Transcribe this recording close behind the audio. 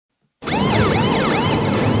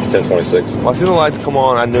10:26. When I seen the lights come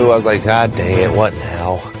on, I knew. I was like, God damn, what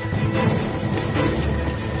now?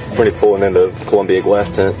 When he pulling into Columbia Glass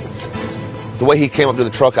Tent. The way he came up to the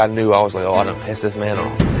truck, I knew. I was like, oh, I done pissed this man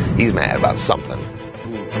off. He's mad about something.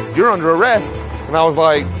 You're under arrest. And I was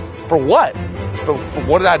like, for what? For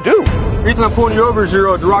what did I do? The reason I'm pulling you over is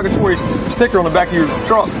your derogatory sticker on the back of your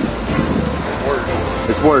truck. Words.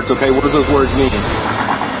 It's words, okay? What does those words mean? It's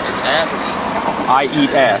ass and eat. I eat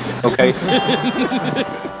ass, okay?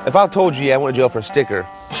 If I told you, yeah, I went to jail for a sticker,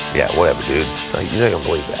 yeah, whatever, dude. Like, you're not gonna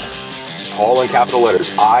believe that. All in capital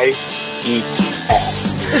letters. I eat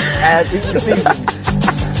ass. Ass eating season.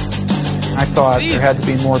 I thought there had to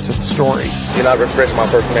be more to the story. You're not refreshing my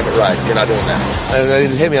First Amendment right. You're not doing that. And it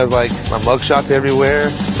hit me. I was like, my mugshot's everywhere.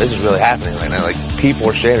 This is really happening right now. Like, people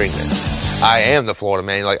are sharing this. I am the Florida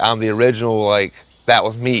man. Like, I'm the original, like, that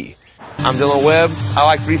was me. I'm Dylan Webb. I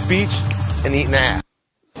like free speech and eating ass.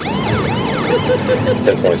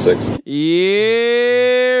 10:26.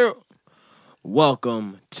 Yeah.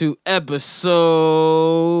 Welcome to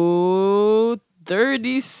episode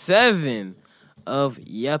 37 of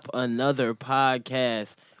Yep Another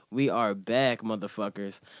Podcast. We are back,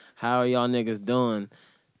 motherfuckers. How are y'all niggas doing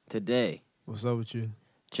today? What's up with you?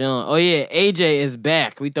 Chilling. Oh yeah, AJ is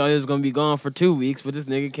back. We thought he was gonna be gone for 2 weeks, but this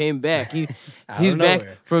nigga came back. He's back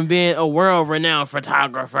from being a world-renowned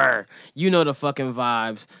photographer. You know the fucking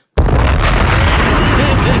vibes.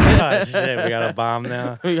 Oh, shit, we got a bomb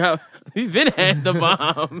now. We've been had the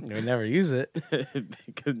bomb. We never use it. Because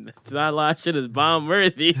it's not a lot of shit is bomb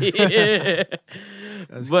worthy.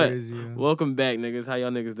 That's but crazy. Yeah. welcome back, niggas. How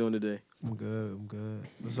y'all niggas doing today? I'm good.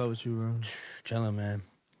 What's up with you, bro? Chilling, man.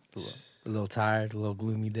 A little tired, a little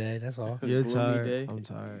gloomy day. That's all. You're Gloomy tired. day. I'm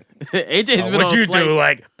tired. AJ's been What'd on you flights. do?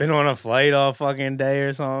 Like, been on a flight all fucking day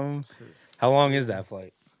or something? How long is that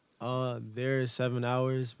flight? There is 7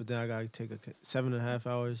 hours, but then I gotta take 7.5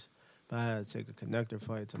 hours. But I had to take a connector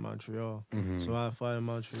flight to Montreal. Mm-hmm. So I fly to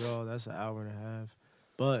Montreal. That's an hour and a half.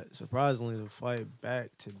 But surprisingly, the flight back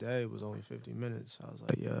today was only 50 minutes. I was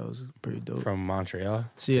like, yeah, it was pretty dope. From Montreal?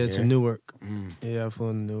 To Newark. Mm. Yeah, I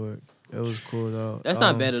flew to Newark. It was cool though. That's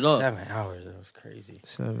not bad at all. 7 hours. That was crazy.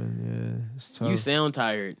 7, yeah. It's tough. You sound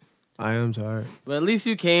tired. I am tired. But at least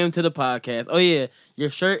you came to the podcast. Oh yeah, your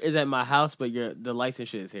shirt is at my house, but the lights and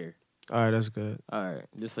shit is here. All right, that's good. All right,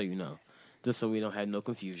 just so you know. Just so we don't have no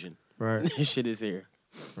confusion. Right, This shit is here.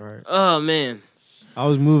 right. Oh man. I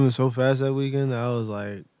was moving so fast that weekend that I was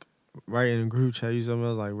like, writing in a group chat, you something, I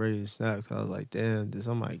was like ready to snap because I was like, damn, did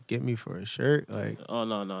somebody get me for a shirt? Like, Oh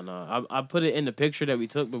no. I put it in the picture that we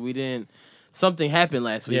took, but we didn't. Something happened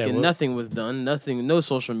last week, Yeah, and what- nothing was done. No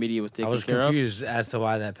social media was I taken was care of. confused as to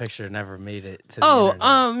why that picture never made it to the Oh, internet.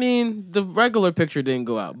 I mean, the regular picture didn't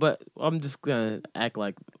go out, but I'm just gonna act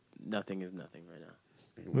like nothing is nothing right now.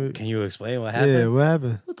 Can you explain what happened? yeah, what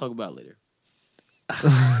happened? We'll talk about it later.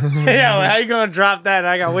 Yeah, well, how you gonna drop that?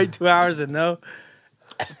 I got wait 2 hours to know.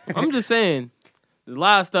 I'm just saying, there's a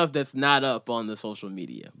lot of stuff that's not up on the social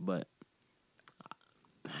media, but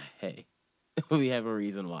hey, we have a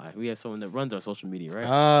reason why. We have someone that runs our social media, right? Oh,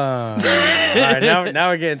 all right. Now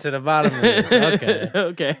we're getting to the bottom of this. Okay.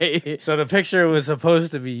 Okay. So the picture was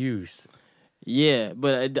supposed to be used. Yeah,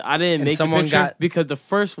 but I didn't And make the someone picture got- because the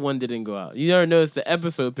first one didn't go out. You never noticed the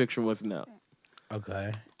episode picture wasn't out.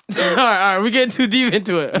 Okay. all right, we're getting too deep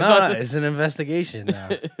into it. No, it's an investigation now.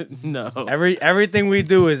 No. Everything we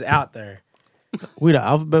do is out there. We the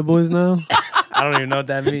Alphabet Boys now? I don't even know what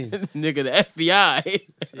that means. Nigga, the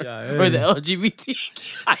FBI or the LGBT.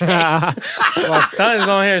 Well, Stunn's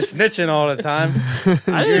on here snitching all the time.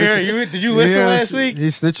 Did you listen last week?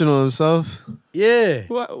 He's snitching on himself. Yeah.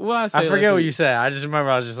 What I say I forget last what week? you said. I just remember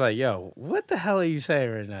I was just like, yo, what the hell are you saying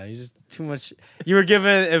right now? You just too much. You were giving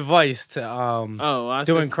advice to I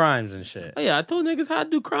doing said, crimes and shit. oh yeah, I told niggas how to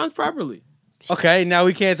do crimes properly. Okay, now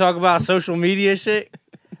we can't talk about social media shit.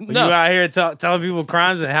 When No. you out here telling people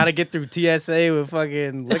crimes and how to get through TSA with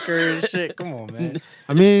fucking liquor and shit. Come on, man.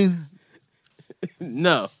 I mean,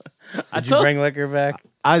 No. Did you bring liquor back?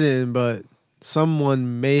 I didn't, but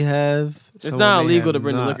someone may have. It's not illegal to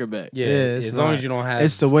bring the not. liquor back. Yeah, it's as long not. as you don't have.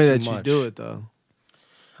 It's the way too that you much. do it, though.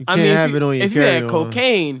 You I can't mean, have it on your if you had carry-on.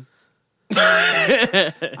 cocaine,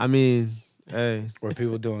 I mean, hey, Were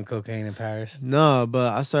people doing cocaine in Paris? no,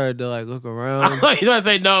 but I started to like look around. you don't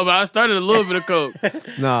say no, but I started a little bit of coke.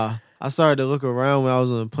 Nah, I started to look around when I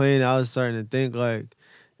was on the plane. I was starting to think like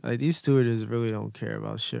these stewardesses really don't care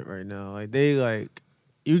about shit right now. Like they like,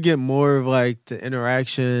 you get more of like the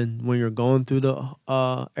interaction when you're going through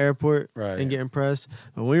the airport Right. and getting pressed.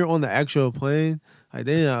 But when you're on the actual plane, like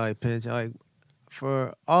they not like paying attention. Like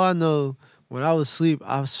for all I know, when I was asleep,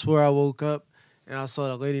 I swear I woke up and I saw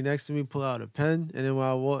the lady next to me pull out a pen, and then when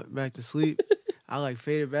I walked back to sleep, I like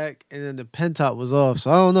faded back, and then the pen top was off.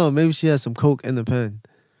 So I don't know. Maybe she had some coke in the pen,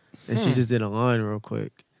 and she just did a line real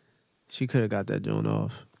quick. She could have got that joint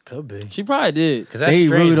off. Could be. She probably did. Because that's They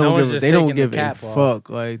strange. really No don't one's give. just They don't taking the give a cap off. fuck.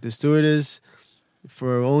 Like the stewardess,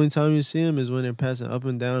 for the only time you see them is when they're passing up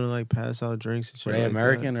and down and like pass out drinks and shit. Were they like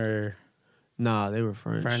American that. or Nah, they were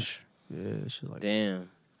French. French? Yeah, shit like Damn.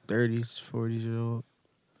 30s, 40s-year-old.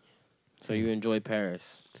 So you enjoy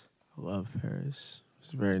Paris. I love Paris.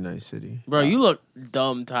 It's a very nice city. Bro, you look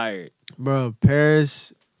dumb tired. Bro,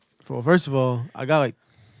 Paris. Well, first of all, I got like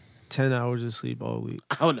 10 hours of sleep all week.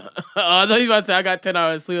 I don't know. I know you about to say I got 10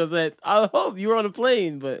 hours of sleep. I said, I hope you were on a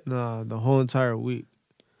plane, but Nah, the whole entire week.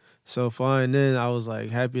 So flying in, I was like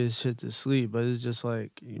happy as shit to sleep, but it's just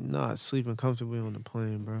like you're not sleeping comfortably on the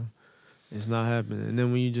plane, bro. It's not happening. And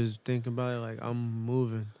then when you just think about it, like I'm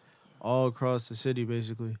moving all across the city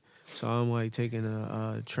basically. So I'm like taking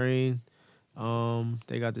a train.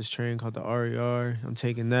 They got this train called the RER. I'm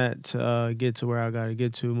taking that to get to where I gotta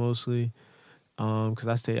get to mostly. Because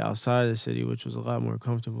I stayed outside the city, which was a lot more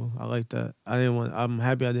comfortable. I like that. I'm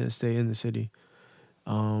happy I didn't stay in the city.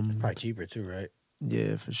 Probably cheaper too, right?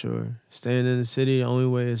 Yeah, for sure. Staying in the city, the only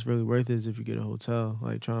way it's really worth it is if you get a hotel.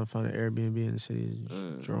 Like trying to find an Airbnb in the city is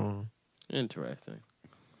just drawn. interesting.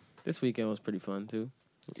 This weekend was pretty fun too.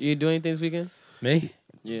 You do anything this weekend? Me?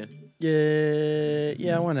 Yeah.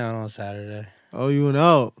 Yeah, I went out on Saturday. Oh, you went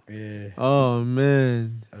out? Yeah. Oh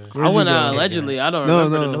man, I went you out go? allegedly. I don't No,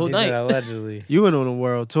 remember no. the whole He said night. allegedly. You went on a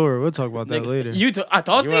world tour. We'll talk about that Nigga, later. I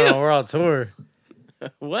talked You to went on a you. world tour.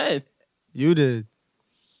 What? You did.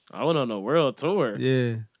 I went on a world tour.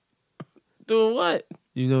 Yeah. Doing what?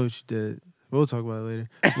 You know what you did. We'll talk about it later.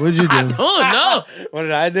 What'd you I do? don't know. What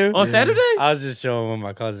did I do? On Saturday? I was just chilling with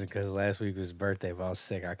my cousin because last week was his birthday, but I was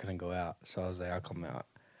sick. I couldn't go out. So I was like, I'll come out.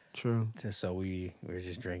 True. Just so we were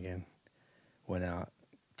just drinking, went out,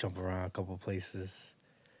 jumped around a couple places.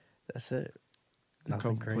 That's it. A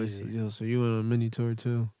Nothing couple crazy. places. Yo, so you went on a mini tour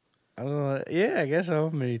too. I was on, I guess so.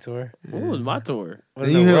 Mini tour. What was my tour? Wasn't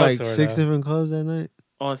Then you a hit world like tour, 6 though. different clubs that night.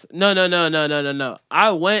 No.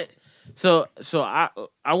 I went. So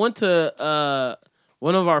I went to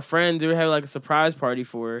one of our friends. They were having like a surprise party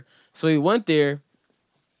for her. So we went there,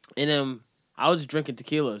 and then I was just drinking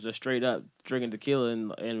tequila, just straight up drinking tequila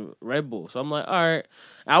and Red Bull. So I'm like, all right.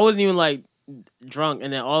 I wasn't even like drunk,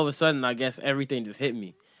 and then all of a sudden, I guess everything just hit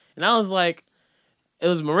me, and I was like, it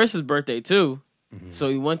was Marissa's birthday too. Mm-hmm. So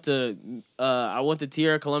we went to I went to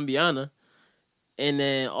Tierra Colombiana, and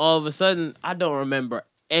then all of a sudden I don't remember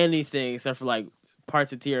anything except for like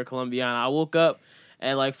parts of Tierra Colombiana. I woke up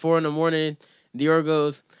at like 4 a.m. Dior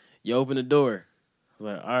goes, "You open the door." I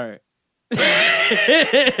was like, all right.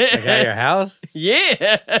 Like at your house?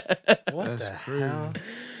 Yeah. What That's the crazy. hell?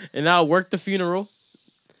 And I worked the funeral.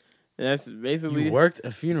 And that's basically You worked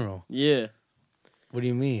a funeral. Yeah. What do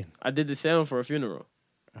you mean? I did the sound for a funeral.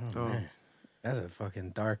 Oh, man. That's a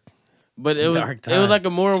fucking dark. But it was Dark it was like a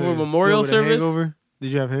more of So a you memorial deal with a service. hangover?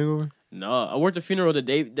 Did you have hangover? No, I worked the funeral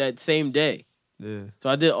that same day. Yeah. So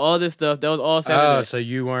I did all this stuff. That was all Saturday. Oh, so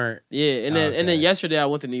you weren't. Yeah, and then Okay. yesterday I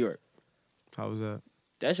went to New York. How was that?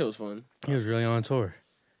 That shit was fun. He was really on tour.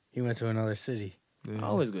 He went to another city. Yeah. I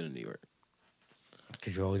always go to New York.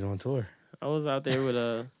 Because you're always on tour. I was out there with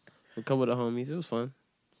a couple of the homies. It was fun.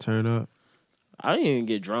 Turn up. I didn't even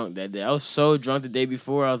get drunk that day. I was so drunk the day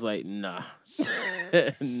before. I was like, nah.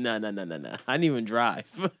 Nah. I didn't even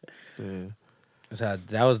drive. Yeah. So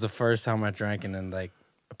that was the first time I drank in like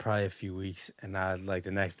probably a few weeks. And I like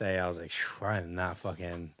the next day I was like, I'm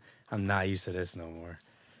not used to this no more.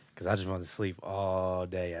 Because I just wanted to sleep all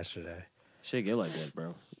day yesterday. Shit get like that,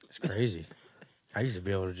 bro. It's crazy. I used to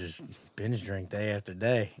be able to just binge drink day after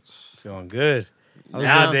day. Feeling good.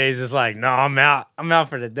 Nowadays it's like, no, I'm out. I'm out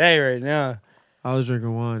for the day right now. I was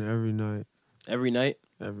drinking wine every night. Every night,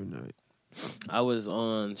 Every night. I was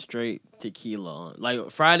on straight tequila. Like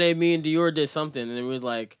Friday, me and Dior did something, and it was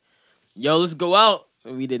like, yo, let's go out.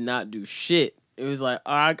 And we did not do shit. It was like,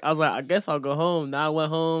 all right. I was like, I guess I'll go home. Now I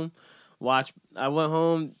went home,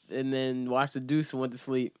 and then watched the Deuce and went to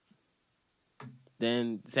sleep.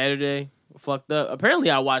 Then Saturday, fucked up. Apparently,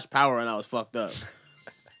 I watched Power and I was fucked up.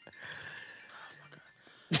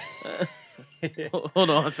 Hold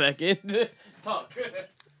on a second. Talk.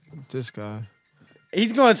 This guy.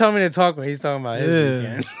 He's going to tell me to talk when he's talking about his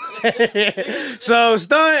Yeah. weekend. So,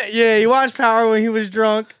 Stunt, he watched Power when he was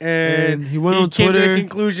drunk. And he went on came to Twitter. the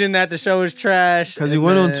conclusion that the show is trash. Because he and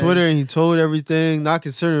went on then- Twitter and he told everything, not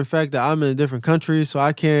considering the fact that I'm in a different country, so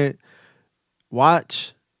I can't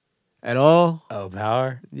watch at all. Oh,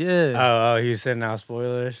 Power? Yeah. Oh, he was sending out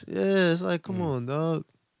spoilers? Yeah, it's like, come on, dog.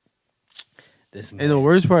 This And the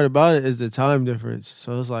worst part about it is the time difference.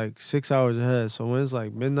 So it's like 6 hours ahead. So when it's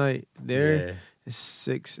like midnight there, it's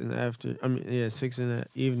 6 in the after. I mean, yeah, 6 in the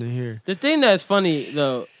evening here. The thing that's funny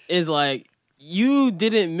though is like you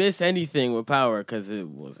didn't miss anything with Power because it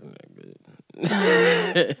wasn't that good.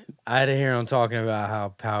 I had to hear him talking about how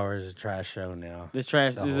Power is a trash show now. This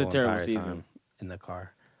is a whole terrible entire season. time in the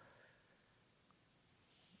car.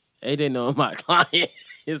 AJ know my client.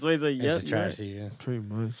 It's always like, It's yes, a trash season. Pretty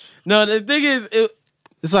much. No, the thing is,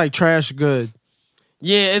 It's like trash good.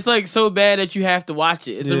 yeah, it's like so bad that you have to watch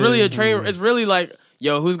it. It's really a train. It's really like,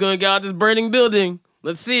 yo, who's gonna get out this burning building?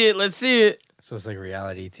 Let's see it. Let's see it. So it's like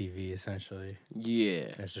reality TV essentially. Yeah,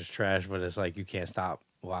 It's just trash, but it's like you can't stop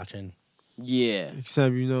watching. yeah,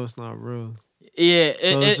 Except you know it's not real. yeah.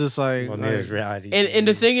 So it's just like, Well, like there's reality. And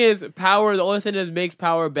the TV. thing is, Power. The only thing that makes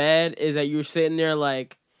Power bad is that you're sitting there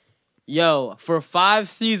like, yo, for 5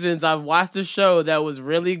 seasons I've watched a show that was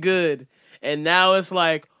really good, and now it's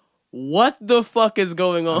like, what the fuck is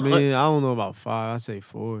going I on? mean, I don't know about 5. I'd say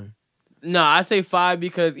 4. No, I say 5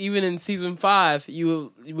 because even in season 5,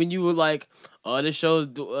 when you were like, oh, this show's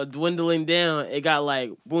dwindling down, it got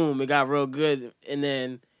like, boom, it got real good, and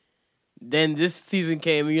then this season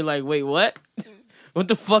came, and you're like, wait, what? What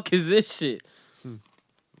the fuck is this shit?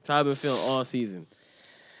 So I've been feeling all season.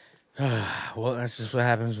 Well, that's just what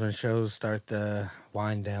happens when shows start to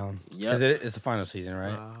wind down. Yep. Because it's the final season,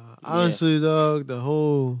 right? Honestly, dog, the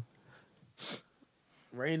whole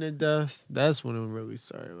Reign of Death, that's when it really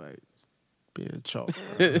started, like, being chalk.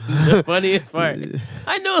 The funniest part.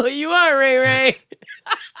 I know who you are, Ray Ray.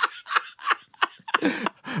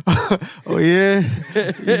 Oh, yeah?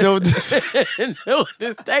 You know what this No,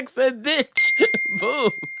 this text said bitch.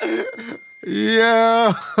 Boom.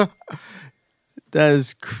 Yeah. That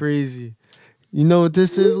is crazy. You know what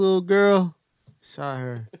this is, little girl? Shot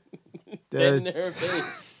her. Dead Dead. in her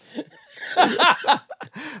face.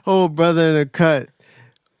 Whole brother in a cut.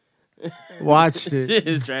 Watched it. Shit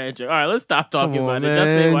is tragic. All right, let's stop talking Come on, about it. Just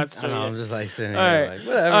say man. watch the I show. know, Yeah. I'm just like sitting All here right. like,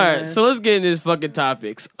 whatever. All right, man. so let's get into this fucking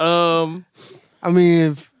topics. I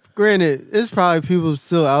mean, granted, it's probably people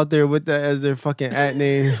still out there with that as their fucking at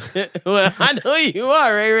name. Well, I know you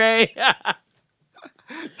are, Ray Ray.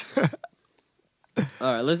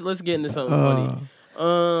 All right, let's get into something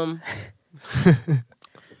funny.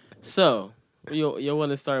 So you want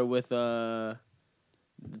to start with the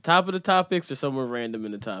top of the topics or somewhere random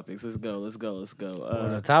in the topics? Let's go. Well,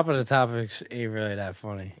 the top of the topics ain't really that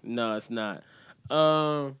funny. No, it's not.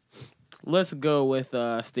 Let's go with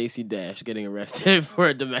Stacey Dash getting arrested for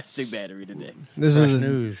a domestic battery today. This Fresh is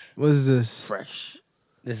news. What is this? Fresh.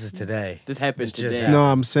 This is today. This happened It just today. No,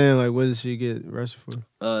 I'm saying, like, what did she get arrested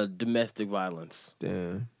for? Domestic violence.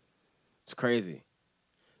 Damn. It's crazy.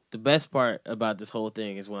 The best part about this whole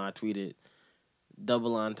thing is when I tweeted,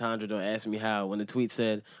 double entendre, don't ask me how, when the tweet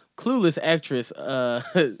said, clueless actress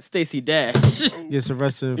Stacey Dash Gets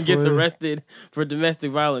arrested in gets Florida? arrested for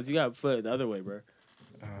domestic violence. You got to put it the other way, bro.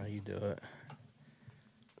 You do it.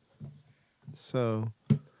 So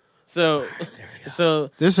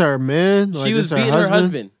this her man? Like, she was this beating her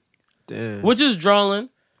husband. Damn. Which is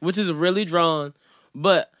really drawn.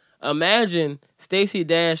 But imagine Stacey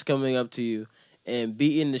Dash coming up to you and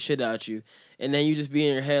beating the shit out you, and then you just be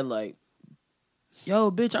in your head like,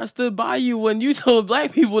 yo, bitch, I stood by you when you told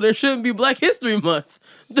black people there shouldn't be Black History Month.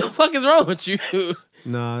 The fuck is wrong with you?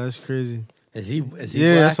 Nah, that's crazy. Is he Yeah, black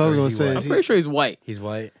that's what I was or gonna is he say. white? I'm pretty sure he's white. He's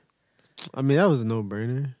white. I mean, that was a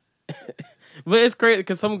no-brainer. But it's crazy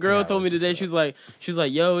because some girl Yeah, told me look this today, up. she's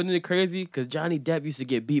like, yo, isn't it crazy? Because Johnny Depp used to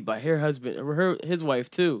get beat by her husband, or his wife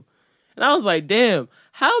too. And I was like, damn,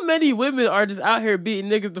 how many women are just out here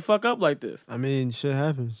beating niggas the fuck up like this? I mean, shit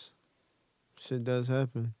happens. Shit does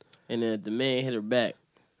happen. And then the man hit her back.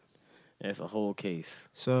 That's a whole case.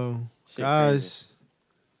 So, Shit guys,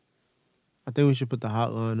 I think we should put the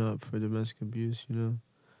hotline up for domestic abuse, you know?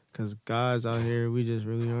 Because guys out here, we just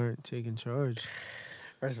really aren't taking charge.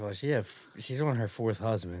 First of all, she's on her 4th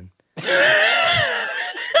husband.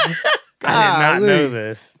 I Golly. did not know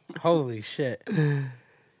this. Holy shit.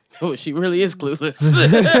 Oh, she really is clueless.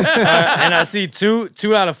 And I see two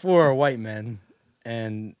out of 4 are white men.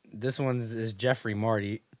 And this one's is Jeffrey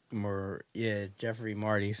Marty. Jeffrey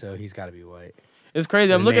Marty, so he's got to be white. It's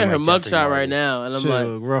crazy. I'm Her looking at her name like Jeffrey mugshot Martin. right now, and I'm Shit like,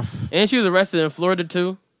 look rough. and she was arrested in Florida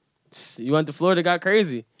too. You went to Florida, got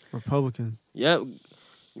crazy. Republican. Yep,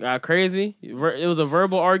 got crazy. It was a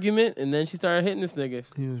verbal argument, and then she started hitting this nigga.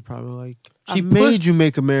 He was probably like, She I made pushed- you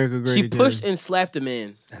make America great She again. pushed and slapped a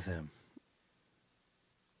man. That's him.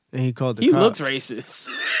 And he called the He cops. looks racist.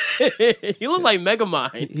 He looked like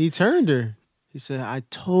Megamind. He turned her. He said, I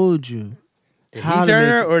told you. Did How he to turn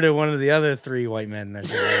make her, it- or did one of the other 3 white men that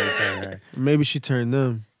she married turn her? Maybe she turned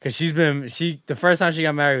them. Because the first time she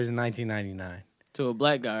got married was in 1999. To a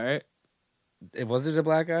black guy, right? Was it a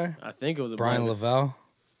black guy? I think it was a Brian black Lavelle?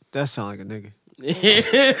 That sound like a nigga. guy.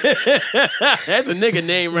 That's a nigga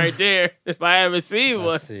name right there. If I ever seen one.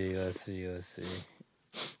 Let's see.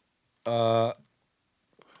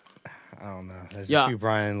 I don't know. There's Yeah. a few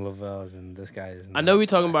Brian Lavelles, and this guy is. I know we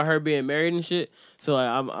talking about her being married and shit. So like,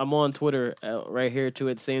 I'm on Twitter right here too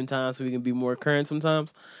at the same time, so we can be more current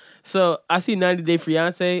sometimes. So I see 90 Day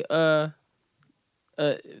Fiance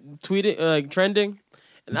tweeting like trending,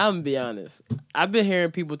 and I'm gonna be honest. I've been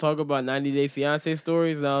hearing people talk about 90 Day Fiance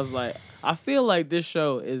stories, and I was like, I feel like this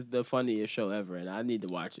show is the funniest show ever, and I need to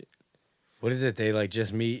watch it. What is it? They like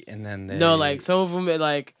just meet and then they. No, like some of them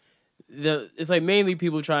like. It's like mainly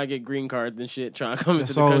people trying to get green cards and shit, trying to come That's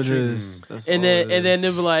into the all country. it is. That's And all then it and then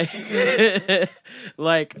is. they were like,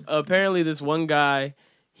 like apparently this one guy,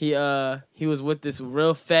 he was with this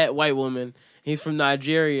real fat white woman. He's from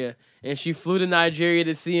Nigeria, and she flew to Nigeria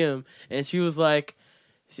to see him, and she was like.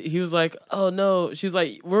 He was like, "Oh no!" She was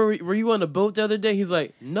like, "Were you on a boat the other day?" He's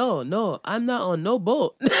like, "No, I'm not on no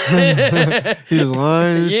boat." He was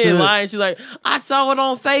lying. And Yeah, shit. lying. She's like, "I saw it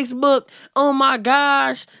on Facebook. Oh my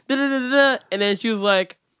gosh!" Da-da-da-da-da. And then she was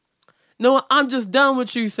like, "No, I'm just done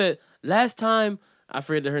with you." He said, "Last time." I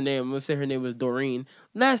forget her name. I'm gonna say her name was Doreen.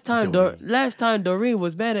 Last time Doreen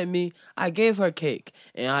was mad at me, I gave her cake,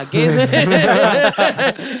 and I gave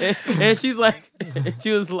her. And she's like,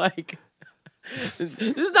 she was like. This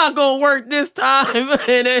is not gonna work this time,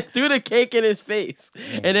 and then threw the cake in his face,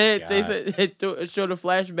 and then they said it showed a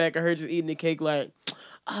flashback of her just eating the cake like,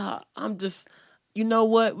 I'm just, you know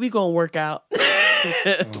what, we gonna work out.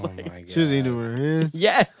 Oh my god. She was eating it with her hands.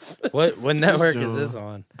 Yes, What network is this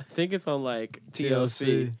on? I think it's on like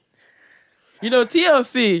TLC. TLC. You know,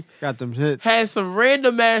 TLC Got them hits. has some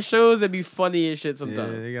random ass shows that be funny as shit Yeah,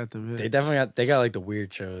 sometimes. they got them hits. They definitely got like the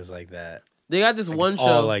weird shows like that. They got this Like, one it's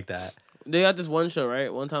show all like that. They got this one show,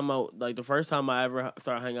 right? One time, the first time I ever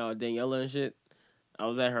started hanging out with Daniela and shit, I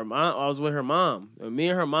was at her mom. I was with her mom. And me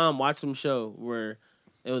and her mom watched some show where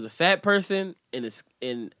it was a fat person and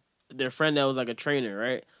their friend that was like a trainer,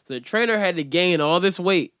 right? So the trainer had to gain all this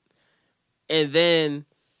weight, and then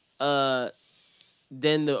the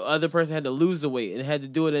other person had to lose the weight and had to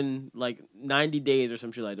do it in like 90 days or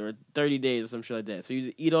some shit like that, or 30 days or some shit like that. So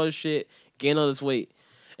you eat all this shit, gain all this weight.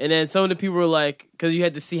 And then some of the people were like, because you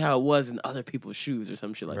had to see how it was in other people's shoes or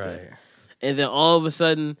some shit like that. And then all of a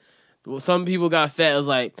sudden, some people got fat. It was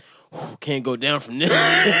like, can't go down from this.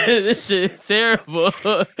 This shit is terrible.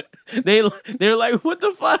 They were like, what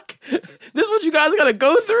the fuck? This is what you guys gotta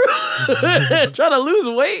go through? Trying to lose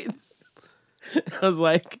weight? I was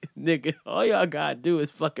like, nigga, all y'all gotta do is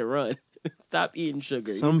fucking run. Stop eating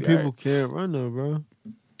sugar. Some You'll be people alright. can't run though, bro.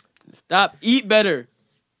 Stop. Eat better.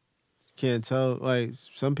 Can't tell. Like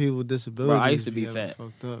some people with disabilities. Bro, I used to be having fat.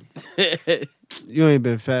 Fucked up. You ain't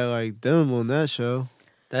been fat like them on that show.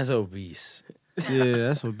 That's obese. Yeah,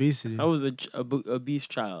 that's obesity. I was a obese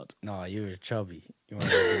child. No, you were chubby. You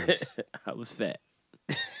weren't obese. I was fat.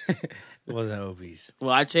 It wasn't obese.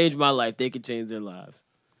 Well, I changed my life. They could change their lives.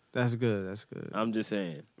 That's good. That's good. I'm just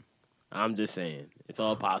saying. It's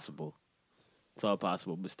all possible. It's all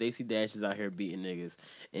possible. But Stacey Dash is out here beating niggas,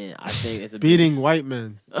 and I think it's a Beating white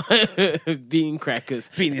men. beating crackers.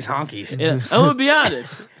 Beating these honkies. Yeah, I'm gonna be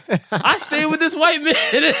honest. I stay with this white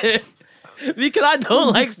man because I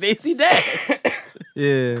don't like Stacey Dash.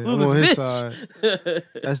 Yeah, Who's I'm on this his bitch? side.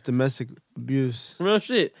 That's domestic abuse. Real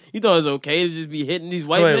shit. You thought it was okay to just be hitting these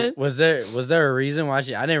white So wait, men? was there a reason why I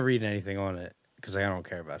didn't read anything on it because I don't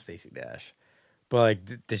care about Stacey Dash. But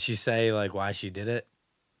like, did she say like why she did it?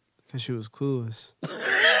 Cause she was clueless.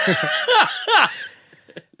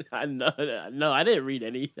 I know. No, I didn't read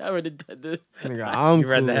any. I read the Nigga, I'm You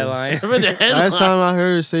read the clueless. headline. I read the headline. Last time I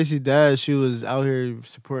heard Stacey Dash, she was out here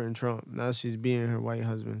supporting Trump. Now she's beating her white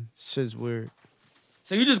husband. Shit's weird.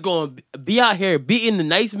 So you just going to be out here beating the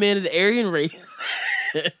nice man of the Aryan race?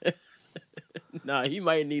 Nah, he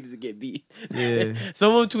might need to get beat. Yeah.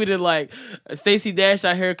 Someone tweeted like, Stacey Dash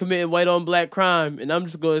out here committing white on black crime, and I'm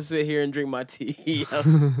just going to sit here and drink my tea.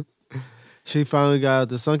 She finally got out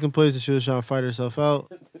the sunken place and she was trying to fight herself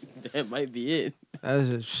out. That might be it.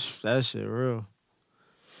 That shit real.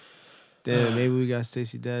 Damn, maybe we got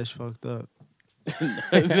Stacey Dash fucked up.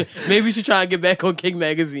 Maybe we should try and get back on King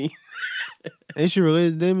Magazine. Ain't she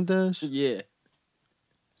related to Damon Dash? Yeah.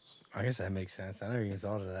 I guess that makes sense. I never even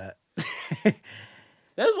thought of that.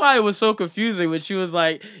 That's why it was so confusing when she was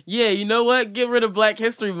like, yeah, you know what? Get rid of Black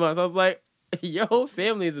History Month. I was like, your whole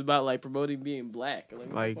family is about like promoting being black. Like, what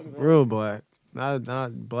the Like fuck is that? real black.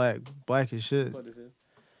 Not black. Black as shit. What is it?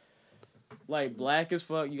 Like black as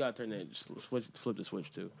fuck. You gotta turn that flip the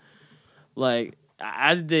switch too. Like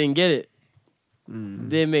I didn't get it.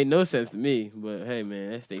 Didn't make no sense to me. But hey,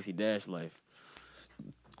 man, that's Stacey Dash life.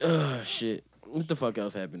 Ugh, shit. What the fuck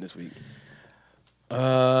else happened this week?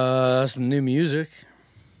 Some new music.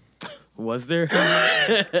 Was there?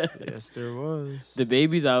 Yes, there was. The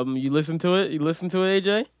Baby's album. You listened to it? You listened to it,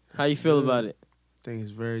 AJ? How you feel about it? I think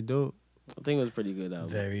it's very dope. I think it was a pretty good album.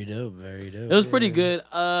 Very dope. Very dope. It was pretty good.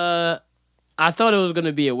 I thought it was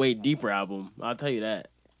gonna be a way deeper album. I'll tell you that.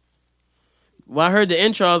 When I heard the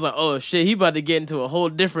intro, I was like, "Oh shit, he about to get into a whole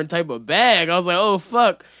different type of bag." I was like, "Oh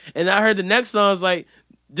fuck!" And I heard the next song. I was like,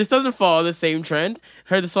 "This doesn't follow the same trend."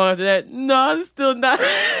 Heard the song after that. No, it's still not.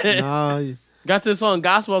 Nah, Got to the song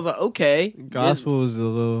Gospel. I was like, "Okay." gospel was a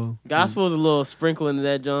little. Gospel was a little sprinkle into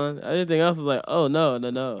that, John. Everything else was like, "Oh no."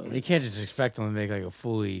 You can't just expect him to make like a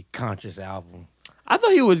fully conscious album. I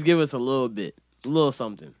thought he would give us a little bit, a little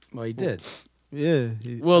something. Well, he did. Yeah.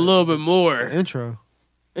 Well, a little bit more. The intro.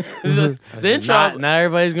 the intro. Not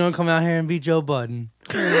everybody's gonna come out here and beat Joe Budden.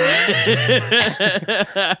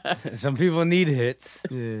 Some people need hits.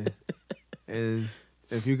 Yeah. And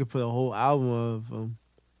if you could put a whole album of them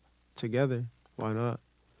together, why not?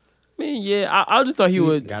 I mean, yeah, I just thought he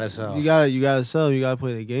would. Gotta sell. You gotta sell. You gotta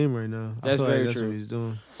play the game right now. I That's feel very like that's true. what he's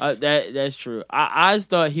doing. That's true. I just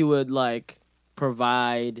thought he would like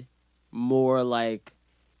provide more like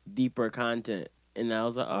deeper content, and I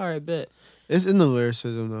was like, all right, bet. It's in the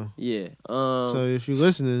lyricism though. Yeah. So if you're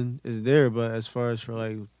listening, it's there. But as far as for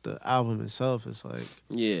like the album itself, it's like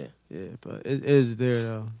yeah. But it is there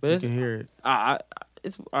though. But You it's- can hear it.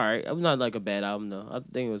 It's all right. It's not like a bad album though. I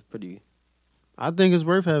think it was pretty. I think it's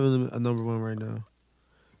worth having a number one right now.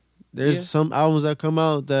 There's Yeah. some albums that come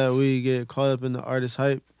out that we get caught up in the artist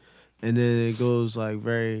hype, and then it goes like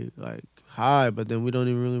very like high, but then we don't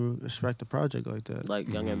even really respect the project like that. Like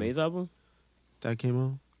Young M.A.'s album? That came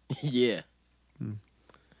out. Yeah.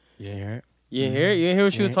 You ain't hear it? You didn't hear it? You didn't hear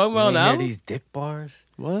what she was talking about on the hear album? these dick bars?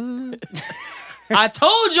 What? I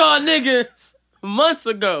told y'all niggas months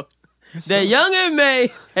ago that Young M.A.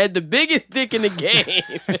 had the biggest dick in the game.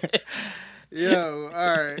 Yo,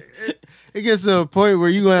 all right. It gets to a point where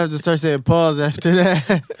you gonna have to start saying pause after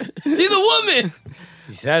that. She's a woman.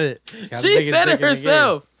 She said it. got the She biggest said dick it in the game.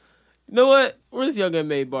 herself. You know what? Where's Young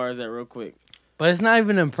M.A. bars at real quick? But it's not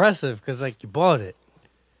even impressive because like you bought it.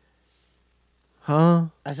 Huh?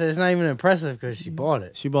 I said it's not even impressive because she bought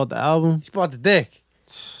it. She bought the album. She bought the dick.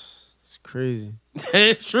 It's crazy.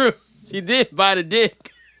 It's true. She did buy the dick.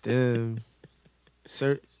 Damn.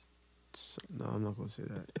 Sir. No, I'm not gonna say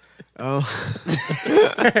that.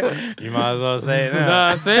 You might as well say it now.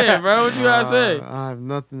 Nah, say it, bro. What you gotta say? I have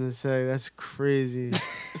nothing to say. That's crazy.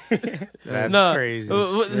 That's No. crazy.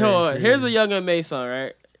 Hold on. Here's a Young M.A. song,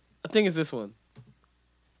 right? I think it's this one.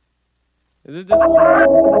 Is it this one?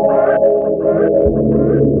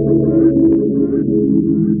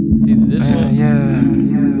 It's either this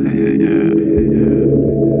one.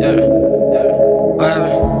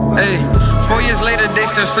 Hey, 4 years later, they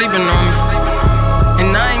still sleeping on me.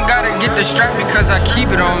 And I ain't gotta get the strap because I keep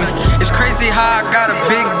it on me. It's crazy how I got a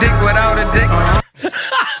big dick without a dick.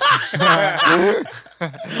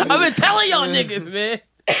 I've been telling y'all niggas, man.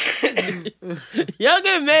 Young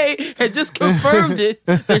M.A. had just confirmed it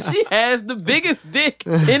that she has the biggest dick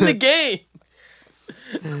in the game.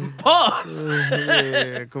 Pause.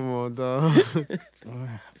 Yeah, come on, dog.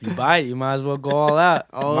 If you buy it, you might as well go all out.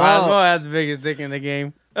 All might as out. well have the biggest dick in the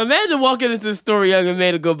game. Imagine walking into the store, Young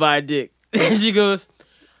M.A. to go buy a dick. And she goes,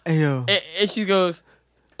 Hey yo, and she goes,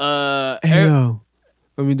 hey yo.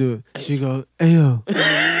 Let me do it. She goes, hey yo.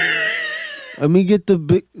 Let me get the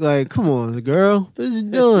big. Like, come on, girl. What is you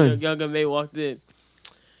doing? Young M.A. walked in.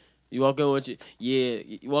 You walk in with you. Yeah,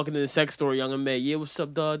 you walk into the sex store, Young M.A. Yeah, what's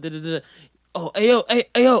up, dog? Da-da-da. Oh, hey yo,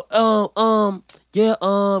 yeah,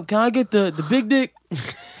 can I get the big dick?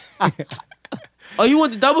 Oh, you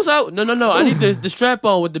want the doubles out? No. I need the strap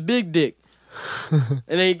on with the big dick.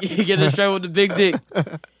 And then you get the strap with the big dick.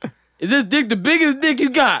 Is this dick the biggest dick you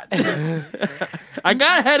got? I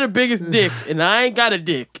gotta have the biggest dick, and I ain't got a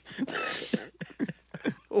dick.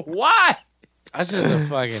 Why? That's just a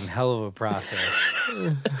fucking hell of a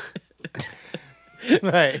process.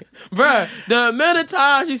 Like, Bruh, the amount of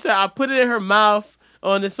times she said I put it in her mouth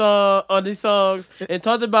on this song, on these songs, and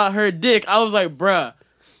talked about her dick, I was like, bruh,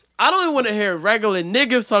 I don't even want to hear regular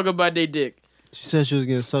niggas talk about their dick. She said she was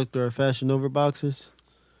getting sucked through her Fashion Nova boxes.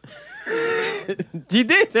 She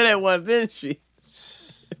did say that once, didn't she?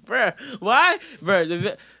 Bruh, why?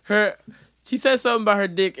 Bruh, she said something about her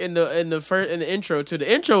dick in the intro to the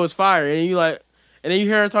intro was fire, and you like, and then you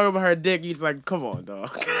hear her talking about her dick. He's like, "Come on,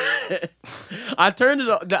 dog." I turned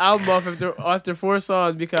the album off after 4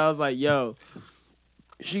 songs because I was like, "Yo,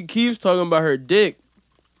 she keeps talking about her dick."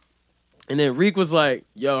 And then Reek was like,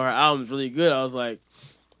 "Yo, her album's really good." I was like,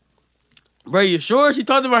 "Bro, you sure?" She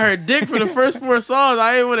talked about her dick for the first 4 songs.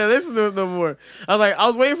 I didn't want to listen to it no more. I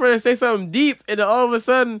was waiting for her to say something deep, and then all of a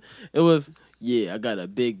sudden, it was, "Yeah, I got a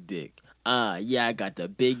big dick. Yeah, I got the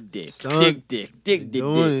big dick. Son, dick.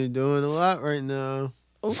 You're doing a lot right now.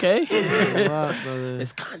 Okay. A lot, brother.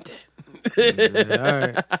 It's content. Yeah, all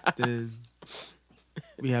right. Then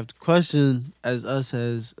we have to question as a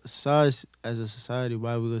society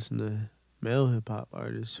why we listen to male hip hop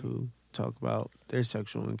artists who talk about their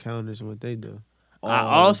sexual encounters and what they do. I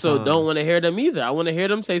all also the time. don't want to hear them either. I want to hear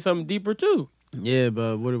them say something deeper too. Yeah,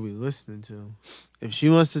 but what are we listening to? If she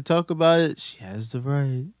wants to talk about it, she has the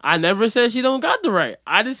right. I never said she don't got the right.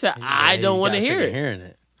 I just said I don't want to hear it. Hearing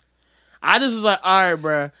it. I just was like, all right,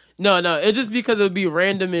 bro. No, it's just because it would be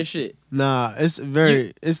random and shit. Nah, it's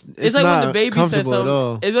very it's like not when the baby says comfortable something. at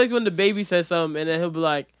all. It's like when the baby says something and then he'll be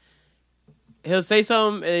like, he'll say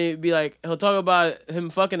something and it'd be like, he'll talk about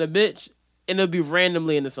him fucking a bitch and it'll be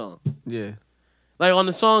randomly in the song. Yeah. Like on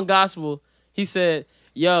the song Gospel, he said,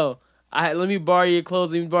 "Yo, let me borrow your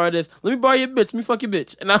clothes, let me borrow this, let me borrow your bitch, let me fuck your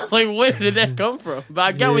bitch." And I was like, where did that come from? But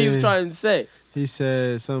I get what he was trying to say. He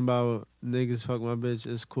said something about niggas fuck my bitch.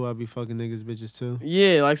 It's cool, I be fucking niggas bitches too.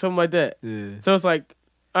 Yeah, like something like that. Yeah. So it's like,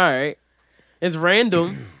 all right, it's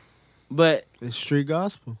random, but it's street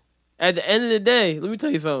gospel. At the end of the day, let me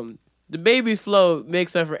tell you something. The baby's flow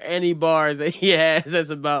makes up for any bars that he has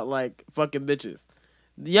that's about like fucking bitches.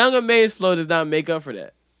 The Young Amaze flow does not make up for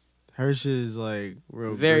that. Her shit is like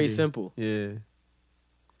real Very gritty. simple. Yeah.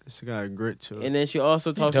 It's got a grit to it. And then she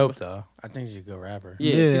also talks dope about, though. I think she's a good rapper.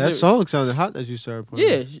 Yeah, that song sounded hot that you started playing.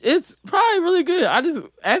 Yeah, it's probably really good.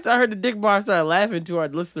 After I heard the dick bar, I started laughing too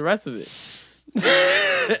hard to listen to the rest of it.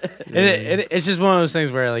 It's just one of those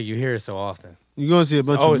things where like you hear it so often. You're going to see a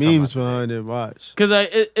bunch of Always talking memes about behind it. Watch. Cause like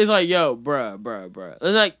it's like, yo, bruh.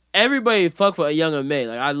 And like everybody fuck for a Young M.A.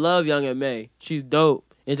 Like I love Young M.A. She's dope.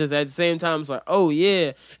 It's just at the same time it's like, oh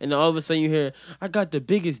yeah. And then all of a sudden you hear, I got the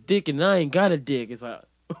biggest dick and I ain't got a dick. It's like,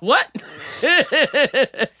 what?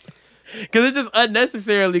 Cause it just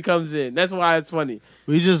unnecessarily comes in. That's why it's funny.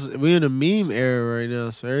 We in a meme era right now,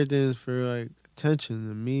 so everything is for like attention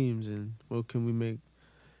and memes and what can we make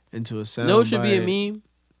into a sound. No, it should be a bite. meme.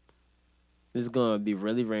 It's gonna be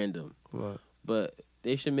really random. What? But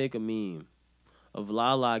they should make a meme of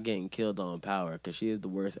Lala getting killed on Power because she is the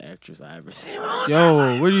worst actress I ever seen.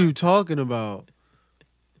 Yo, what are you talking about?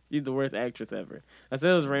 She's the worst actress ever. I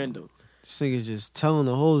said it was random. This nigga's just telling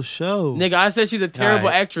the whole show. Nigga, I said she's a terrible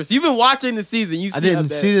actress. You've been watching the season. I didn't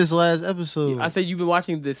see this last episode. I said you've been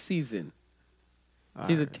watching this season.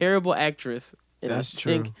 She's a terrible actress. And That's I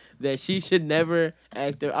think true. that she should never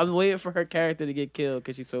act there. I'm waiting for her character to get killed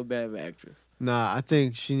because she's so bad of an actress. Nah, I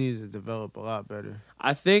think she needs to develop a lot better.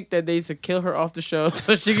 I think that they should kill her off the show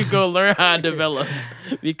so she could go learn how to develop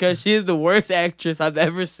because she is the worst actress I've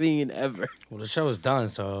ever seen ever. Well, the show is done,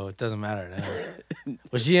 so it doesn't matter now.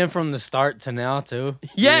 Was she in from the start to now too?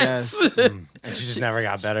 Yes. And she just never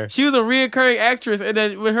got better. She was a reoccurring actress, and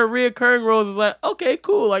then with her reoccurring roles, it's like, okay,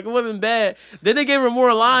 cool, like it wasn't bad. Then they gave her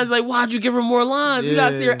more lines. Like, why'd you give her more lines? You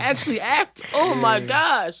gotta see her actually act. Oh my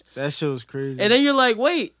gosh, that show's crazy. And then you're like,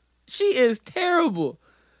 wait, she is terrible,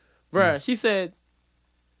 bruh. She said,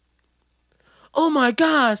 "Oh my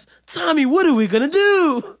gosh, Tommy, what are we gonna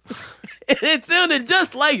do?" And it sounded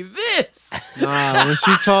just like this. Nah, when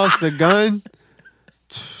she tossed the gun,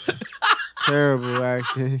 terrible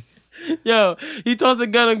acting. Yo, he tossed a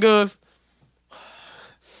gun and goes,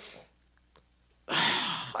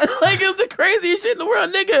 like it's the craziest shit in the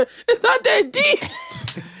world, nigga. It's not that deep.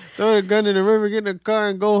 Throw the gun in the river, get in the car,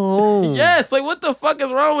 and go home. Yes, like what the fuck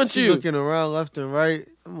is wrong with She you? looking around left and right.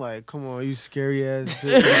 I'm like, come on, you scary ass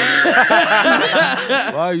bitch.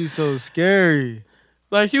 Why are you so scary?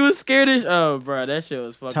 Like she was scared as bro, that shit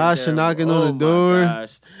was fucking Tasha terrible. knocking on the my door.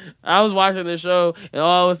 Gosh. I was watching the show and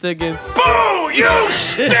all I was thinking, Boo, you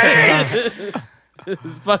stink! it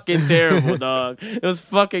was fucking terrible, dog. It was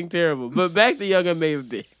fucking terrible. But back to Young Amaze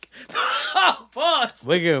dick. Pause.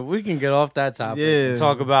 We can get off that topic and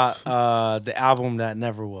talk about the album that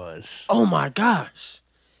never was. Oh my gosh.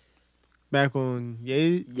 Back on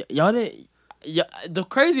Y'all didn't. Yeah, the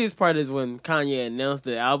craziest part is when Kanye announced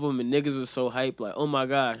the album and niggas was so hyped, like, oh my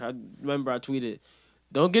gosh. I remember I tweeted,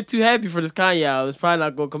 don't get too happy for this Kanye album. It's probably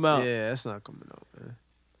not gonna come out. Yeah, that's not coming out, man.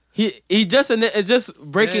 He just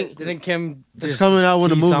breaking. Didn't Kim? It's coming out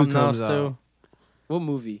when the movie comes out. Too? What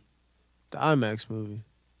movie? The IMAX movie.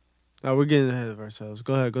 Now we're getting ahead of ourselves.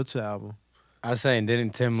 Go ahead, go to the album. I was saying,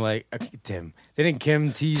 didn't Tim didn't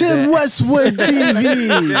Kim tease Tim that? Westwood TV.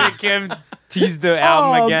 Didn't Kim tease the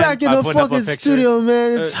album again? Back in by the putting up a fucking picture? studio,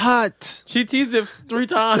 man. It's hot. She teased it 3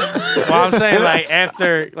 times. Well, I'm saying like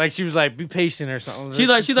after, like she was like, be patient or something. She's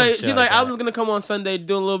like, that. album's gonna come on Sunday,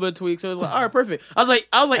 doing a little bit of tweaks. So it was like, all right, perfect. I was like,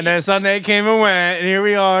 And then Sunday came and went, and here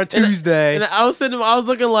we are, Tuesday. and I was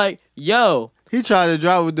looking like, yo, He tried to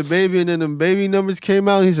drop with the baby, and then the baby numbers came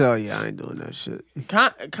out. He said, "Oh yeah, I ain't doing that shit."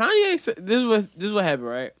 Kanye said, this is what happened,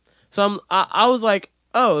 right? So I was like,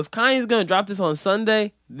 oh, if Kanye's gonna drop this on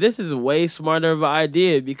Sunday, this is a way smarter of an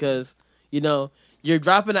idea because you're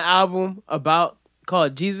dropping an album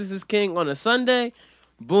called Jesus is King on a Sunday.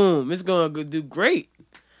 Boom, it's gonna do great.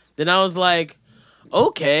 Then I was like,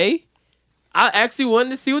 okay. I actually wanted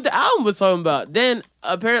to see what the album was talking about. Then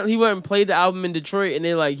apparently he went and played the album in Detroit, and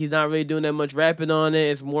they're like, he's not really doing that much rapping on it.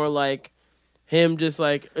 It's more like him just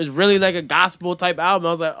like, it's really like a gospel type album.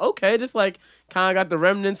 I was like, okay, this like kind of got the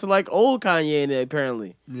remnants of like old Kanye in it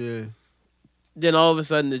apparently. Yeah. Then all of a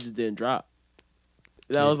sudden it just didn't drop.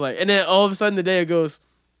 And I was like, and then all of a sudden the day it goes,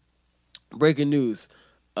 breaking news,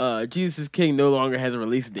 Jesus is King no longer has a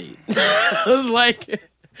release date. I was like,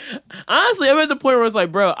 honestly, I'm at the point where it's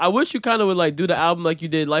like, bro, I wish you kind of would like do the album like you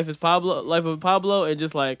did Life of Pablo, and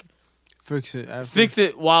just like fix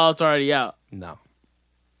it while it's already out. No.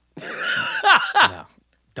 No.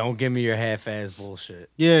 Don't give me your half-ass bullshit.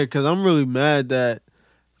 Yeah, because I'm really mad that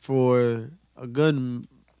for a good,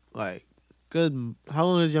 how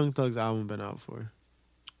long has Young Thug's album been out for?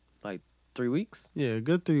 Like 3 weeks? Yeah, a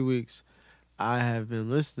good 3 weeks. I have been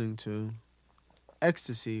listening to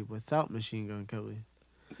Ecstasy without Machine Gun Kelly.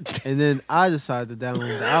 And then I decided to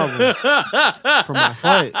download the album for my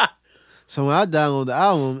flight. So when I download the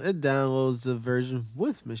album, it downloads the version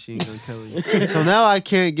with Machine Gun Kelly. So now I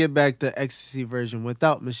can't get back the Ecstasy version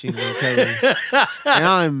without Machine Gun Kelly. And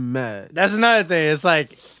I'm mad. That's another thing. It's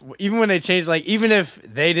like, even when they changed, like, even if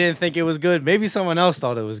they didn't think it was good, maybe someone else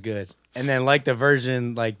thought it was good. And then like the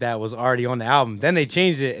version like that was already on the album. Then they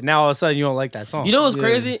changed it, and now all of a sudden you don't like that song. You know what's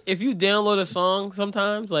crazy? If you download a song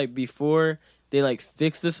sometimes, like before they like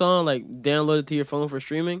fix the song, like download it to your phone for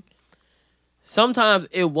streaming, sometimes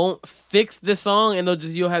it won't fix the song, and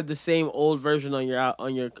you'll have the same old version on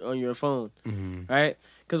your phone, right?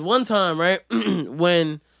 Because one time, right,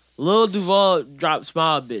 when Lil Duval dropped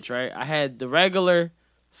 "Smile Bitch," right, I had the regular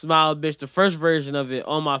 "Smile Bitch," the first version of it,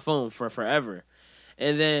 on my phone for forever.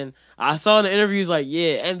 And then I saw in the interviews like,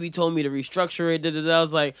 yeah, Envy told me to restructure it. I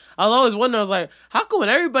was like, I was always wondering, I was like, how come when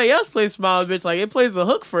everybody else plays Smile Bitch, like it plays the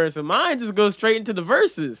hook first and mine just goes straight into the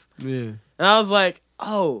verses? Yeah. And I was like,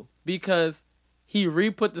 oh, because he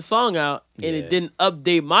re-put the song out and it didn't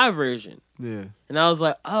update my version. Yeah. And I was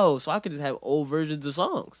like, oh, so I could just have old versions of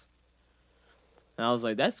songs. And I was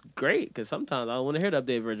like, that's great, because sometimes I don't want to hear the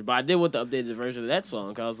updated version. But I did want the updated version of that song,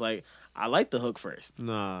 because I was like, I like the hook first.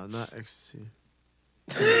 Nah, not Ecstasy.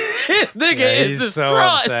 This nigga is he's so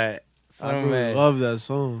distraught. upset. I really love that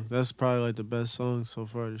song. That's probably like the best song so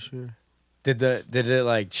far this year. Did it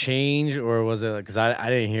like change, or was it because I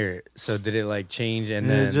didn't hear it? So did it like change and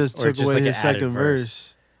then it just took away like his second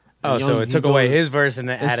verse? Oh, so it took away his verse and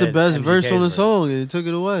then it's added the best MGK's verse on the verse. song, and it took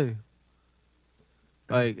it away.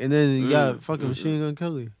 Like, and then you got fucking Machine Gun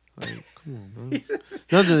Kelly. Like, come on, bro.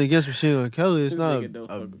 Nothing against Machine Gun Kelly. It's not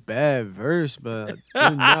a bad verse, but I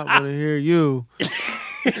do not want to hear you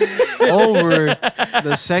over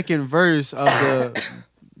the second verse of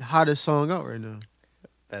the hottest song out right now.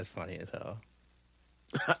 That's funny as hell.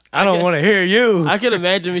 I don't want to hear you. I can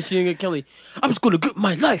imagine Machine Gun Kelly. I'm just gonna get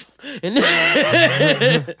my life, and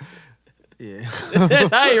then yeah, that's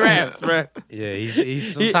how he raps, bro. Yeah,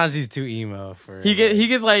 he's sometimes he's too emo for. He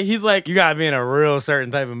gets like he's like you gotta be in a real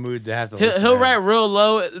certain type of mood to have to. He'll rap real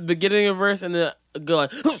low at the beginning of a verse and then go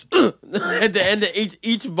like at the end of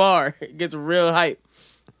each bar. It gets real hype.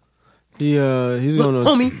 He's going on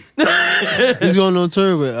homie. He's going on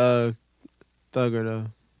tour with Thugger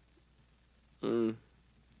though.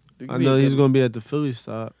 I know he's gonna be at the Philly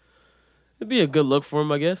stop. It'd be a good look for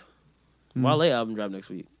him, I guess. Wale album drop next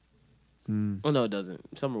week. Oh no, it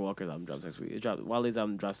doesn't. Summer Walker's album drops next week. Wale's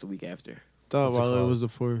album drops the week after. Thought Wale was the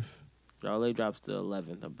 4th. Wale drops the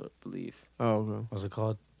 11th, I believe. Oh, okay. What's it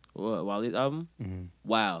called? What, Wale's album?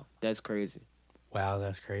 Wow, that's crazy. Wow,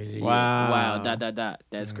 that's crazy. Wow.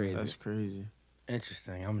 That's crazy. That's crazy.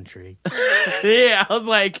 Interesting. I'm intrigued. Yeah, I was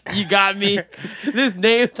like, you got me. This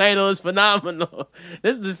name title is phenomenal.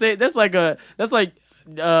 This is the same. That's like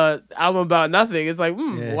album about nothing. It's like,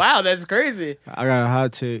 wow, that's crazy. I got a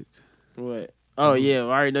hot take. What? Oh yeah, I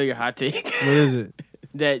already know your hot take. What is it?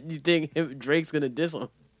 That you think Drake's gonna diss him?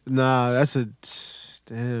 Nah, that's a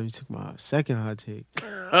damn. You took my second hot take.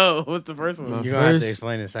 Oh, what's the first one? My You're gonna have to first-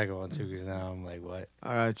 explain the second one too, because now I'm like, what?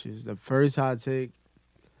 I got you. The first hot take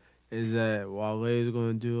is that Wale is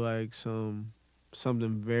gonna do like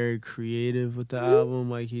something very creative with the album,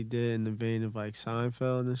 like he did in the vein of like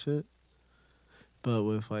Seinfeld and shit, but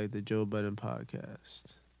with like the Joe Budden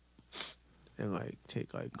podcast, and like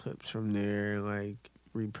take like clips from there and like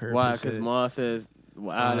repurpose Why? it. Because Ma says, "Wow,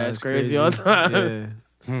 Wow, that's crazy all the time."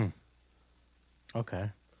 Yeah. Okay,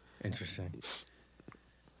 interesting.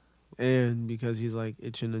 And because he's like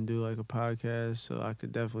itching to do like a podcast, so I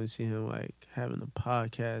could definitely see him like having a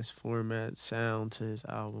podcast format sound to his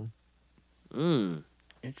album.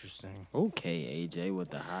 Interesting. Okay, AJ with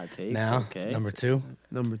the hot takes. Now, okay. number 2.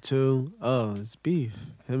 Number 2, it's beef.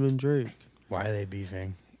 Him and Drake. Why are they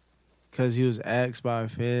beefing? Because he was asked by a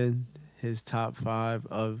fan his top 5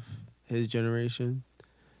 of his generation,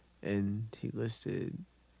 and he listed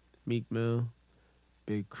Meek Mill,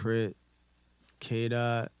 Big Crit,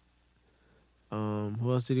 K-Dot.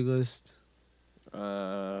 Who else did he list?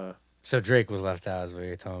 Uh, So Drake was left out, is what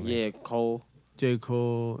you're telling me. yeah, Cole. J.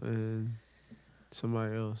 Cole and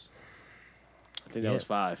somebody else. I think that was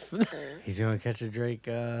 5. He's gonna catch a Drake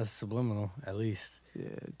subliminal, at least. Yeah,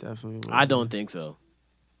 definitely. I don't think so.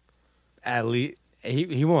 At least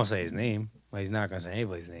he won't say his name. Like, he's not gonna say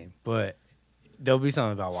anybody's name, but there'll be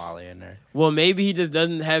something about Wale in there. Well, maybe he just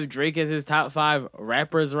doesn't have Drake as his top 5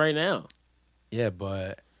 rappers right now. Yeah,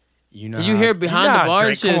 but you know. Did you hear behind the bars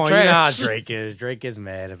Drake, shit come is on, you know how trash? Drake is. Drake is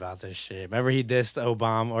mad about this shit. Remember he dissed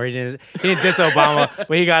Obama, or he didn't diss Obama,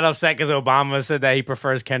 but he got upset because Obama said that he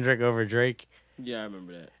prefers Kendrick over Drake. Yeah, I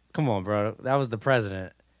remember that. Come on, bro. That was the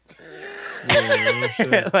president. Yeah,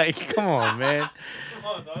 shit. Like, come on, man.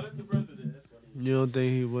 You don't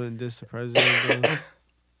think he wouldn't diss the president though?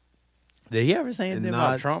 Did he ever say anything And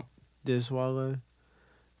about not- Trump? Diss Wale?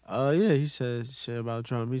 Yeah, he said shit about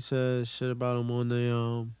Trump. He said shit about him on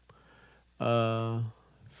the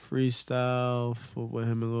freestyle with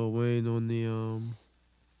him and Lil Wayne on the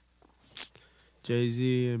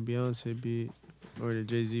Jay-Z and Beyonce beat, or the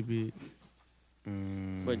Jay-Z beat.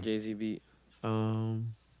 What Jay-Z beat? Oh,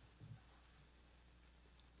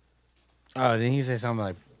 didn't he say something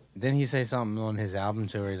like? Didn't he say something on his album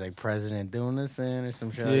too, where he's like president doing this and or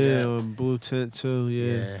some shit like Yeah, that? on Blue Tint too.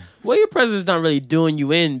 Yeah. Well, your president's not really doing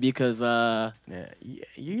you in because Yeah.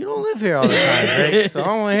 You don't live here all the time, Drake, so I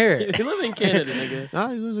don't want to hear it. you live in Canada, nigga. Nah,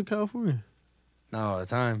 he lives in California. Not all the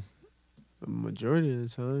time. The majority of the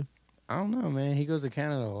time. I don't know, man. He goes to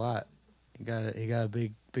Canada a lot. He got a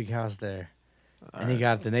big house there, and he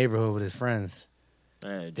got the neighborhood with his friends.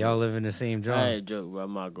 They all live in the same I had joint. a joke, but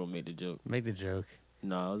I'm not gonna make the joke. Make the joke.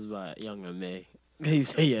 No, it was about Young and May. He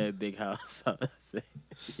said he had a big house. I said,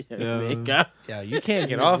 Yeah. big house. Yeah, you can't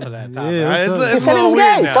get off of that topic. Yeah, All right, what's up? it's a little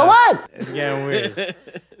weird now. So what? It's getting weird.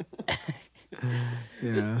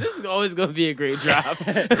 Yeah. This is always gonna be a great drop.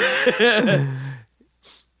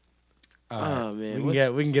 Oh man,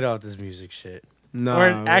 we can get off this music shit. Nah, Or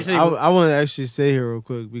actually- I want to actually stay here real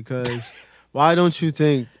quick because why don't you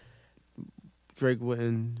think Drake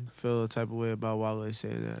wouldn't feel a type of way about Wale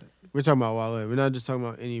saying that? We're talking about Wale. We're not just talking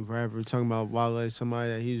about any rapper. We're talking about Wale, somebody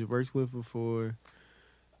that he's worked with before.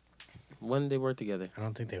 when did they work together? I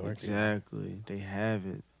don't think they work. Exactly. They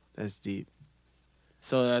haven't. That's deep.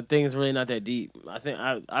 So I think it's really not that deep.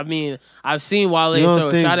 I mean I've seen Wale You don't throw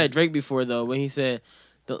a think- shot at Drake before though when he said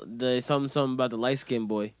the something about the light skinned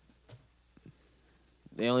boy.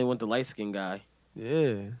 They only want the light skinned guy.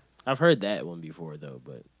 Yeah. I've heard that one before though,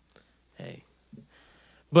 but hey.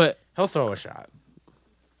 But He'll throw a shot.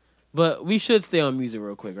 But we should stay on music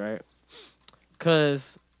real quick, right?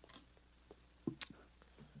 Cause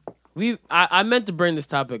I meant to bring this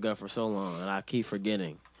topic up for so long and I keep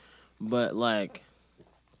forgetting. But like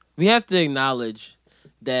we have to acknowledge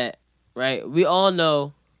that, right? We all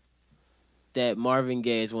know that Marvin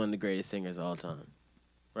Gaye is one of the greatest singers of all time.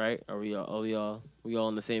 Right? Are we all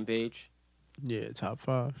on the same page? Yeah, top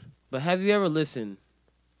 5. But have you ever listened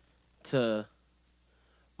to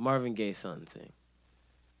Marvin Gaye's son sing?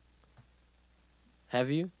 Have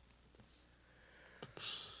you?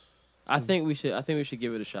 I think we should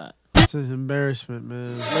give it a shot. It's an embarrassment,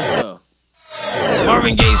 man. Let's go.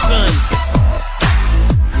 Marvin Gaye's son.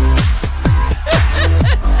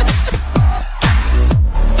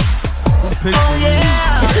 Oh,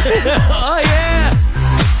 yeah. Oh, yeah.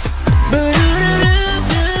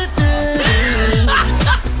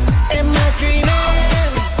 Am I dreaming?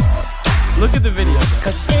 Look at the video.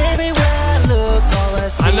 Cause everywhere I look, all I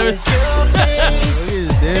see never- is your face. Look at his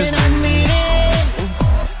And dance I mean it.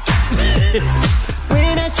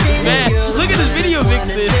 When I see Man, you, look at this video, one in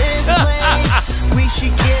Vixen. this place. We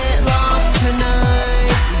should get lost tonight.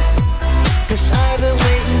 Cause I've been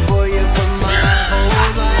waiting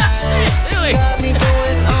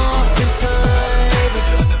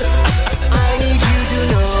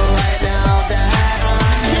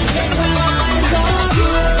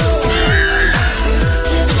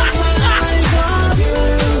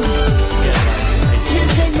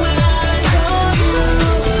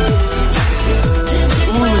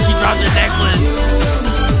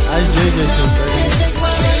Ice JJ so crazy.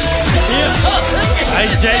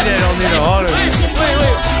 Ice JJ don't need an auto. Wait.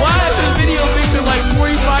 Why is this video vixen like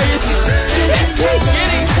 45 years?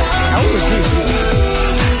 Getting. How old is he?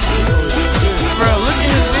 Bro, look at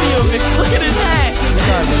his video vixen. Look at his hat. He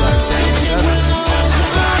gotta be like 37.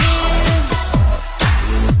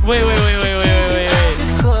 Wait.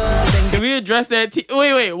 Can we address that?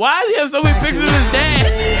 Wait. Why does he have so many pictures of his dad?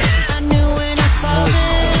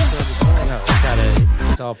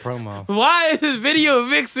 It's all promo. Why is his video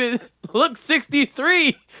vixen look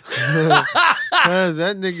 63? Cause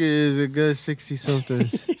that nigga is a good 60-something.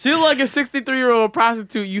 She look like a 63-year-old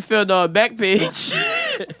prostitute you filmed on Backpage.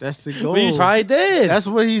 That's the goal. We probably did. That's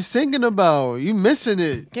what he's singing about. You missing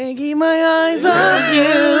it. Can't keep my eyes off you.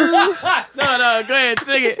 No, go ahead,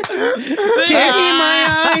 sing it. Can't keep my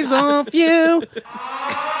eyes off you.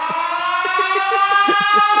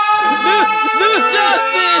 New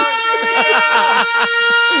Justin.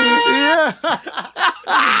 Yeah.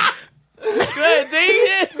 Go ahead,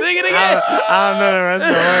 sing it again. I don't know the rest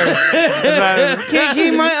of the words. Can't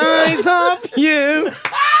keep my eyes off you.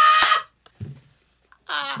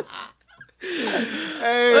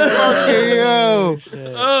 Hey, fucking yo.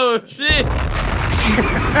 Oh shit.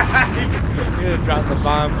 You're gonna drop the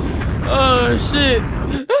bomb. Oh shit.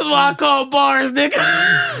 That's why I call bars, nigga.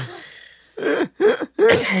 This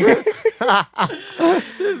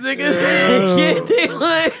nigga can't think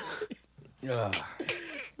like.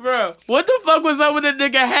 Bro, what the fuck was up with the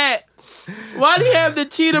nigga hat? Why'd he have the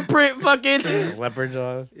cheetah print fucking Leopard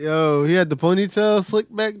jaw. Yo, he had the ponytail slick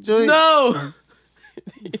back joint. No.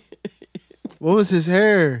 What was his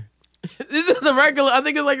hair? This is the regular, I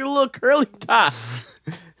think it's like a little curly top.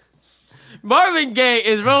 Marvin Gaye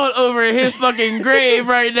is rolling over in his fucking grave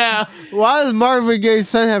right now. Why does Marvin Gaye's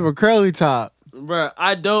son have a curly top? Bruh,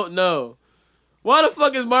 I don't know. Why the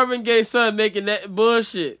fuck is Marvin Gaye's son making that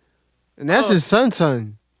bullshit? And that's his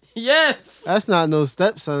son. Yes. That's not no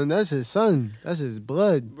stepson. That's his son. That's his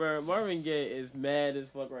blood. Bruh, Marvin Gaye is mad as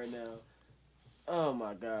fuck right now. Oh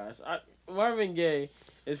my gosh. Marvin Gaye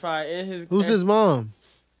is probably in his... Who's his mom?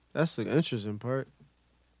 That's the interesting part.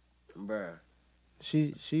 Bruh.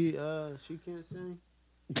 She can't sing?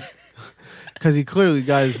 Because he clearly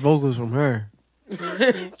got his vocals from her.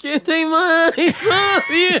 Can't take my eyes off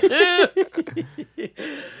you.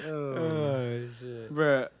 Oh, shit.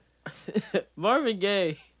 Bruh. Marvin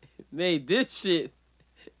Gaye made this shit.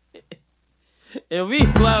 And we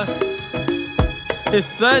allowed his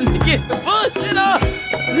son to get the bullshit off.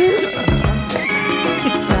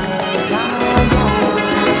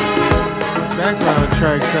 Background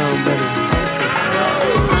track sound better.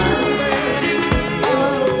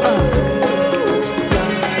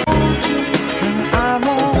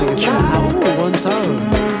 One time.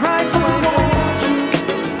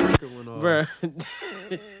 Bruh.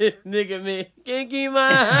 Nigga, man. Can't keep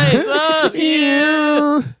my eyes off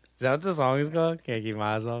you. Is that what the song is called? Can't keep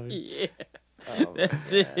my eyes off you? Yeah. That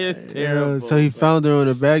shit is terrible. So he found her on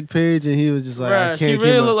the back page and he was just like, I Bruh, can't she keep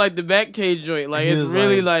really my... looked like the back cage joint. Like, He it's was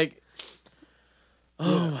really like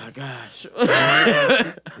oh my gosh.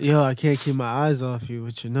 Yo, I can't keep my eyes off you.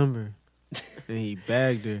 What's your number? And he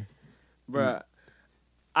bagged her. Bruh.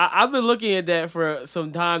 I've been looking at that for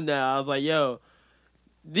some time now. I was like, yo,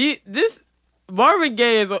 this Marvin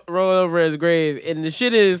Gaye is rolling over his grave, and the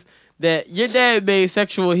shit is that your dad made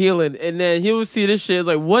sexual healing, and then he would see this shit. It's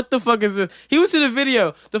like, what the fuck is this? He would see the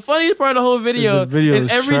video. The funniest part of the whole video,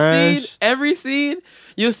 is every scene,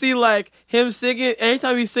 you'll see like him singing. Every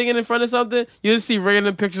time he's singing in front of something, you'll see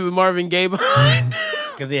random pictures of Marvin Gaye behind.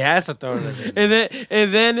 Because he has to throw it in.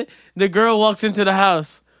 And then the girl walks into the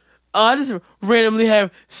house. Oh, I just randomly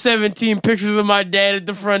have 17 pictures of my dad at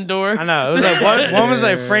the front door. I know. It was like one was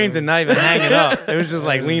like framed and not even hanging up. It was just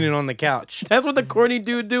like leaning on the couch. That's what the corny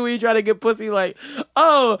dude do when he try to get pussy. Like,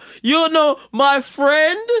 oh, you don't know my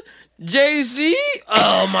friend Jay-Z?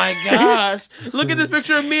 Oh my gosh. Look at this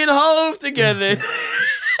picture of me and Hov together.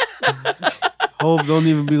 Hov don't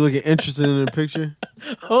even be looking interested in the picture.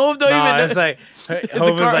 Hov don't even know. It's like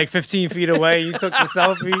Hov was like 15 feet away. You took the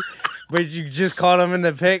selfie. But you just caught him in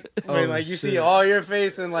the pic. Where, like you see all your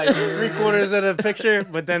face and like 3/4 of the picture,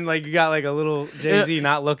 but then like you got like a little Jay-Z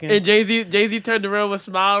not looking. And Jay-Z turned around with a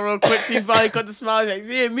smile real quick. He finally cut the smile. He's like,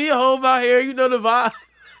 yeah, me and Hov out here, you know the vibe.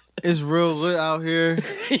 It's real lit out here.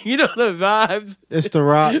 You know the vibes. It's The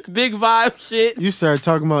Rock. Big vibe shit. You started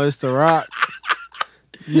talking about it's The Rock.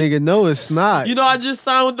 Nigga, no, it's not. You know, I just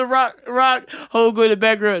signed with The Rock. Hov go in the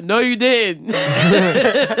background. No, you didn't.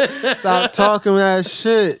 Stop talking that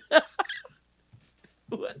shit.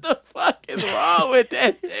 What the fuck is wrong with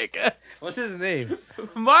that nigga? What's his name?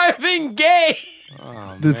 Marvin Gaye.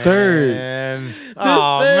 Oh, The third. man.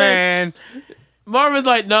 Oh third. man. Marvin's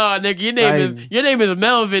like, nah, nigga, your name is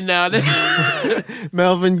Melvin now.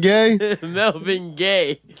 Melvin Gaye. Melvin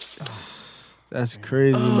Gaye. That's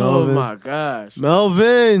crazy, Oh Melvin. my gosh.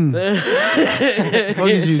 Melvin,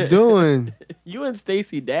 what is you doing? You and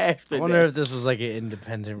Stacey Dash. I wonder if this was like an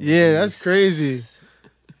independent. Yeah, that's crazy.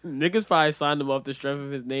 Niggas probably signed him off the strength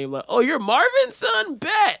of his name. Like, oh, you're Marvin's son?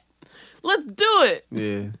 Bet. Let's do it.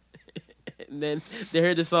 Yeah. And then they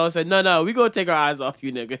heard the song and said, no, we gonna take our eyes off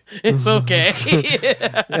you, nigga. It's okay.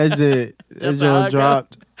 That's it. That That's how joint it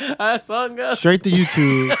dropped. How that song goes. Straight to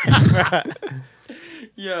YouTube.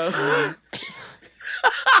 Yo.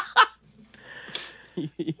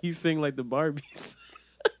 He sing like the Barbies.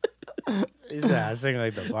 He said, I sing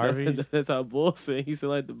like the Barbies. That's how Bull sing. He sing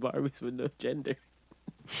like the Barbies with no gender.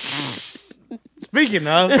 Speaking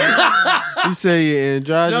of, You say you're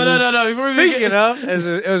androgynous. No. Before we begin- speaking of, it was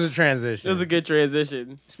a It transition. was a good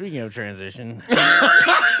transition. Speaking of transition,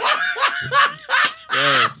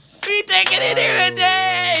 Yes. We taking it here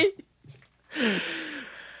today. Should we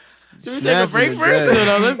take a Snapping break to first? death.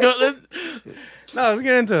 No, let's go. no, let's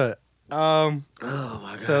get into it. Oh my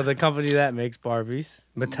god. So the company that makes Barbies,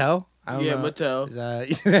 Mattel. I don't Yeah, know. Mattel.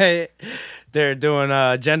 Is that- they're doing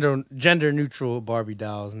gender neutral Barbie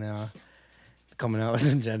dolls now. Coming out with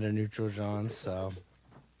some gender neutral Johns. So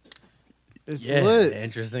It's yeah, lit.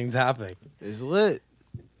 interesting topic. It's lit.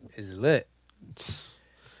 It's lit.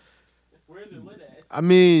 Where's it lit at? I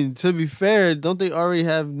mean, to be fair, don't they already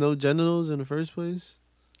have no genitals in the first place?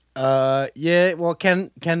 Yeah. Well, Ken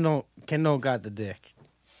don't got the dick.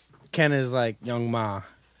 Ken is like Young Ma.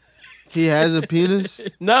 He has a penis.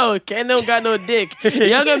 No, Ken don't got no dick.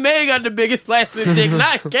 Younger May got the biggest plastic dick,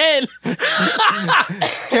 not Ken.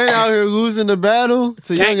 Ken out here losing the battle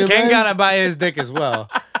to Ken Young and gotta buy his dick as well.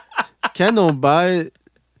 Ken don't buy it.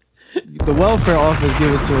 The welfare office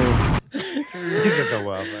give it to him. He's at the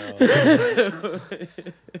welfare.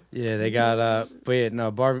 Yeah, they got but yeah,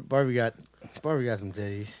 no, Barbie got some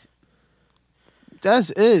titties.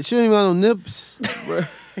 That's it. She don't even got no nips.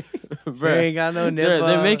 She ain't got no nipple.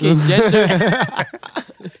 They're making gender.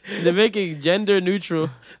 They're making gender neutral.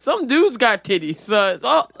 Some dudes got titties. So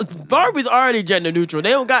Barbie's already gender neutral.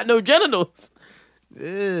 They don't got no genitals. Yeah,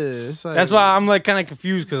 it's like, That's why I'm like kind of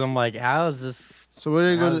confused because I'm like, how is this? So what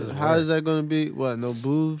are they How does gonna? this How work? is that gonna be? What? No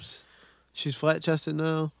boobs. She's flat chested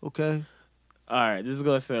now. Okay. All right, this is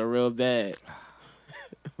gonna sound real bad.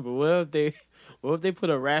 But what if they put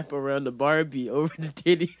a wrap around the Barbie over the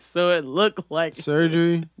titties so it looked like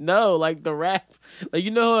Surgery. No, like the wrap. Like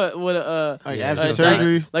you know what Like Yeah, after a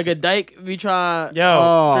surgery. dyke, like a dyke be trying. Yo,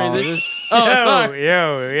 Oh, transition. this, Sorry.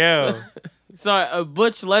 yo. Sorry, a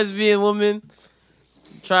butch lesbian woman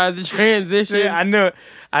tries to transition. Yeah, I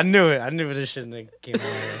knew it. I knew this shit came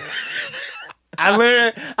out.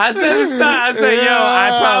 I said to start.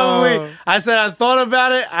 I said, I thought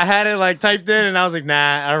about it. I had it like typed in, and I was like,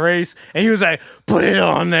 nah, erase. And he was like, put it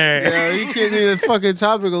on there. yeah, you can't leave the fucking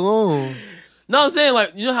topic alone. No, I'm saying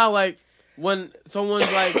like you know how like when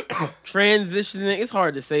someone's like transitioning, it's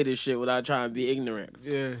hard to say this shit without trying to be ignorant.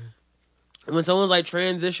 Yeah. When someone's like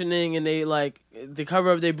transitioning and they like to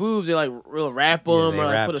cover up their boobs, they like real wrap them they or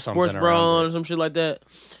like wrap put a sports something bra around on or some shit like that.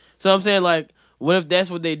 So I'm saying like, what if that's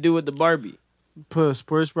what they do with the Barbie? Put a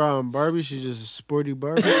sports bra on Barbie. She's just a sporty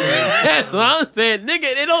Barbie. That's what I'm saying,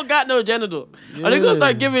 nigga. They don't got no genital. Are they gonna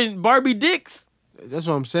start giving Barbie dicks? That's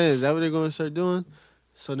what I'm saying. Is that what they're gonna start doing?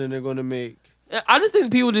 So then they're gonna make. I just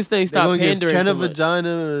think people just think They're stop gonna give pandering Ken so a much. vagina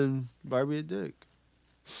and Barbie a dick.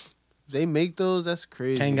 If they make those, that's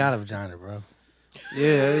crazy. Ken got a vagina, bro.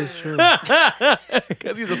 Yeah, that is true.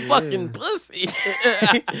 Cause he's a fucking pussy.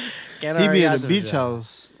 He be in the beach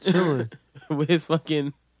house chilling. with his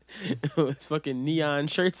fucking neon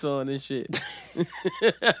shirts on and shit.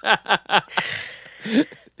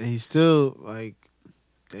 And he's still like,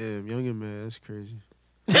 damn, youngin' man, that's crazy.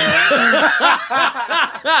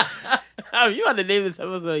 You want to name this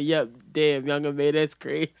episode? Yep, damn, younger man, that's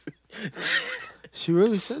crazy. She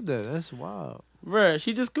really said that. That's wild. Bruh,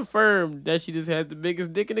 she just confirmed that she just had the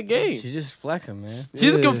biggest dick in the game. She's just flexing, man. She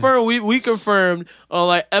just confirmed. We confirmed on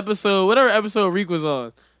like whatever episode Reek was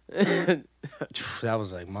on. That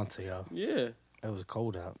was like months ago. Yeah. It was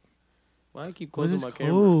cold out. Why I keep When closing it's my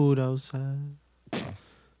camera? cold outside.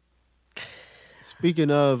 Speaking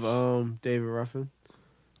of David Ruffin,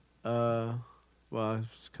 well,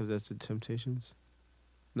 it's because that's the Temptations.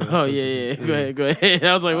 No, Oh it's yeah. Temptations. Go ahead.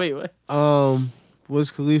 I was like, wait, what?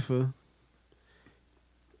 Wiz Khalifa.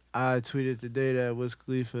 I tweeted today that Wiz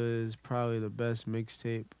Khalifa is probably the best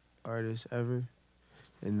mixtape artist ever.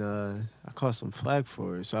 and I caught some flack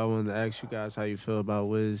for it. So I wanted to ask you guys how you feel about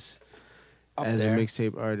Wiz as there. a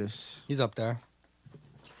mixtape artist. He's up there.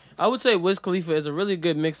 I would say Wiz Khalifa is a really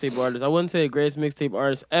good mixtape artist. I wouldn't say the greatest mixtape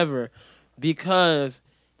artist ever because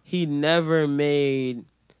he never made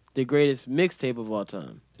the greatest mixtape of all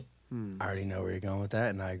time. I already know where you're going with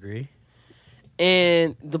that, and I agree.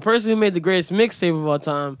 And the person who made the greatest mixtape of all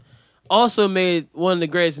time also made one of the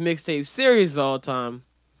greatest mixtape series of all time.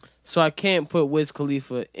 So I can't put Wiz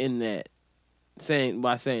Khalifa in that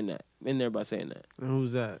by saying that. And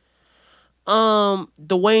who's that?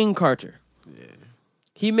 Dwayne Carter. Yeah.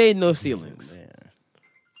 He made No Ceilings.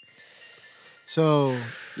 So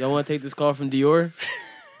y'all want to take this call from Dior?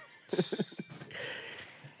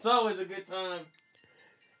 It's always a good time.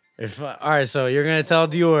 All right, so you're gonna tell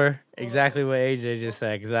Dior exactly what AJ just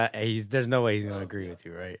said, because there's no way he's gonna agree with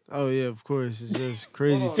you, right? Oh yeah, of course. It's just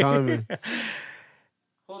crazy timing.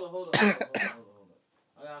 Hold on. I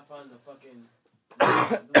gotta find the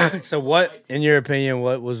fucking. So what, in your opinion,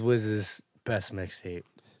 what was Wiz's best mixtape?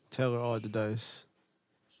 Taylor All the Dice.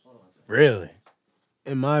 Really?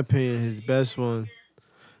 In my opinion, his best one.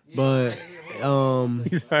 But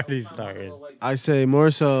he's already started. I say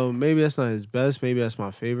more so. Maybe that's not his best. Maybe that's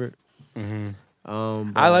my favorite. Mm-hmm.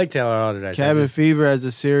 I like Taylor All the Dice. Cabin Fever as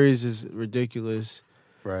a series is ridiculous.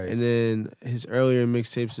 Right. And then his earlier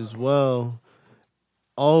mixtapes as well.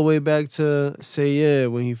 All the way back to Say Yeah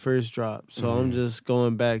when he first dropped. So I'm just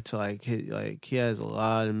going back to he has a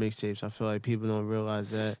lot of mixtapes. I feel like people don't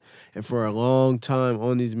realize that. And for a long time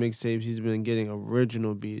on these mixtapes, he's been getting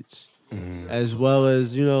original beats. As well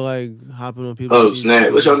as, hopping on people's beats.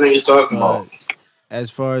 Snap. What y'all niggas talking about?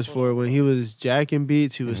 As far as for when he was jacking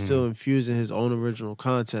beats, he was still infusing his own original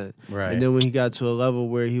content. Right. And then when he got to a level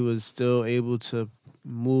where he was still able to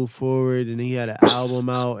move forward, and he had an album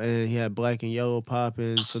out, and he had Black and Yellow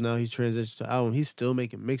popping, so now he transitioned to album. He's still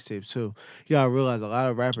making mixtapes too. You gotta realize a lot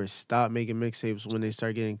of rappers stop making mixtapes when they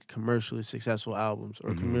start getting commercially successful albums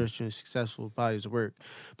or commercially successful bodies of work.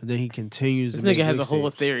 But then he continues to This make nigga has a mixtapes. whole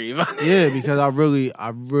theory about it. Yeah, because I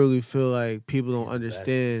really feel like people don't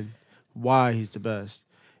understand why he's the best.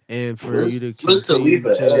 And for you to continue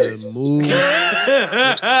to move.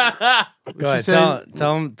 Go ahead,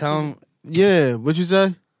 tell him. Yeah, what you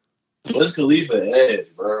say? Wiz Khalifa ass,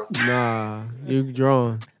 bro. Nah, you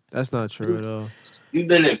drawn. That's not true at all. You've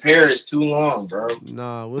been in Paris too long, bro.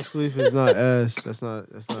 Nah, Wiz Khalifa is not ass. That's not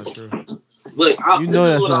true. Look, you know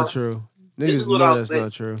that's not true. Niggas know that's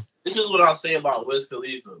not true. This is what I'll say about Wiz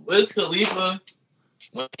Khalifa. Wiz Khalifa,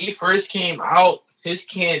 when he first came out, his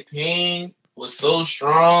campaign was so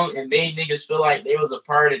strong and made niggas feel like they was a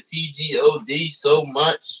part of TGOD so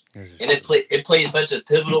much, and it played such a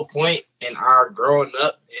pivotal point in our growing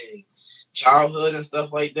up and childhood and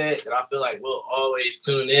stuff like that. That I feel like we'll always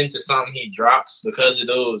tune into something he drops because of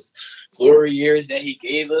those glory years that he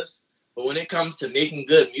gave us. But when it comes to making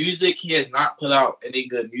good music, he has not put out any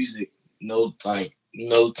good music. No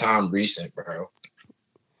time recent, bro.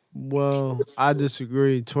 Well, I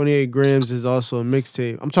disagree. 28 Grams is also a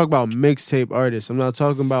mixtape. I'm talking about mixtape artists. I'm not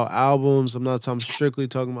talking about albums. I'm strictly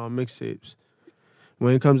talking about mixtapes.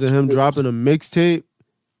 When it comes to him dropping a mixtape,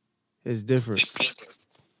 it's different.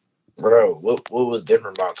 Bro, what was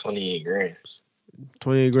different about 28 Grams?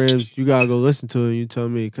 28 Grams, you gotta go listen to it and you tell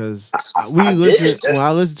me, because when I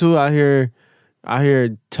listen to it, I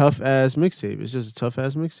hear tough ass mixtape. It's just a tough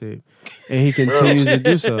ass mixtape, and he continues to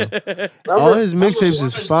do so. All his mixtapes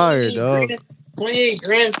is fire, dog. 28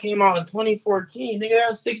 Grams came out in 2014. Nigga, that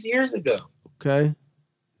was 6 years ago. Okay,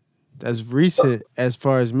 that's recent as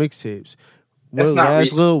far as mixtapes. What That's not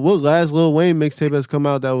last Lil Wayne mixtape has come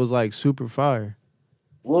out that was like super fire?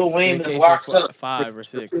 Lil Wayne been locked up 5 or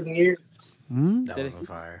 6 years. That wasn't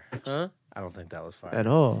fire. Huh? I don't think that was fire At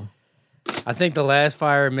all. I think the last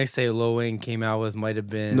fire mixtape Lil Wayne came out with might have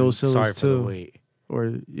been No Sorry Ceilings for the 2. Wait.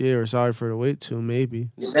 Or Sorry for the Wait too, maybe.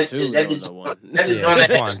 Just one. Yeah,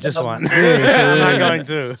 I'm not going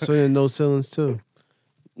to. So then No Ceilings 2.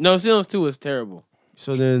 No Ceilings 2 was terrible.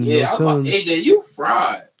 So then Yeah, No Ceilings. AJ, you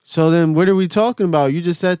fried. So then what are we talking about? You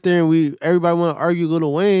just sat there and everybody want to argue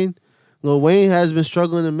Lil Wayne. Lil Wayne has been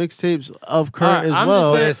struggling in mixtapes of current as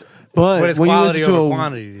well. But it's when you quality listen to over a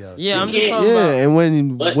quantity, though. Yeah, I'm just talking about. and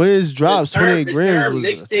when Wiz drops, 28 Grams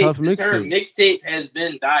was a tough The term mixtape. mixtape has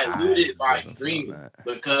been diluted by streaming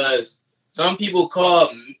because some people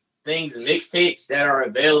call things mixtapes that are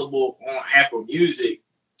available on Apple Music.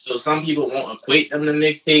 So some people won't equate them to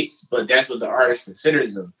mixtapes, but that's what the artist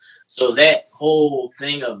considers them. So that whole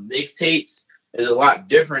thing of mixtapes is a lot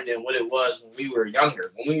different than what it was when we were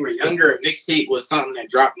younger. When we were younger, a mixtape was something that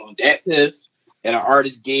dropped on Dat Piff that an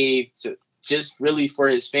artist gave to just really for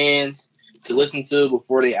his fans to listen to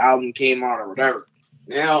before the album came out or whatever.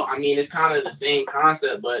 Now, I mean, it's kind of the same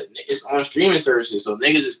concept, but it's on streaming services. So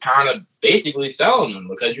niggas is kind of basically selling them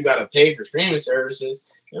because you got to pay for streaming services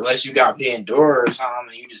unless you got Pandora or something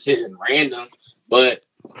and you just hitting random. But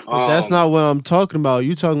that's not what I'm talking about.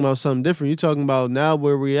 You talking about something different. You talking about now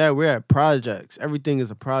where we at. We're at projects. Everything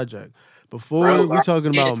is a project. Before we're talking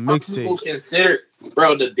about mixtapes.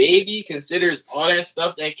 Bro, the baby considers all that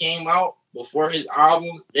stuff that came out before his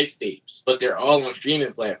album mixtapes, but they're all on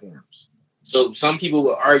streaming platforms. So some people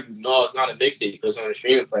will argue, no, it's not a mixtape because it's on a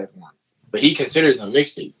streaming platform. But he considers them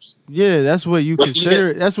mixtapes. Yeah, that's what you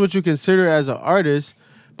consider. That's what you consider as an artist.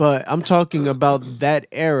 But I'm talking about that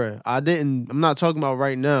era. I'm not talking about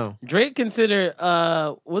right now. Drake considered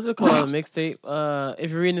what's it called, a mixtape?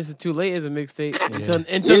 If you're reading this too late, is a mixtape.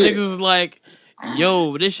 Until niggas was like,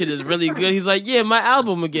 yo, this shit is really good. He's like, yeah, my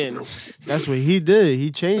album again. That's what he did. He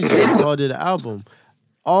changed it. He called it an album.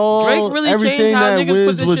 Drake really Everything how that niggas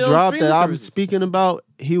Wiz put would this shit drop on that I'm services. speaking about,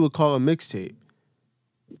 he would call a mixtape.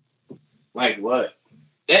 Like what?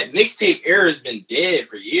 That mixtape era has been dead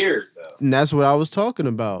for years, though. And that's what I was talking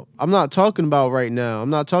about. I'm not talking about right now.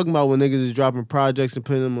 I'm not talking about when niggas is dropping projects and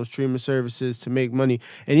putting them on streaming services to make money.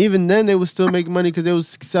 And even then, they would still make money because they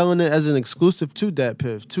was selling it as an exclusive to Dat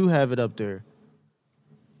Piff to have it up there.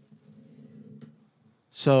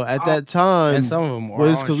 So at that time, And some of them are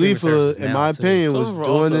Wiz on streaming Khalifa, services in now, my too. opinion, Some was of them are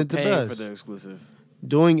doing also it the paying best. for their exclusive.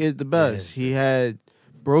 Doing it the best. He had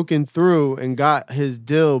broken through and got his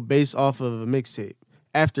deal based off of a mixtape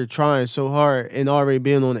after trying so hard and already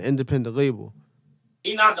being on an independent label.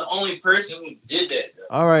 He's not the only person who did that, though.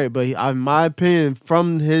 All right, but in my opinion,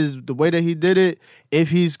 from the way that he did it, if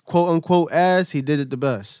he's quote unquote ass, he did it the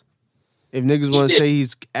best. If niggas want to say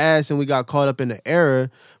he's ass and we got caught up in the era,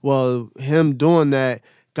 well, him doing that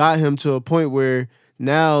got him to a point where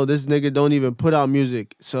now this nigga don't even put out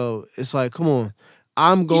music. So it's like, come on,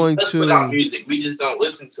 I'm going Let's to put out music. We just don't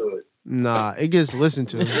listen to it. Nah, it gets listened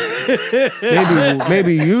to.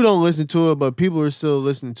 maybe you don't listen to it, but people are still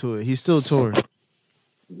listening to it. He's still touring.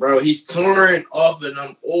 Bro, he's touring off of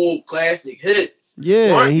them old classic hits.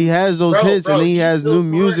 Yeah, and he has those hits, and then he has new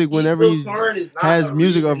music whenever he has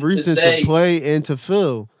music of recent to play and to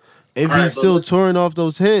fill. If he's still touring off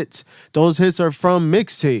those hits are from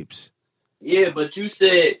mixtapes. Yeah, but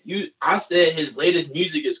I said his latest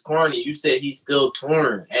music is corny. You said he's still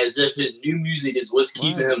touring, as if his new music is what's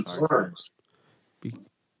keeping him touring.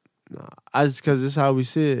 I just because this is how we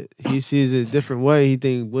see it. He sees it a different way. He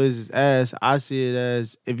think Wiz is ass. I see it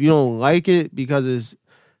as if you don't like it because it's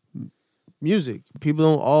music. People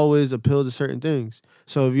don't always appeal to certain things.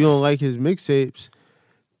 So if you don't like his mixtapes,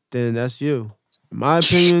 then that's you. In my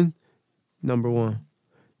opinion, number one.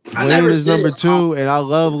 Wayne is number two, and I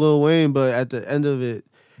love Lil Wayne, but at the end of it,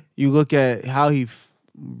 you look at how he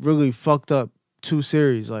really fucked up two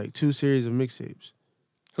series of mixtapes.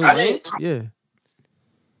 Yeah.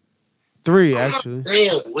 3, actually.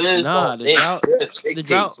 Nah, the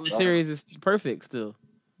drought series is perfect still.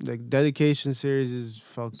 The Dedication series is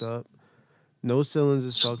fucked up. No Ceilings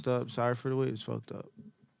is fucked up. Sorry for the Wait is fucked up.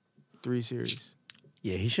 3 series.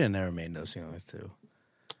 Yeah, he should have never made No Ceilings too.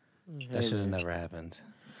 That should have never happened.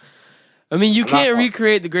 I mean, you can't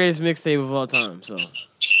recreate the greatest mixtape of all time, so.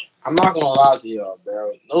 I'm not gonna lie to y'all,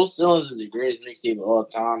 bro. No Ceilings is the greatest mixtape of all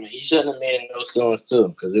time, and he shouldn't have made No Ceilings too,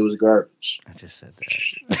 because it was garbage. I just said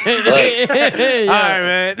that. All right,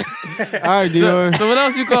 man. All right, Dior. So what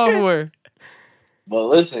else you call for? But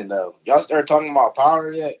listen, though, y'all started talking about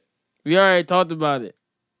Power yet? We already talked about it.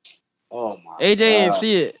 Oh my AJ didn't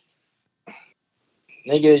see it.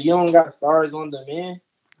 Nigga, you don't got Stars on Demand?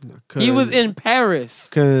 He was in Paris.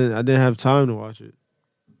 Cause I didn't have time to watch it.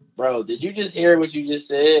 Bro, did you just hear what you just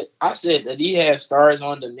said? I said that he have Stars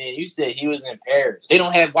on Demand. You said he was in Paris. They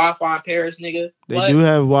don't have Wi-Fi in Paris, nigga. They do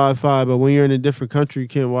have Wi-Fi, but when you're in a different country, you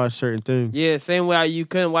can't watch certain things. Yeah, same way you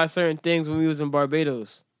couldn't watch certain things when we was in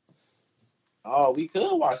Barbados. Oh, we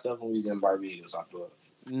could watch stuff when we was in Barbados, I thought.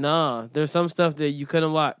 Nah, there's some stuff that you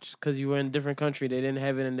couldn't watch because you were in a different country. They didn't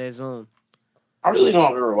have it in their zone. I really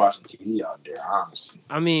don't remember watching TV out there, honestly.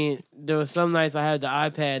 I mean, there was some nights I had the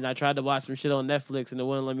iPad and I tried to watch some shit on Netflix and it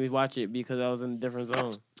wouldn't let me watch it because I was in a different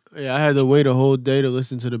zone. Yeah, I had to wait a whole day to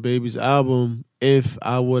listen to the Baby's album if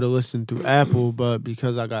I would have listened through Apple, but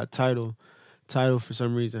because I got Tidal for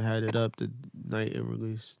some reason had it up the night it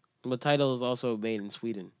released. But Tidal is also made in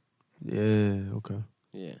Sweden. Yeah, okay.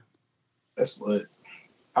 Yeah. That's lit.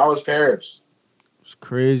 How was Paris? It was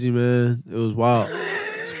crazy, man. It was wild.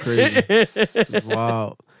 Crazy. It was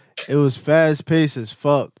wild. It was fast paced as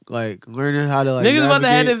fuck. Like learning how to niggas about to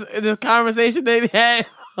have navigate. this conversation they had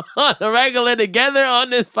on the regular together on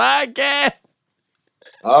this podcast.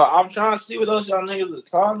 I'm trying to see what else y'all niggas are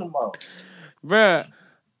talking about. Bruh,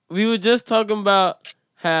 we were just talking about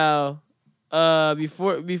how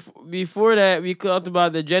before that we talked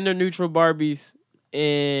about the gender neutral Barbies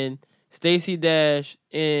and Stacey Dash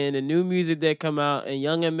and the new music that come out and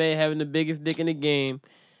Young M.A. having the biggest dick in the game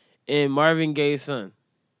and Marvin Gaye's son.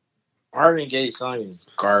 Marvin Gaye's son is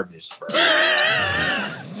garbage, bro.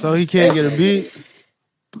 So he can't get a beat?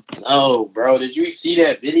 No, bro. Did you see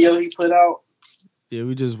that video he put out? Yeah,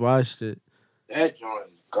 we just watched it. That joint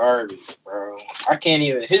is garbage, bro. I can't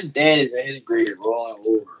even. His dad is in his grave rolling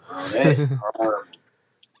over, bro. That's horrible.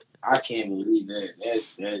 I can't believe that.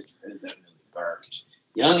 That's definitely garbage.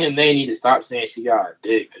 Young and they need to stop saying she got a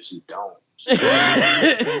dick because she don't.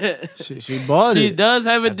 She bought it. She does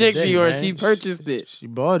have a dick, dick, Dior. man. She purchased it. She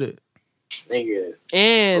bought it. Nigga.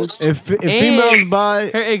 And If females buy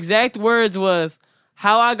her exact words was,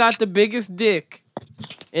 "How I got the biggest dick,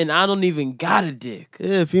 and I don't even got a dick."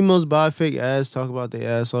 Yeah, females buy fake ass, talk about their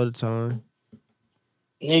ass all the time.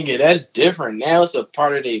 Nigga, that's different. Now it's a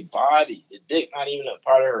part of their body. The dick not even a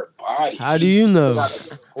part of her body. How do you know?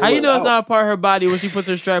 How you know it's not a part of her body when she puts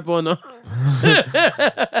her strap on though?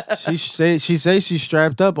 She say she's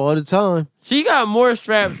strapped up all the time. She got more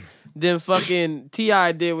straps than fucking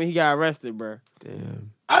T.I. did when he got arrested, bro.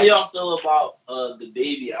 Damn. How y'all feel about the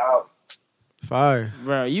baby album? Fire.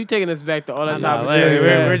 Bro, you taking us back to all that Nah, type of like, shit.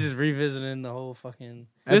 we're just revisiting the whole fucking.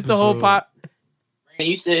 This the whole pot. Man,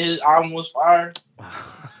 you said his album was fire?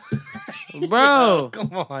 Bro.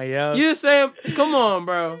 Come on, yo. You saying, come on,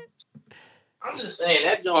 bro. I'm just saying,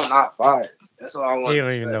 that joint not fire. That's all I want He to don't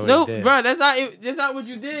say. even know No, what he did. bro, that's not what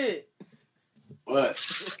you did. What?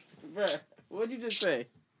 Bro, what'd you just say?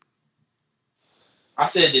 I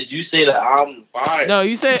said, did you say the album fire? No,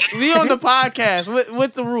 you said we on the podcast.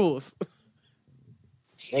 What's the rules?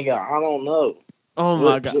 Nigga, I don't know. Oh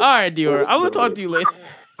my god. All right, Dior. I'm gonna talk to you later.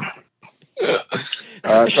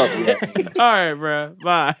 Talk to you. All right, bro.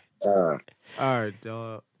 Bye. All right,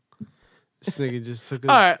 dog. This nigga just took us.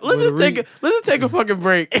 All right, let's just take a fucking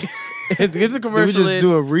break. Get the commercial. Did we just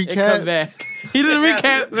do a and recap? come back. He did a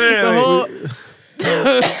recap the whole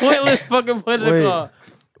pointless fucking point of the Wait. call.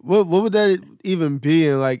 What would that even be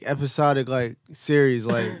in like episodic like series?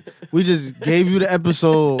 Like we just gave you the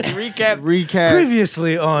episode Recap.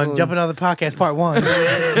 Previously on Jumping on the Podcast Part 1. In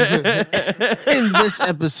this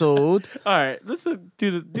episode. All right, let's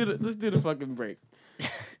do the fucking break.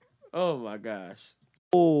 Oh my gosh.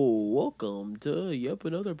 Oh, welcome to Yep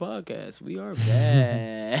Another Podcast. We are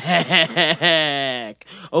back.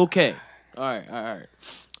 Okay. All right.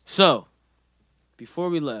 So, before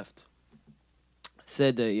we left, I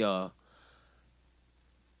said that y'all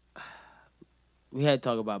we had to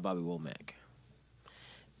talk about Bobby Womack.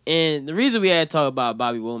 And the reason we had to talk about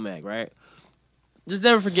Bobby Womack, right? Just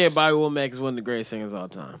never forget Bobby Womack is one of the greatest singers of all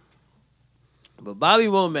time. But Bobby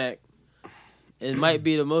Womack, it might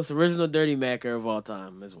be the most original Dirty Macker of all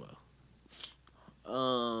time as well.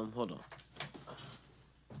 Hold on.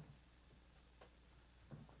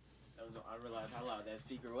 I realized how loud that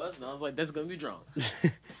speaker was, and I was like, that's gonna be drawn.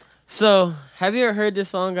 So, have you ever heard this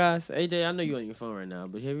song, guys? AJ, I know you're on your phone right now,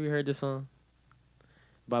 but have you heard this song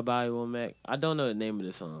by Bobby Womack? I don't know the name of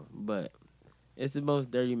the song, but it's the most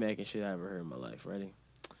Dirty Mackin' shit I ever heard in my life. Ready?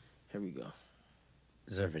 Here we go.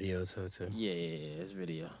 Is there a video to it too? Yeah, it's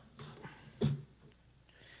video.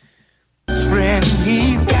 Friend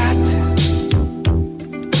he's got.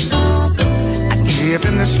 I give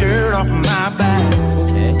him the shirt off my back.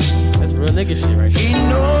 Okay, that's real nigga shit right He there.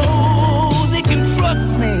 knows he can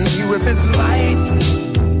trust me with his life.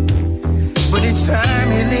 But each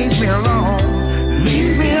time he leaves me alone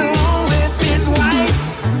with his wife.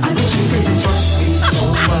 I wish he didn't trust me so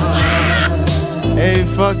much. Hey,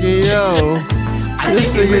 fucking yo.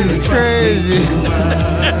 This thing is crazy.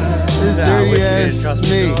 This dirty ass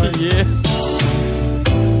snake. Yeah.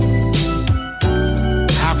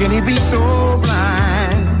 How can he be so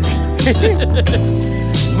blind?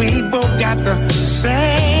 We both got the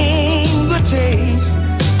same good taste.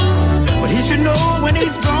 But he should know when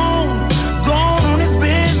he's gone on his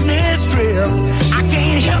business trips. I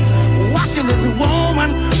can't help watching this woman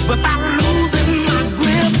without losing my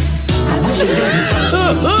grip. I wish he didn't trust me so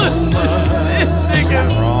much. This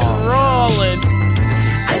nigga's rolling.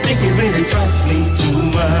 I think he really trusts me too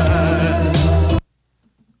much.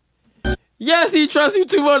 Yes, he trusts you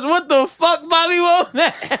too much. What the fuck, Bobby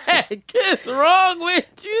Womack? What's wrong with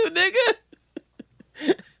you,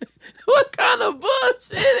 nigga? What kind of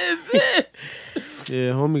bullshit is this?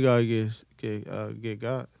 Yeah, homie gotta get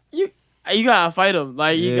got. You gotta fight him.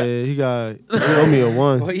 Like Yeah, he owe me a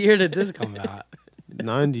 1. What year did this come out?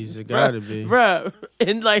 90s, it gotta be. Bruh,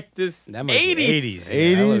 in like this That might be 80s. 80s.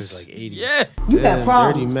 Yeah, that was 80s? like 80s. Yeah. You got Dirty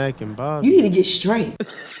problems. Mac and Bob. You need to get straight.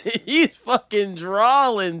 He's fucking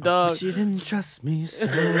drawling, dog. She didn't trust me so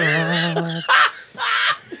much.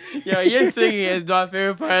 Yo, you're singing is my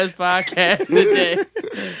favorite part of this podcast today.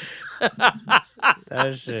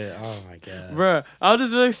 That shit. Oh my god. Bruh, I was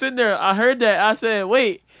just really sitting there. I heard that. I said,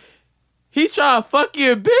 wait, he trying to fuck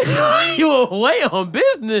your bitch. You away on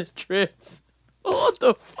business trips. What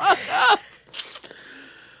the fuck up?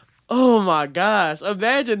 Oh my gosh.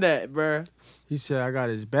 Imagine that, bruh. He said, I got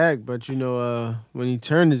his back, but when he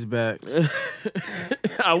turned his back.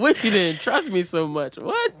 I wish he didn't trust me so much.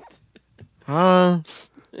 What? Huh?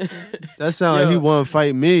 That sound like he want to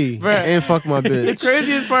fight me Bruh. and fuck my The bitch.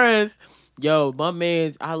 craziest part is, yo, my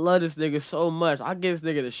man, I love this nigga so much. I give this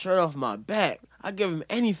nigga the shirt off my back. I give him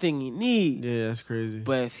anything he needs. Yeah, that's crazy.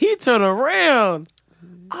 But if he turn around,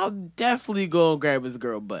 I'm definitely gonna grab his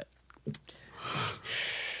girl butt.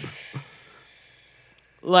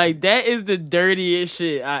 Like that is the dirtiest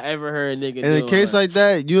shit I ever heard a nigga do. In a case like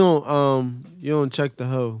that, you don't check the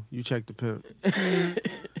hoe. You check the pimp.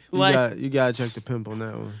 You gotta check the pimp on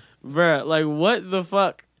that one. Bruh, like what the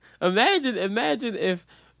fuck? Imagine if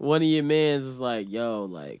one of your mans was like, yo,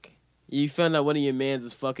 like you found out one of your mans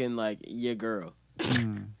is fucking like your girl.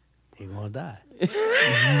 He gonna die.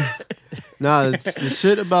 Nah, the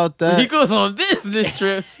shit about that. He goes on business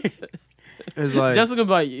trips. It's like Jessica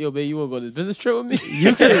be like, yo, babe, you wanna go on this business trip with me?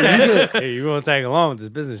 you can Hey, you gonna tag along with this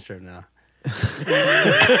business trip now?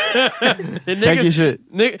 pack your shit.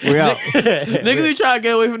 We out. Niggas be trying to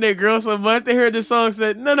get away from their girl so much. They heard the song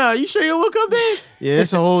said, no, you sure you wanna come back? Yeah,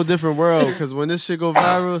 it's a whole different world. Because when this shit go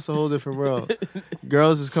viral, it's a whole different world.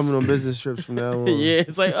 Girls is coming on business trips from now on. Yeah,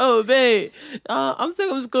 it's like, oh, babe, I'm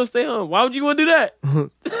thinking I'm just gonna stay home. Why would you want to do that?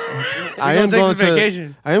 I am going to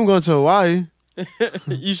vacation. I am going to Hawaii.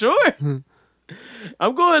 You sure? I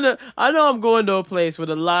know I'm going to a place with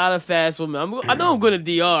a lot of fast women. I know I'm going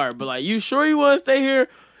to DR, but like, you sure you want to stay here?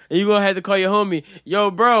 And you gonna have to call your homie,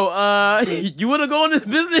 yo, bro, you want to go on this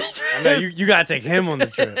business trip? I know you gotta take him on the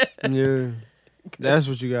trip. Yeah, that's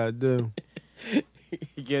what you gotta do.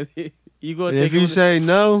 You gonna And take if you him say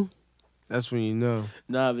no, that's when you know.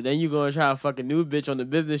 Nah, but then you gonna try to fuck a new bitch on the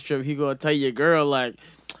business trip. He gonna tell your girl like,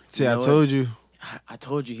 See, you I know told what? you. I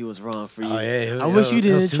told you he was wrong for you. Oh yeah, I wish you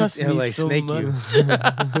didn't trust he'll me like so snake much. you.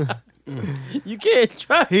 You can't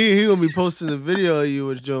trust. He gonna be posting a video of you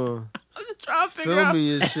with John. I'm just trying to figure out.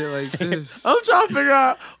 Filming and shit like this. I'm trying to figure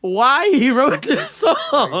out why he wrote this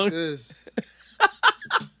song. Like this.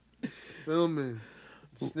 Filming.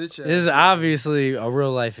 Snitch ass. This is obviously a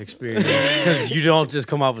real life experience because you don't just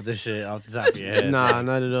come up with this shit off the top of your head. Nah,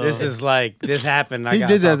 not at all. This is like this happened. He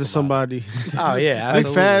did that to somebody. Oh yeah, Like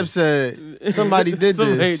absolutely. Fab said, somebody did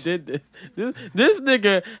Somebody this. did this. This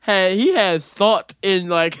nigga had thought in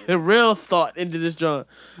like a real thought into this joint.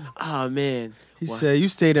 Oh man. He said, you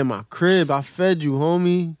stayed in my crib. I fed you,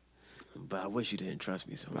 homie. But I wish you didn't trust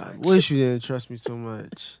me so much. I wish you didn't trust me so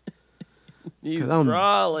much. He's 'Cause I'm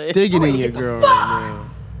drawing. digging in your girl right now.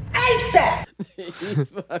 ASAP. He's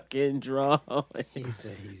fucking drawing. He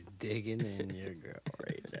said he's digging in your girl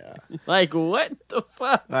right now. Like what the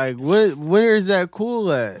fuck, Like, where is that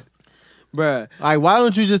cool at? bruh? Like, why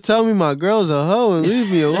don't you just tell me my girl's a hoe and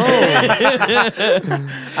leave me alone?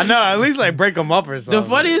 I know. At least like break them up or something. The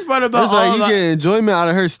funniest part about It's all like you of get enjoyment out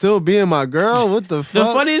of her still being my girl. What the the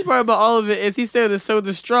fuck? funniest part about all of it is he said it's so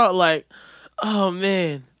distraught. Like, oh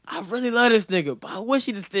man, I really love this nigga, but I wish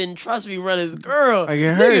he just didn't trust me run his girl. Like,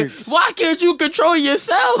 it Nigga, hurts. why can't you control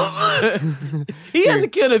yourself? He has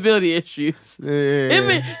accountability issues. Yeah.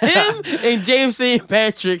 Him and James St.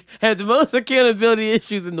 Patrick have the most accountability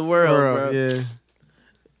issues in the world, bro. Yeah.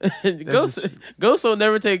 Ghost will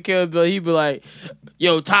never take accountability. He'd be like,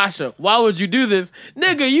 yo, Tasha, why would you do this?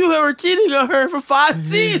 Nigga, you were cheating on her for 5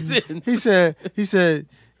 seasons. He said,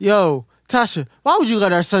 yo, Tasha, why would you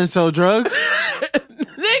let our son sell drugs?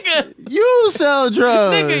 Nigga, You sell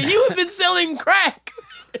drugs. nigga, you have been selling crack.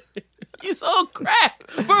 You sold crack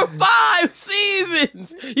for 5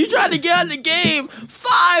 seasons. You tried to get out of the game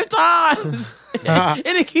 5 times. And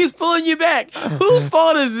it keeps pulling you back. Whose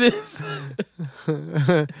fault is this?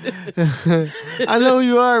 I know who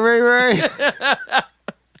you are, Ray Ray.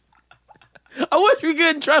 I wish we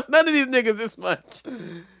couldn't trust none of these niggas this much.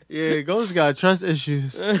 Yeah, Ghost got trust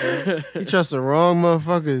issues. He trusts the wrong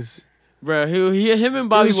motherfuckers. Bro, him and He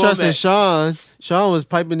Bobby was trusting Womack. Sean. Sean was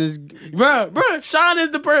piping his. Bro, Sean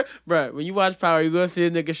is the Bro, when you watch Power, you're gonna see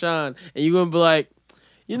a nigga Sean, and you're gonna be like,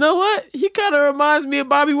 You know what? He kind of reminds me of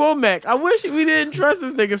Bobby Womack. I wish we didn't trust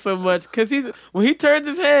this nigga so much because when he turns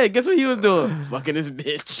his head, guess what he was doing? Fucking this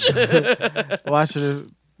bitch. Watching it.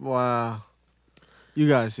 Wow. You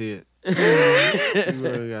gotta see it. I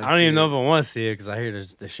don't even know if I want to see it because I hear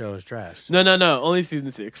the show is trash. No. Only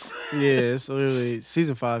season 6. Yeah, it's literally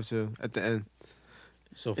season 5 too. At the end.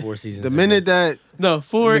 So 4 seasons. The minute that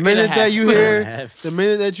 4. The minute that you hear. The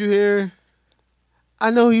minute that you hear. I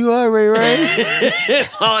know who you are, Ray Ray.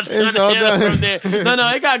 It's all done from there. No,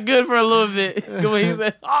 it got good for a little bit. When he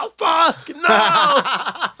said, "Oh fuck, no."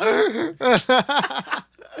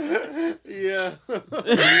 Yeah.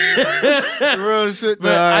 Real shit.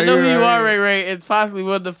 But I know who you are, Ray Ray. It's possibly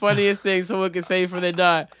one of the funniest things someone can say before they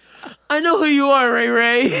die. I know who you are, Ray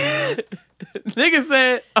Ray. Nigga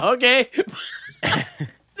said, okay.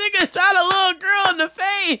 Nigga shot a little girl in the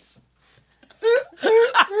face.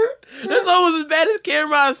 That's almost as bad as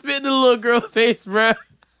Cameron spitting in the little girl's face, bro.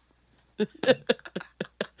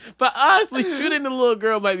 But honestly, shooting the little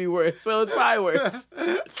girl might be worse, so it's probably worse.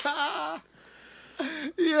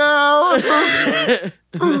 Yo.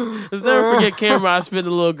 Let's never forget Cameron spitting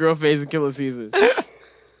the little girl face in Killer Season.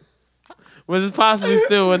 Which is possibly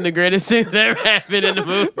still one of the greatest things that ever happened in the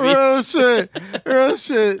movie. Real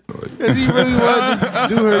shit. Because he really wanted to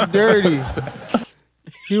do her dirty.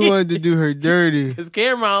 He wanted to do her dirty. Because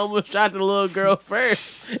Cameron almost shot the little girl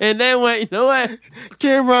first. And then went, you know what?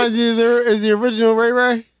 Cameron is the original Ray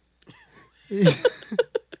Ray.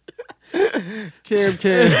 Cam.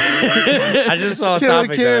 I just saw a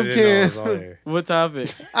topic that I didn't know was on here. What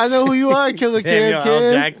topic? I know who you are, Killer Samuel Cam.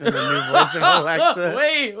 L. Jackson, the new voice of Alexa.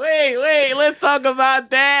 Wait. Let's talk about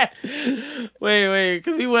that. Wait.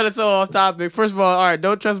 Because we went so off topic. First of all right,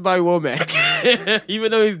 don't trust Bobby Womack.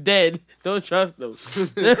 Even though he's dead, don't trust him.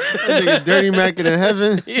 That nigga Dirty Mac in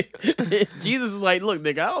heaven. Jesus is like, look,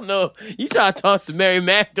 nigga, I don't know. You try to talk to Mary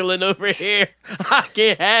Magdalene over here. I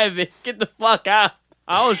can't have it. Get the fuck out.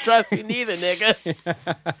 I don't trust you neither, nigga.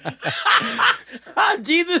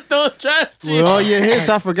 Jesus don't trust you. With all your hits,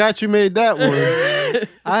 I forgot you made that one.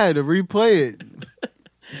 I had to replay it.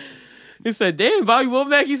 He said, damn, Bobby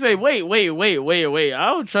Womack. He said, wait. I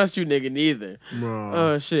don't trust you, nigga, neither. Bro.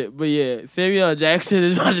 Oh, shit. But yeah, Samuel L. Jackson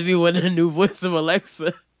is about to be one of the new voices of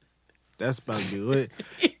Alexa. That's about to be lit.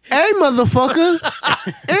 Hey, motherfucker,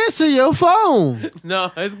 answer your phone.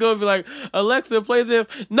 No, it's going to be like, Alexa, play this.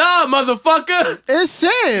 Nah, motherfucker. It's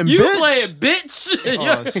Sam, You bitch. play it, bitch.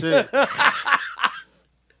 Oh, shit.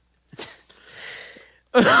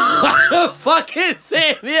 Fucking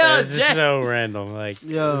Samuel This is Jackson. so random. Like,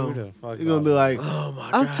 Yo, who the fuck you're going to be like, Oh,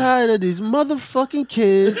 my I'm God. tired of these motherfucking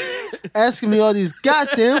kids asking me all these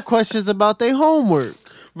goddamn questions about their homework.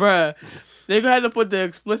 Bruh, they're going to have to put the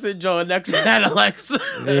explicit joint next to that Alexa.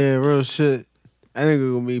 Yeah, real shit. I think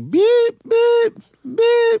it's going to be beep, beep,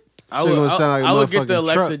 beep. I Shit gonna sound like a would get the motherfucking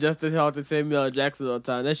Alexa truck. just to talk to Samuel L. Jackson all the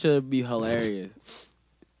time. That should be hilarious.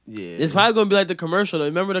 Yeah. It's probably gonna be like the commercial though.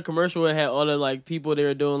 Remember the commercial where it had all the like people they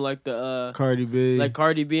were doing like the Cardi B. like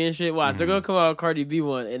Cardi B and shit? Watch, they're gonna come out with Cardi B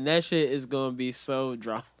one and that shit is gonna be so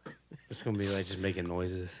drama. It's gonna be like just making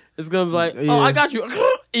noises. It's gonna be like, Yeah. oh, I got you.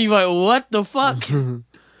 You like, what the fuck?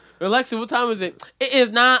 Alexa, what time is it? It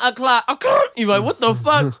is 9 o'clock. You like, what the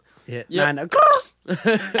fuck? Yeah, Yeah. 9 o'clock.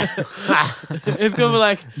 It's gonna be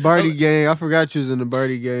like Barty gang. I forgot you was in the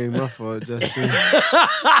Barty gang. My fault, Justin.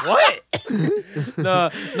 what? no,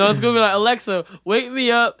 it's gonna be like, Alexa, wake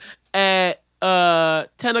me up at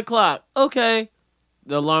 10 o'clock. Okay.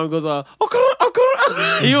 The alarm goes off.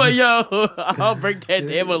 You like, yo, I'll break that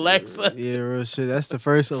damn Alexa. Yeah, real shit. That's the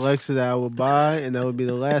first Alexa that I would buy, and that would be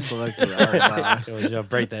the last Alexa that I would buy. Yo,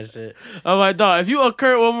 break that shit. I'm like, dog, if you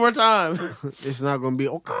occur one more time, It's not gonna be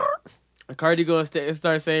okay. Cardi gonna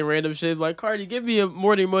start saying random shit like, Cardi, give me a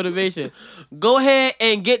morning motivation. Go ahead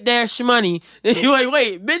and get that shmoney. And you like,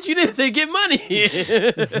 wait, bitch, you didn't say get money.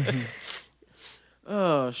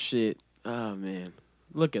 Oh shit. Oh man.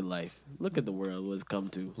 Look at life. Look at the world what it's come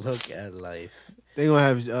to. Look at life. They gonna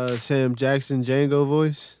have Sam Jackson Django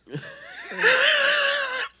voice.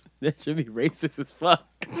 That should be racist as fuck.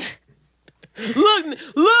 Look,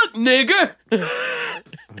 nigga. Oh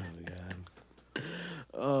my god.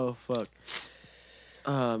 Oh fuck.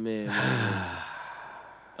 Oh man.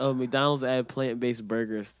 Oh, McDonald's added plant-based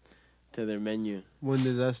burgers to their menu. When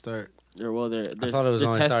does that start? Or well, they're I thought it was they're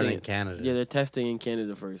only testing starting in it. Canada. Yeah, they're testing in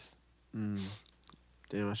Canada first.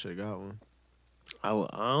 Damn, I should have got one.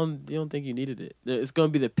 You don't think you needed it. It's gonna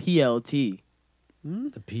be the PLT,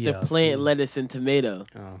 The the plant lettuce and tomato.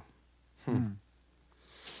 Oh.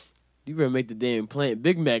 You better make the damn plant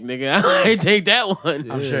Big Mac, nigga. I ain't take that one.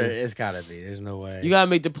 I'm sure it's gotta be. There's no way. You gotta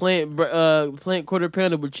make the plant quarter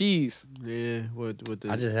pounder with cheese. Yeah, with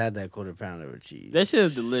the. I just had that quarter pounder with cheese. That shit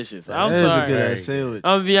is delicious. I'm That is sorry. a good ass sandwich.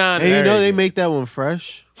 I'm be honest. And you know they make that one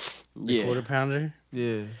fresh. Yeah. Quarter pounder.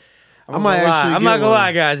 Yeah. I'm not gonna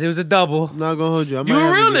lie, guys. It was a double. I'm not gonna hold you. I You might a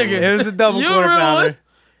have real to get nigga. one. It was a double You a quarter real pounder. one?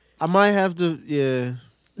 I might have to. Yeah.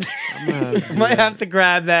 I might have to. do Might that. have to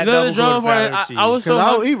grab that No, the double drawing quarter part, pounder with cheese. I was Cause so I don't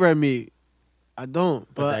hungry. eat red meat. I don't.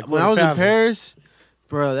 But that when I was in quarter pounder. Paris,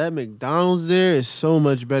 bro, that McDonald's there is so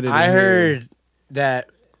much better than I here. heard that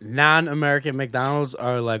non-American McDonald's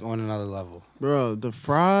are like on another level. Bro, the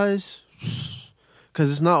fries, cause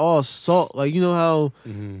it's not all salt. Like you know how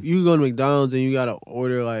you go to McDonald's and you gotta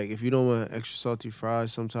order like if you don't want extra salty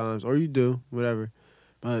fries sometimes, or you do whatever.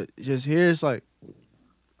 But just here it's like,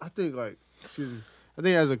 I think like, excuse me, I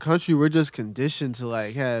think as a country we're just conditioned to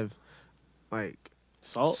like have, like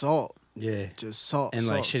salt, Yeah. just salt And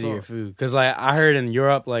like salt, shittier salt. food, cause like I heard in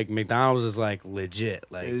Europe, like McDonald's is like legit,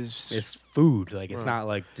 like it's food, like it's Bro. not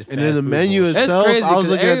like just And then fast the food menu bullshit. itself, crazy, I was 'cause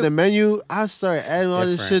looking at every- the menu. I started adding all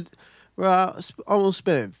this Different. shit. Bro, I almost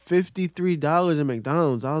spent $53 in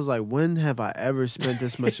McDonald's. I was like, when have I ever spent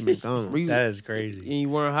this much in McDonald's? That is crazy. And you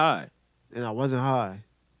weren't high. And I wasn't high.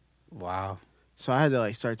 Wow. So I had to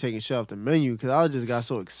like start taking shit off the menu because I just got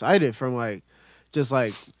so excited from like, just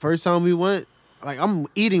like first time we went. Like I'm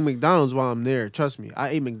eating McDonald's while I'm there. Trust me, I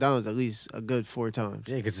ate McDonald's at least a good 4 times.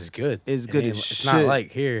 Yeah, cause it's good. It's It good ain't- as It's shit. not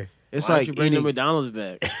like here. It's Why don't like you bring the eating. McDonald's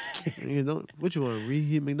back? You know, what you want to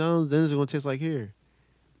reheat McDonald's? Then it's gonna taste like here.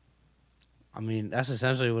 I mean, that's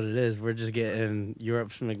essentially what it is. We're just getting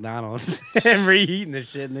Europe's McDonald's and reheating the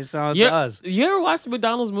shit, and they sell it to us. You ever watched the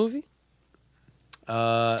McDonald's movie?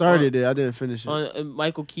 Started it, I didn't finish it.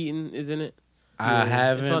 Michael Keaton is in it. I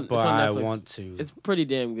haven't, It's on but I Netflix. want to. It's pretty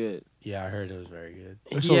damn good. Yeah, I heard it was very good.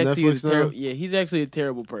 It's He on actually Netflix is now? yeah, he's actually a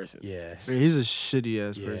terrible person. Yeah, Man, he's a shitty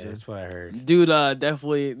ass yeah, person. that's what I heard. Dude,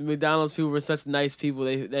 definitely McDonald's people were such nice people.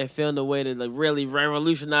 They found a way to like really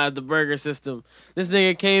revolutionize the burger system. This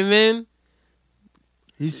nigga came in,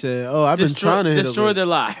 He said, "Oh, I've been trying to hit a destroy lick." their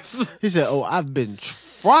lives. He said, "Oh, I've been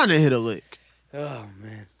trying to hit a lick." Oh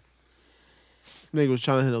man, Nigga was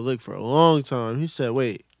trying to hit a lick for a long time. He said,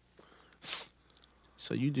 "Wait,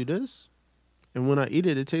 so you do this, and when I eat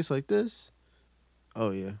it, it tastes like this?"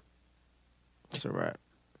 Oh yeah, it's a wrap.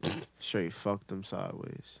 Straight fucked them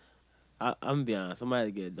sideways. I'm gonna be honest. I might have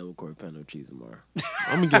to get a double quarter pounder of cheese tomorrow.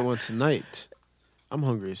 I'm gonna get one tonight. I'm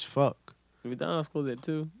hungry as fuck. McDonald's closed at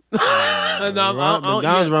 2. No, I don't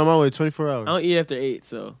McDonald's eat- around my way 24 I hours. don't eat after 8,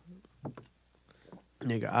 so.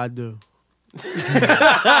 Nigga, I do.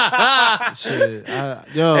 Shit,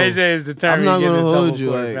 yo, AJ is determined. I'm not to get gonna his hold double you.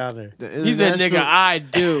 quarter Like, pounder. the He said, nigga, international- I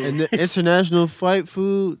do. And the international flight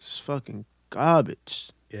food is fucking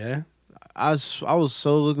garbage. Yeah, I was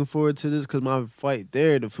so looking forward to this because my flight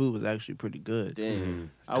there, the food was actually pretty good.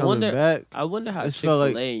 Damn. I Coming wonder. back, I wonder how this Chick-fil-A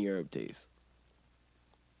felt like- in Europe tastes.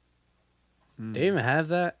 they even have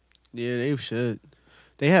that. Yeah, they should.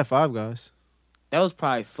 They had Five Guys. That was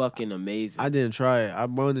probably fucking amazing. I didn't try it. I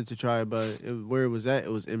wanted to try it, but where it was at,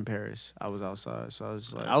 it was in Paris. I was outside, so I was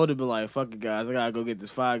just like, I would have been like, fuck it, guys. I gotta go get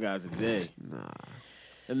this Five Guys today. nah.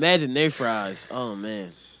 Imagine their fries. Oh, man.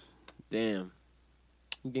 Damn.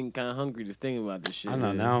 I'm getting kind of hungry just thinking about this shit. I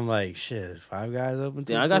know. Now I'm like, shit. Is Five Guys open?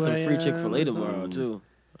 Yeah, I till got some 2 free a.m. Chick-fil-A or tomorrow, something? too.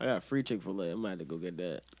 I got free Chick-fil-A. I might have to go get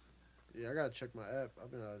that. Yeah, I gotta check my app.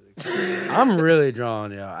 I've been out of the I'm really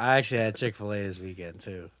drawn, yo. I actually had Chick-fil-A this weekend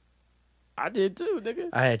too. I did too, nigga.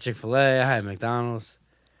 I had Chick-fil-A. I had McDonald's,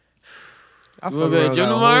 I You fucking wanna go to got gym a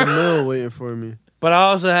whole tomorrow? meal waiting for me. but I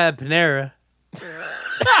also had Panera.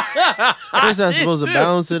 What's that supposed to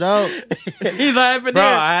balance it out? He's like, Bro,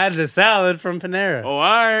 I had the salad from Panera. Oh, all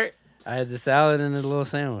right. I had the salad and a little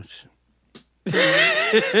sandwich. You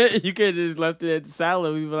could have just left it at the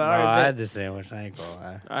salad. We were like, No, all right, I bet. had the sandwich. I ain't gonna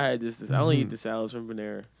lie. I had this. I only eat the salads from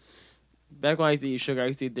Panera. Back when I used to eat sugar, I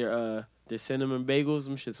used to eat their cinnamon bagels.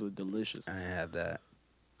 Them shits were delicious. I ain't had that.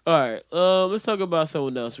 All right, let's talk about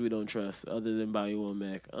someone else we don't trust other than Bobby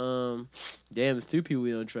Womack. Damn, it's 2 people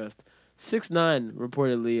we don't trust. 6ix9ine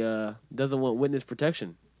reportedly doesn't want witness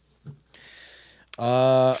protection.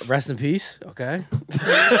 Rest in peace. Okay.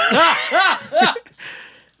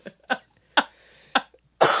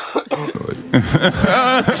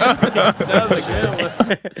 That was a good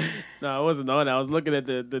one. No, I wasn't on that. I was looking at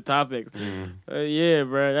the topics. Yeah,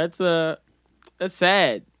 bro, that's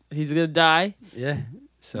sad. He's gonna die. Yeah.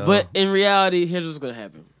 So, But in reality, here's what's gonna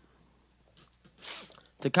happen.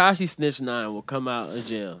 Tekashi Snitch 9 will come out of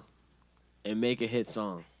jail and make a hit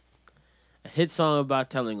song. A hit song about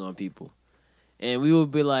telling on people. And we will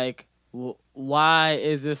be like, well, why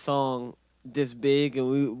is this song this big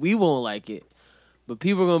and we won't like it, but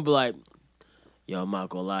people are gonna be like, yo, I'm not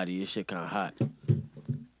gonna lie to you, this shit kind of hot.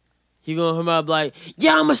 He gonna come out like,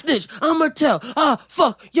 yeah, I'm a snitch, I'm gonna tell,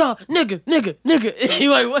 fuck, y'all, nigga. He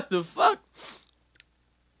like, what the fuck?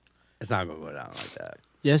 It's not gonna go down like that.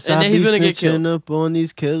 Yes, And I then be he's gonna get snitching killed. up on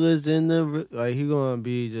these killers in the like. He gonna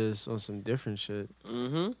be just on some different shit,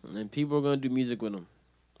 Mm-hmm. And people are gonna do music with him,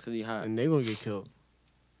 cause he hot. and they gonna get killed.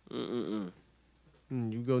 Mm-mm-mm.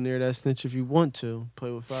 You go near that snitch if you want to.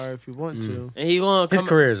 Play with fire if you want to. And he gonna His come.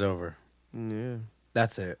 career's over. Yeah.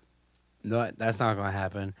 That's it. No, that's not gonna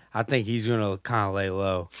happen. I think he's gonna kind of lay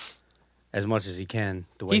low as much as he can.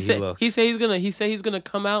 The way he looks. He said he's gonna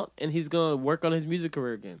come out and he's gonna work on his music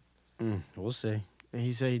career again. We'll see. And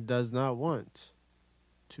he said he does not want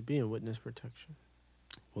to be in witness protection.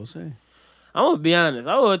 We'll see. I'm gonna be honest.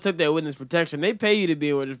 I would have took that witness protection. They pay you to be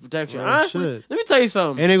in witness protection. Well, Honestly, shit. let me tell you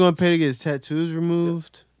something. And they're gonna pay to get his tattoos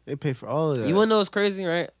removed. They pay for all of that. You wanna know what's crazy,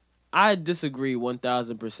 right? I disagree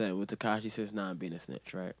 1,000% with Tekashi 6ix9ine being a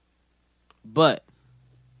snitch, right? But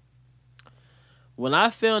when I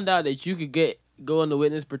found out that you could go into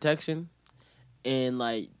witness protection, and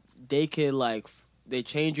like they could they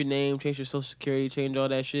change your name, change your social security, change all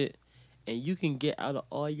that shit, and you can get out of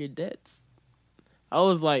all your debts. I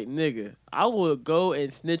was like, nigga, I would go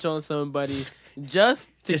and snitch on somebody just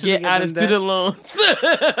to get out of student loans.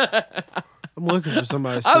 I'm looking for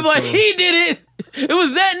somebody. To I'm snitch like, on. he did it. It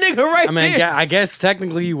was that nigga right I mean, there. I guess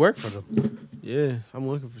technically you work for them. Yeah, I'm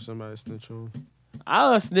looking for somebody to snitch on.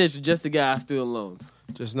 I'll snitch just to get out of student loans.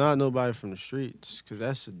 Just not nobody from the streets, because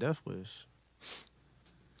that's a death wish.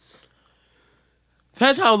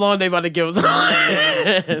 Depends how long they about to give us.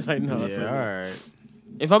 It's like, no, it's Yeah, like, all right.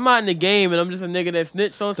 if I'm out in the game and I'm just a nigga that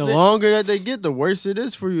snitched on The snitch, longer that they get, the worse it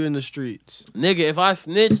is for you in the streets. nigga, if I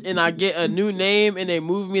snitch and I get a new name and they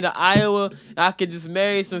move me to Iowa, I could just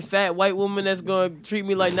marry some fat white woman that's gonna treat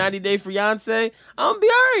me like 90 Day Fiance, I'm gonna be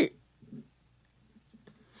alright.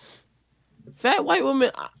 Fat white woman,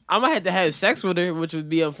 I might have to have sex with her, which would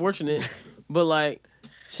be unfortunate, but like,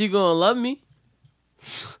 she gonna love me.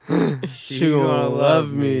 She gonna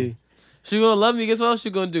love me. She gonna love me. Guess what else she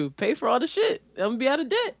gonna do? Pay for all the shit. I'm gonna be out of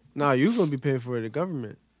debt. Nah, you gonna be paying for it, the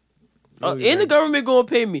government. And the government gonna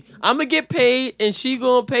pay me. I'm gonna get paid, and she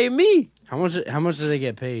gonna pay me. How much do they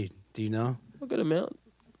get paid? Do you know? A good amount.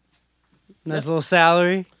 Nice little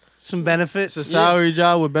salary, some benefits. It's a salary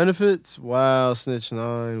job with benefits. Wow, Snitch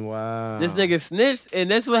 9. Wow. This nigga snitched, and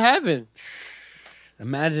that's what happened.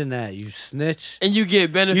 Imagine that. You snitch. And you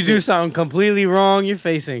get benefits. You do something completely wrong. You're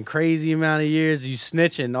facing crazy amount of years. You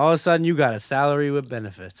snitch, and all of a sudden you got a salary with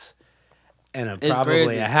benefits. And probably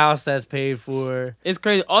crazy. a house that's paid for. It's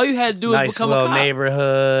crazy. All you had to do Nice is become a little cop.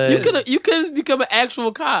 neighborhood. You could become an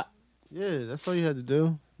actual cop. Yeah, that's all you had to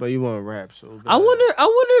do. But you want to rap so bad. I wonder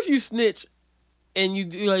if you snitch, and you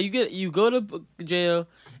do you go to jail,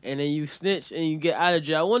 and then you snitch and you get out of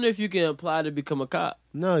jail. I wonder if you can apply to become a cop.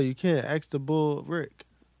 No, you can't. Ask the bull Rick.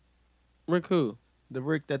 Rick who? The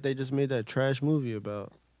Rick that they just made that trash movie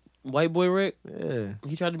about. White boy Rick? Yeah.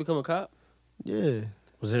 He tried to become a cop? Yeah.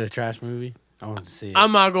 Was it a trash movie? I wanted to see it.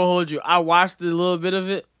 I'm not gonna hold you. I watched a little bit of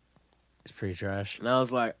it. It's pretty trash. And I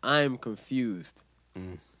was like, I'm confused.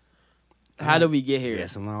 How did we get here?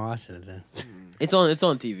 Yes, I'm not watching it then. It's on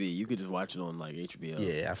TV. You could just watch it on like HBO.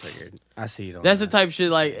 Yeah, I figured. I see it on That's the type of shit,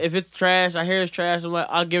 like, if it's trash, I hear it's trash, I'm like,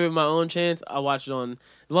 I'll give it my own chance. I'll watch it on, as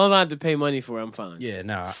long as I have to pay money for it, I'm fine. Yeah,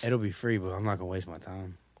 no, it'll be free, but I'm not going to waste my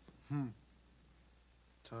time.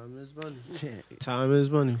 Time is money. Time is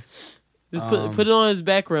money. Just put it on his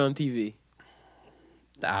background TV.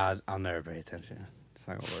 I'll never pay attention. It's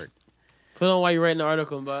not going to work. Put it on while you're writing the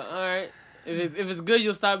article and be like, all right. If it's good,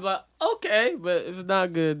 you'll stop like, okay. But if it's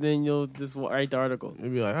not good, then you'll just write the article. You'll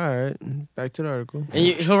be like, all right, back to the article. And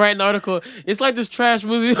he'll write an article. It's like this trash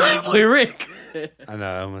movie with Rick. I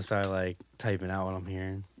know. I'm going to start, like, typing out what I'm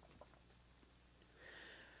hearing.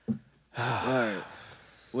 All right.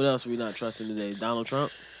 What else are we not trusting today? Donald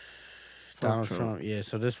Trump? Donald Trump. Yeah,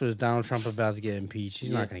 so this was Donald Trump about to get impeached. He's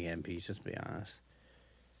Yeah. not going to get impeached, let's be honest.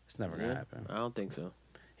 It's never going to happen. I don't think so.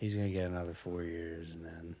 He's going to get another 4 years, and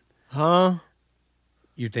then... Huh?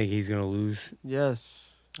 You think he's going to lose?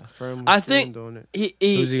 Yes. I think doing it.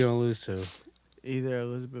 Who's he going to lose to? Either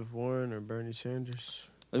Elizabeth Warren or Bernie Sanders.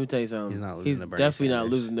 Let me tell you something. He's not losing He's to Bernie definitely not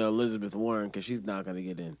Sanders. losing to Elizabeth Warren because she's not going to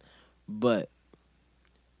get in. But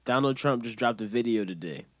Donald Trump just dropped a video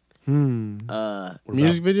today.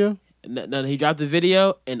 Music video? No, he dropped a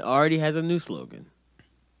video and already has a new slogan.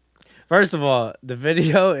 First of all, the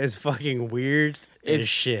video is fucking weird as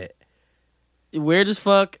shit. Weird as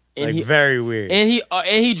fuck. And Like, he, very weird. And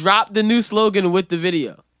he dropped the new slogan with the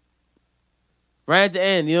video. Right at the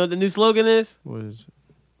end. You know what the new slogan is? What is it?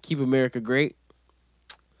 Keep America great.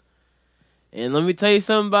 And let me tell you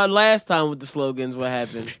something about last time with the slogans, what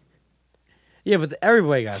happened. Yeah, but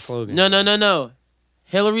everybody got slogans. No.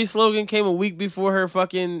 Hillary's slogan came a week before her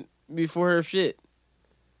shit.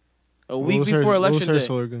 A week before election What was her day.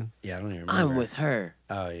 slogan? Yeah, I don't even remember. I'm with her.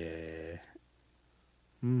 Oh, yeah.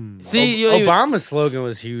 See, Obama's slogan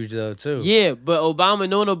was huge, though, too. Yeah, but Obama,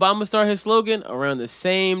 knowing Obama started his slogan around the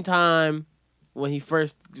same time when he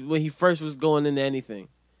first was going into anything.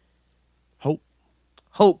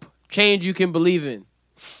 Hope. Change you can believe in.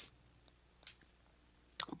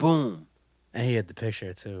 Boom. And he had the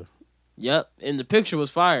picture, too. Yep, and the picture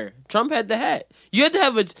was fire. Trump had the hat. You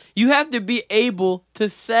have to be able to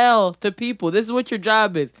sell to people. This is what your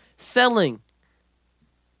job is. Selling.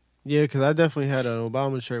 Yeah, because I definitely had an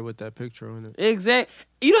Obama shirt with that picture on it. Exact.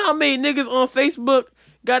 You know how many niggas on Facebook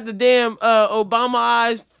got the damn Obama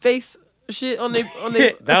eyes face shit on their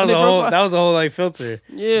that was a whole like filter.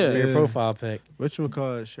 Yeah. Your profile pic. Which one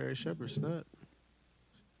called Sherry Shepherd? Snap.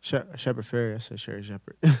 Shepard Ferry. I said Sherry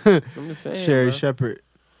Shepherd. I'm just saying, Sherry bro. Shepherd.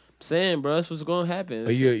 I'm saying, bro, that's what's gonna happen.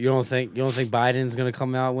 But you don't think Biden's gonna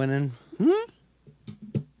come out winning?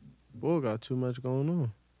 Boy, got too much going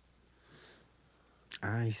on.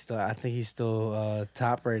 I think he's still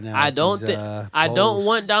top right now. I don't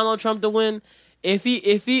want Donald Trump to win. If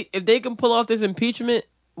they can pull off this impeachment,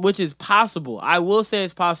 which is possible, I will say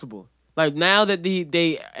it's possible. Like now that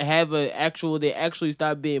they actually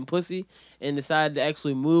stop being pussy and decide to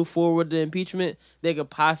actually move forward the impeachment, they could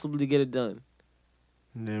possibly get it done.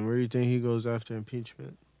 And then where do you think he goes after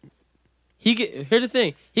impeachment? Here's the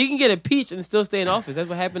thing. He can get impeached and still stay in office. That's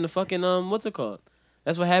what happened to fucking what's it called?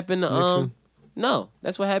 That's what happened to Nixon? No,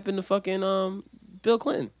 that's what happened to fucking Bill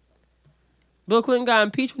Clinton. Bill Clinton got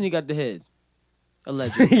impeached when he got the head.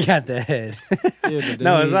 Allegedly. He got the head. Yeah,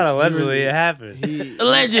 No, it's not allegedly. It happened.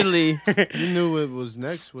 Allegedly. He knew what was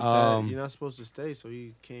next with that. You're not supposed to stay, so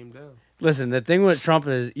he came down. Listen, the thing with Trump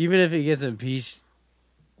is, even if he gets impeached,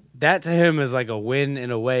 that to him is like a win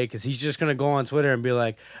in a way, because he's just gonna go on Twitter and be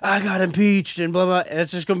like, "I got impeached" and blah blah.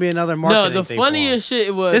 It's just gonna be another marketing. No, the thing for him. funniest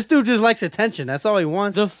shit was This dude just likes attention. That's all he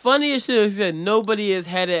wants. the funniest shit was he said nobody has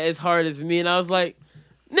had it as hard as me, and I was like,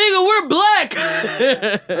 "Nigga, we're black."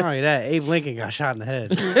 Not only that, Abe Lincoln got shot in the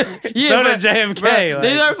head. Yeah, So but- did JFK. bro,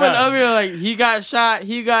 they like, are putting bro. up here like he got shot.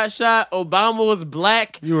 Obama was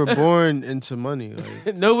black. You were born into money.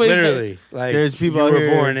 Like, Nobody Literally, like there's people you out were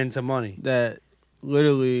here born into money. that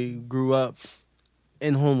literally grew up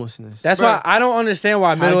in homelessness. That's why I don't understand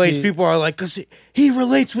why How middle-aged he- people are like, because he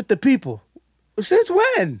relates with the people. Since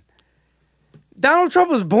when? Donald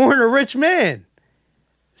Trump was born a rich man.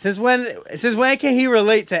 Since when can he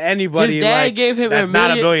relate to anybody? His dad like, gave him that's a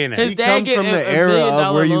not a million- billionaire. his He dad comes gave from him the $1 era billion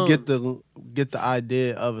of where you loan. get the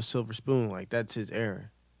idea of a silver spoon. Like that's his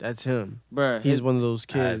era. That's him. Bruh, He's his- one of those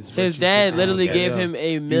kids. his but you dad sit down literally and say, gave "Yo, him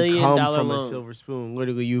 $1 you million come from loan." a silver spoon.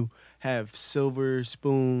 Literally, you have silver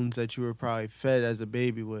spoons that you were probably fed as a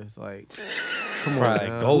baby with. Like, come on, Probably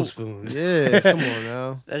now. gold spoons. Yeah, come on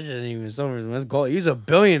now. That shouldn't even silver. That's gold. He's a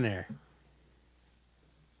billionaire.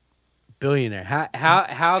 Billionaire.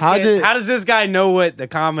 How does this guy know what the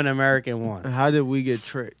common American wants? How did we get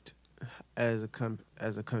tricked as a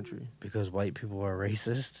country? Because white people are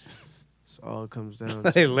racist. That's all it comes down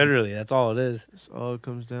Like, to. literally, that's all it is. That's all it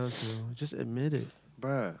comes down to. Just admit it.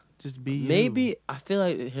 Bruh. Just be you. Maybe I feel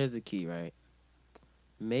like here's the key, right?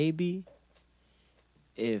 Maybe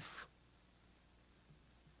if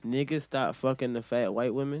niggas stop fucking the fat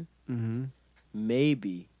white women, Mm-hmm.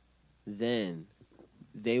 maybe then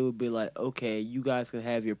they would be like, okay, you guys can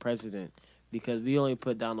have your president because we only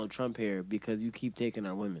put Donald Trump here because you keep taking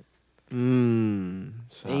our women. And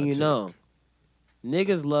And you know,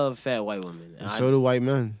 niggas love fat white women. And so do white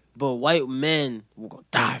men. But white men will go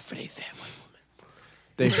die for their fat white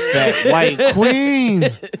They fat white queen.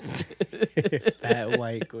 Fat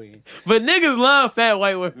white queen. But niggas love fat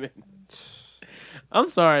white women. I'm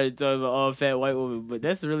sorry to talk about all fat white women, but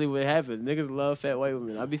that's really what happens. Niggas love fat white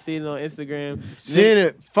women. I be seeing it on Instagram. Seeing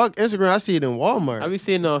it, fuck Instagram. I see it in Walmart. I be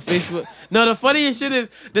seeing it on Facebook. No, the funniest shit is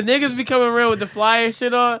the niggas be coming around with the flyer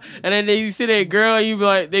shit on, and then you see that girl, and you be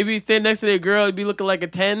like, they be standing next to their girl, and be looking like a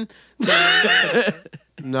 10.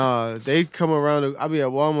 Nah, they come around. I be at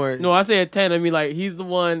Walmart. No, I say a 10. I mean, like, he's the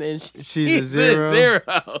one, and She's a he's zero. zero.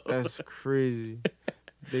 That's crazy.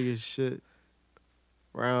 Biggest shit.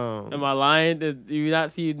 Round. Am I lying? Did you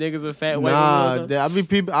not see niggas with fat white Nah, women? I be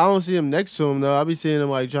people. I don't see them next to him though. I be seeing them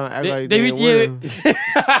like trying to act like they they be- ain't with him.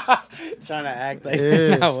 Trying to act like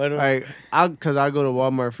Yeah, not with him. like cause I go to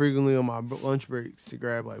Walmart frequently on my lunch breaks to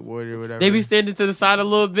grab like water or whatever. They be standing to the side a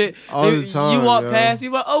little bit. All the time, You walk yo. past,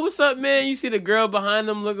 you like, oh, what's up, man? You see the girl behind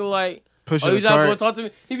them looking like, Pushing oh, he's the out cart. going to talk to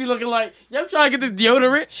me. He be looking like, yeah, I'm trying to get this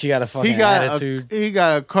deodorant. She got a fucking He got attitude. he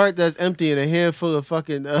got a cart that's empty and a handful of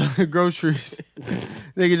fucking groceries.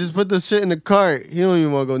 They can just put the shit in the cart. He don't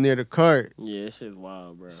even want to go near the cart. Yeah, this shit's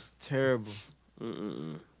wild, bro. It's terrible.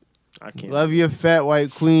 I can't. Love your fat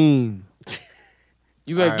white queen.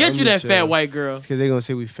 You better All right, get let you me that fat chill. white girl. Because they gonna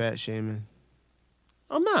say we fat shaming.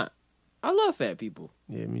 I'm not. I love fat people.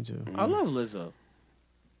 Yeah, me too. I love Lizzo.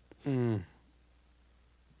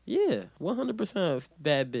 Yeah, 100%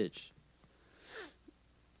 bad bitch.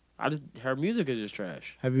 Her music is just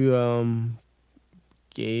trash. Have you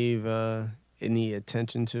gave any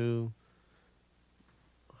attention to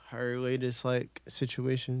her latest like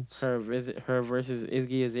situations? Her versus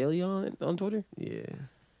Iggy Azalea on Twitter. Yeah.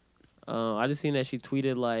 I just seen that she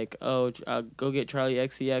tweeted like, "Oh, go get Charlie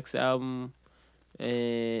XCX album,"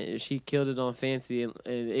 and she killed it on Fancy. And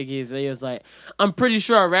Iggy Azalea was like, "I'm pretty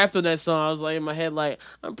sure I rapped on that song." I was like in my head like,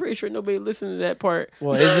 "I'm pretty sure nobody listened to that part."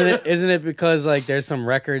 Well, isn't it because like there's some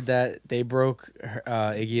record that they broke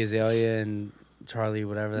Iggy Azalea and Charlie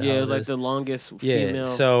whatever the hell Yeah, it was like is. the longest Yeah, female.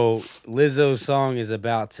 so Lizzo's song is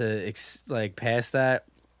about to pass that.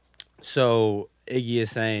 So Iggy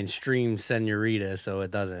is saying stream Senorita, so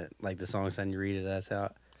it doesn't like the song Senorita. That's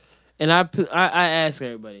how. And I ask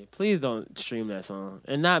everybody, please don't stream that song.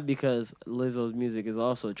 And not because Lizzo's music is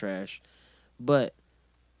also trash, but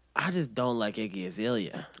I just don't like Iggy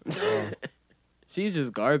Azalea. She's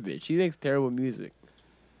just garbage. She makes terrible music.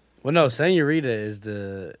 Well, no, Senorita is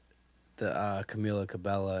the Camila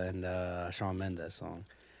Cabello and Shawn Mendes song,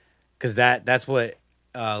 because that's what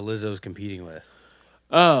Lizzo's competing with.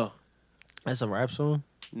 Oh, that's a rap song.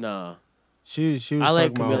 No, she was I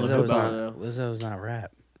like talking about Camila Cabello. Lizzo's not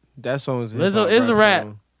rap. That song is Lizzo is a rap.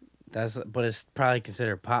 song. But it's probably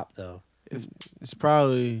considered pop though. It's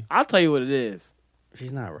probably. I'll tell you what it is.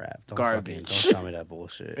 She's not rap. Don't Garbage. Don't tell me that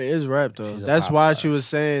bullshit. It is rap though. She's a That's pop why star. she was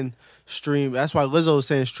saying stream. That's why Lizzo was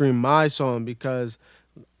saying stream my song, because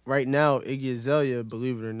right now Iggy Azalea,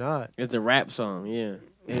 believe it or not, It's a rap song. Yeah.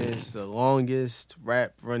 is the longest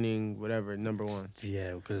rap running whatever #1.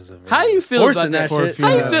 Yeah, because of How you feel about Forcing that? For a shit.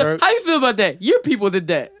 How you female. feel? How you feel about that? Your people did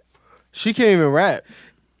that. She can't even rap.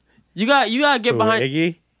 You got to get Who, behind.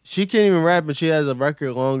 Iggy? She can't even rap, and she has a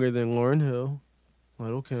record longer than Lauryn Hill.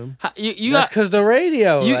 Little Kim. You That's got because the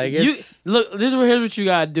radio. you, like you it's, look. Here's what you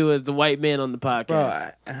gotta do as the white man on the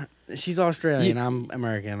podcast. bro. She's Australian. I'm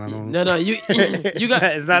American. I don't. No, you got.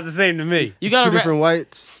 It's not the same to me. You Two got different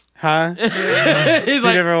whites. Huh? He's Two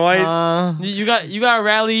like, different whites. you got to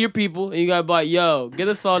rally your people, and you got to be like, yo, get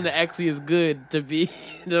a song that actually is good to be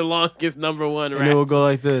the longest #1 And rap. it will go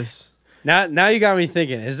like this. Now you got me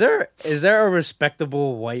thinking. Is there a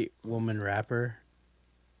respectable white woman rapper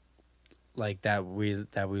like that we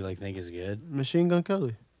like think is good? Machine Gun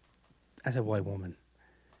Kelly. I said white woman.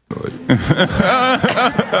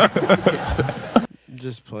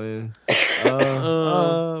 Just playing.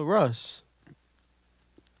 Russ.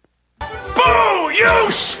 Boo!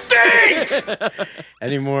 You stink!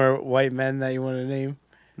 Any more white men that you want to name?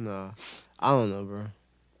 Nah. I don't know, bro.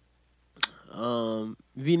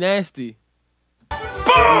 V Nasty. Boo!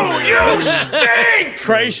 You stink!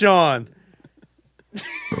 Krayshawn.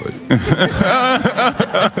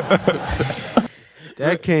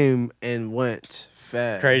 That came and went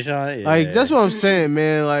fast. Krayshawn. Yeah. Like, that's what I'm saying,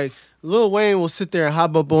 man. Like, Lil Wayne will sit there and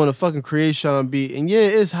hop up on a fucking Creation beat. And yeah,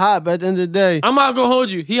 it's hot, but at the end of the day, I'm not gonna hold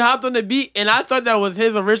you. He hopped on the beat, and I thought that was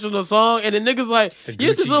his original song. And the nigga's like, The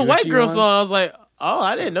 "Yes, this is a Gucci white girl one? song." I was like, "Oh,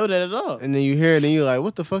 I didn't know that at all." and then you hear it and you're like,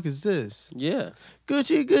 what the fuck is this? Yeah.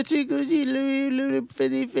 Gucci, Gucci, Gucci, Louis, Louis,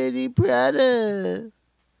 Fenty, Fenty, Prada.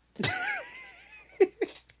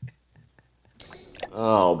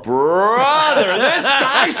 Oh, brother, this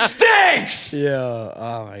guy stinks! Yeah.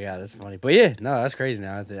 Oh my god, that's funny. But yeah, no, that's crazy.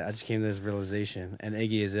 Now I just came to this realization, and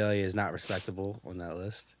Iggy Azalea is not respectable on that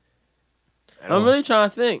list. I'm really trying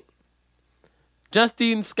to think.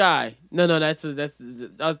 Justine Sky. No, that's I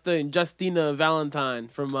was thinking Justina Valentine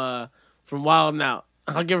from Wild 'N Out.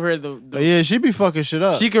 I'll give her the But yeah, she be fucking shit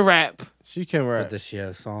up. she can rap. She can But rap. does she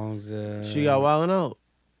have songs? She got Wildin' Out.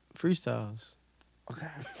 Freestyles. Okay.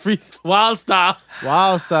 Free Wild Style.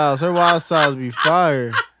 Wild Styles. Her Wild Styles be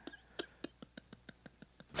fire.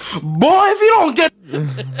 Boy, if you don't get...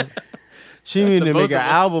 She need the to both make an of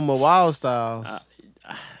us. album of Wild Styles.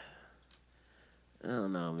 I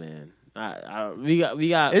don't know, man. We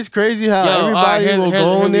got. It's crazy how Yo, everybody alright, will here's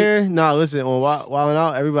go the in there. Nah, listen, on Wild 'N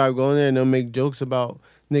Out, everybody will go in there and they'll make jokes about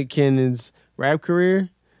Nick Cannon's rap career.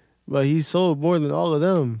 But he sold more than all of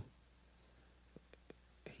them.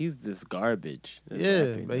 He's just garbage.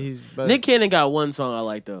 Yeah, but he's... But Nick Cannon got one song I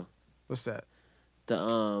like, though. What's that? The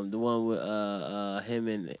one with him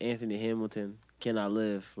and Anthony Hamilton, Can I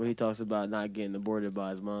Live, where he talks about not getting aborted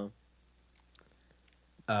by his mom.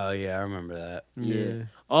 Oh yeah, I remember that. Yeah.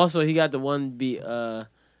 Also, he got the one beat on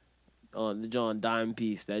the John Dime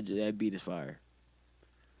piece. That beat is fire.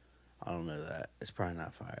 I don't know that. It's probably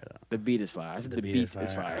not fire though. The beat is fire. I said the beat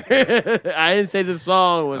is fire. Okay. I didn't say the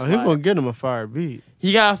song was. Oh, fire. he gonna get him a fire beat.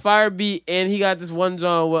 He got a fire beat, and he got this one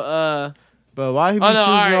song with But why he be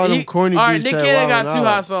choosing all them corny beats? Nick at Cannon got Wild 2 N'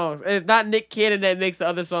 hot Out? songs. It's not Nick Cannon that makes the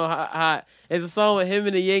other song hot. It's a song with him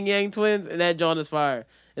and the Yin Yang Twins, and that John is fire.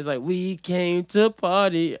 It's like, we came to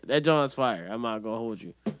party. That John is fire. I'm not gonna hold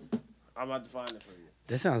you. I'm about to find it for you.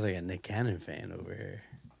 This sounds like a Nick Cannon fan over here.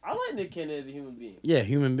 I like Nick Cannon as a human being. Yeah,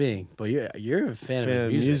 human being. But you're a fan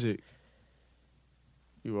of his music.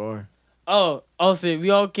 You are. Oh, see, we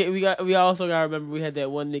also gotta remember we had that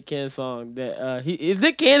one Nick Cannon song that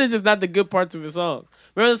Nick Cannon just not the good parts of his songs.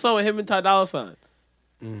 Remember the song with him and Ty Dolla $ign?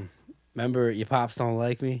 Remember Your Pops Don't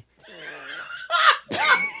Like Me?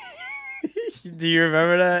 Do you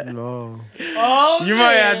remember that? No. Oh, you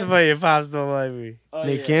might have to play Your Pops Don't Like Me. Oh,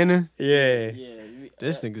 Nick Cannon? Yeah.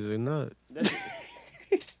 This nigga's a nut.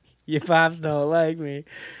 Your Pops Don't Like Me.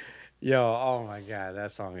 Yo, oh my God,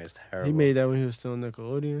 that song is terrible. He made that when he was still on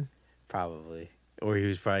Nickelodeon? Probably. Or he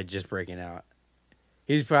was probably just breaking out.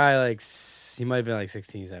 He was probably he might have been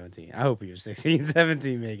 16, 17. I hope he was 16,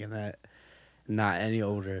 17 making that. Not any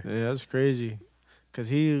older. Yeah, that's crazy. Cause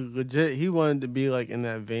he wanted to be in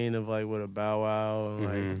that vein of what a Bow Wow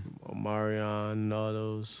and Omarion and all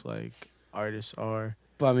those artists are.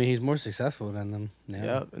 But I mean, he's more successful than them now.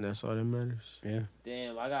 Yep, and that's all that matters. Yeah.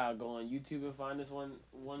 Damn, I gotta go on YouTube and find this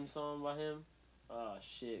one song by him. Oh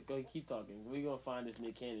shit, go keep talking. We gonna find this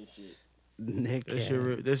Nick Cannon shit. Nick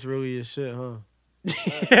Cannon. This really is shit, huh?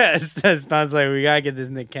 Yes, that sounds like we gotta get this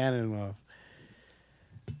Nick Cannon off.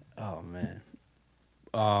 Oh man.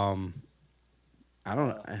 I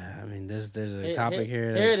don't. I mean, there's a topic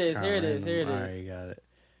here. Here it is. Here it is. Here it All is. right, you got it.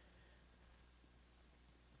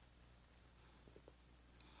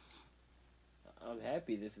 I'm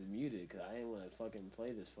happy this is muted because I didn't want to fucking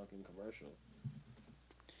play this fucking commercial.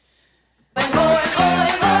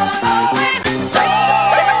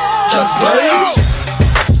 Just blaze.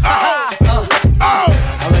 Hands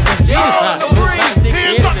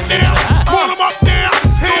up there. Pull them up there.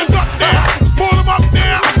 Hands up there. Pull them up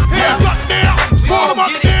there. Hands up there. Pull them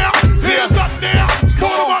up there. Hands up there.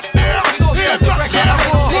 Pull them up there. Hands up there.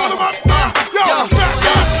 Pull them up there. Yo,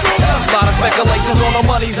 a lot of speculations on the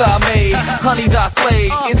monies I made, honeys I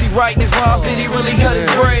slayed. Is he writing his rhymes? Did he really cut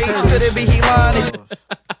his braids? Could it be he lying?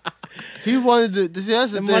 He wanted to see.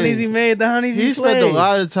 That's the thing. Monies he made, the honeys he spent slayed. a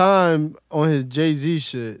lot of time on his Jay-Z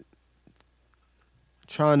shit,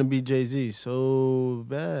 trying to be Jay-Z so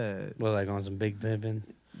bad. Well, on some Big Pimpin'.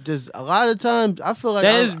 Just a lot of times, I feel like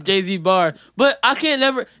that is Jay-Z bar, but I can't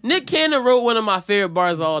never. Nick Cannon wrote one of my favorite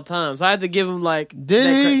bars of all time, so I had to give him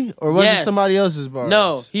Did he, or was it somebody else's bar?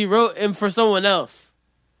 No, he wrote him for someone else.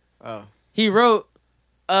 Oh, he wrote,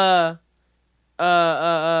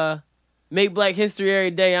 make Black History every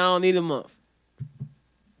day. I don't need a month.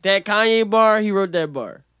 That Kanye bar, he wrote that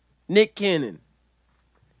bar. Nick Cannon.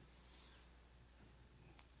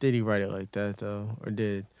 Did he write it like that though, or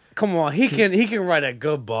did? Come on, he can write a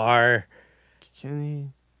good bar. Can he?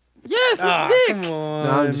 Yes, it's Nick. Come on,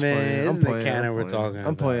 No, I'm just man. playing. It's Nick Cannon we're talking I'm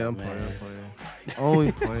about. playing.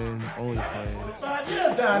 Only playing. 5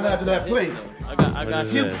 years down after that place. I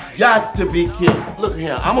got You got to be kidding. Look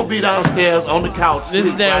here, I'm gonna be downstairs on the couch. This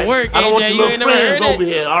is that right? work, I don't want AJ, your you little ain't never friends heard it? over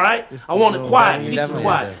here, all right? I want it quiet. Peace and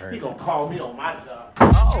quiet. heard He gonna call me on my job.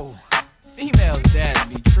 Oh, females dad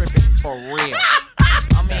be tripping for real.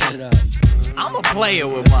 I mean, I'm a player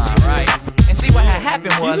with mine, right? And see what had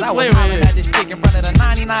happened was I was hollering at this chick in front of the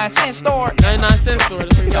 99-cent store. 99-cent store.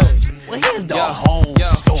 That's where you go. Well, here's the whole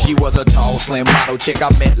story. She was a tall, slim model chick I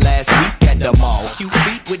met last week at the mall. Cute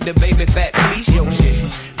feet with the baby fat fleece. Yo, shit.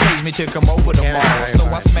 Paged me to come over the mall. So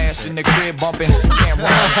I smashed in the crib, bumping camera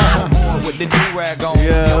more with the do-rag on.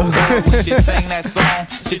 Yo, when she sang that song,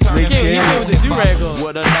 she turned He came with the do-rag on.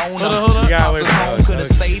 Would have known her. Hold on. Pops was home, could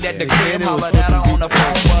have stayed at the crib, hollered at her on the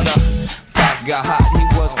phone, but Pops got hot, he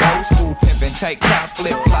was old school pimpin', tank tops,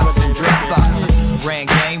 flip-flops, and dress socks. Ran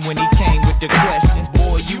game when he came with the questions.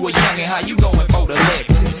 Boy, you a youngin', how you going for the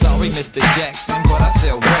Lexus? Sorry, Mr. Jackson, but I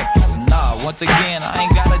sell records. Nah, once again, I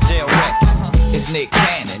ain't got a jail record. It's Nick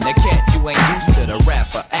Cannon, the cat you ain't used to, the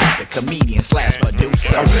rapper, actor, comedian /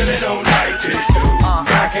 producer. I really don't like this dude.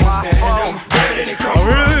 I can't stand him. I really don't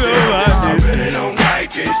like I really don't like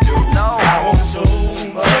this dude.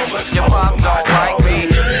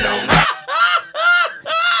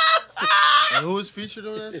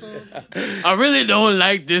 I really don't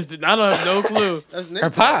like this. I don't have no clue. That's Nate Her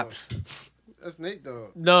pops. That's Nate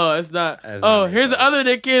Dogg. No, it's not. That's Oh, not here's the other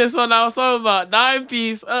Nick Cannon song I was talking about.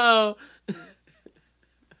 9-piece. Uh-oh.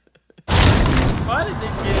 Why did Nick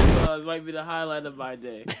Cannon songs might be the highlight of my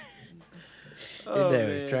day? Your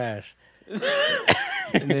day was trash.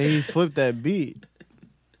 And then he flipped that beat.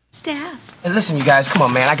 Staff. Hey, listen, you guys, come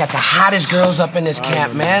on, man. I got the hottest girls up in this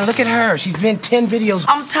camp, man. Look at her. She's been 10 videos.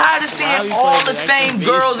 I'm tired of seeing all the same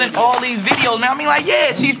girls in all these videos, man. I mean, like,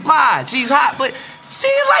 yeah, she's fly, she's hot, but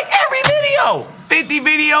seeing like every video. 50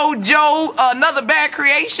 video, Joe, another bad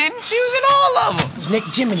creation. She was in all of them. It was Nick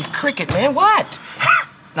Jiminy Cricket, man. What?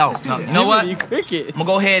 No, you know what? Cricket. I'm gonna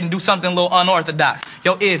go ahead and do something a little unorthodox.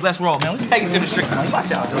 Yo, let's roll, man. Let's take it to the street.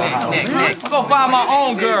 Watch out, Nick. I'm gonna find my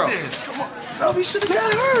own girl. Come on. So we should have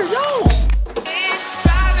got her, yo.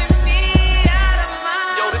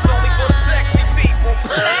 Yo, this only for the sexy people.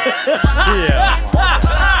 Yeah.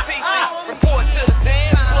 Report to the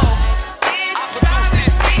dance floor. I produced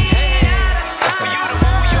this beat. For you to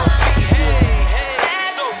move your feet.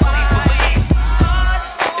 Hey. So please believe.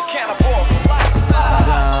 It's Cannibal for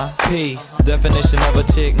life. Peace. Definition of a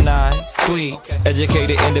chick, nice, sweet,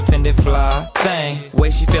 educated, independent, fly thing.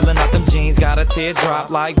 Way she feeling out them jeans, got a teardrop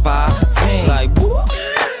like Visine. Like whoop,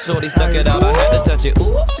 shorty stuck it out, I had to touch it.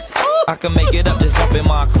 Oops, I can make it up, just jump in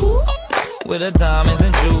my coupe. With the diamonds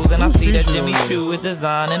and jewels, and I see that Jimmy Choo is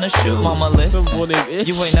designing a shoe. Mama, listen,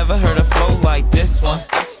 you ain't never heard a flow like this one.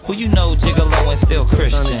 Who you know gigolo and still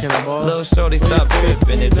Christian? Little shorty, stop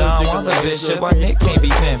tripping. If Don wants a bishop, why Nick can't be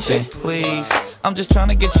pimping? Please, I'm just trying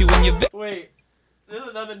to get you in your Wait, there's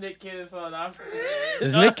another Nick Cannon song I've heard.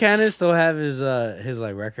 Does Nick Cannon still have his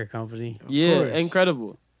like record company? Yeah,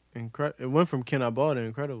 Incredible. It went from Can I Ball to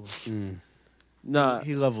Incredible. Nah.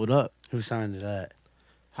 He leveled up. Who signed to that?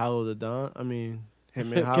 Hollow the Don. I mean,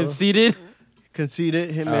 him and Hollow. Conceited.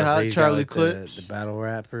 Him Oh, and so Hollow. he's got, Charlie like, Clips. the battle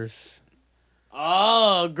rappers.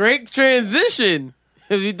 Oh, great transition.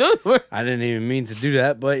 He does work. I didn't even mean to do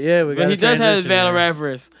that, but yeah, we got. But he does have his battle rap.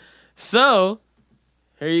 rappers. So,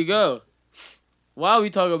 here you go. While we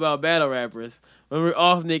talk about battle rappers, when we're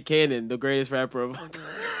off Nick Cannon, the greatest rapper of all time.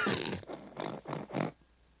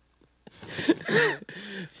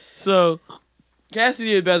 So,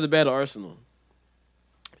 Cassidy is about to battle Arsenal.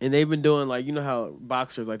 And they've been doing, like, you know how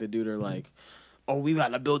boxers like to do their, like, oh, we got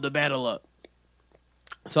to build the battle up.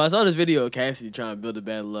 So I saw this video of Cassidy trying to build a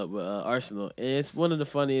battle up with Arsenal, and it's one of the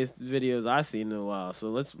funniest videos I've seen in a while. So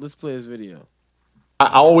let's play this video.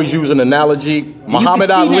 I always use an analogy. Muhammad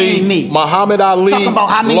that ain't Ali. me. Muhammad Ali. Talk about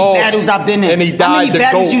how many lost, battles I've been in. And he How died many to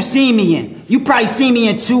battles go. you seen me in? You probably seen me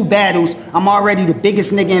in 2 battles. I'm already the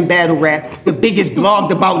biggest nigga in battle rap, the biggest blogged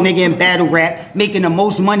about nigga in battle rap, making the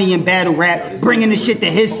most money in battle rap, bringing the shit to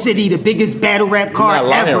his city, the biggest battle rap card You're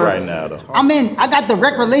not lying ever. right now, though. I got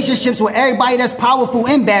direct relationships with everybody that's powerful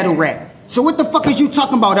in battle rap. So what the fuck is you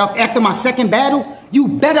talking about after my second battle? You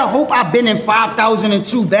better hope I've been in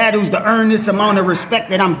 5,002 battles to earn this amount of respect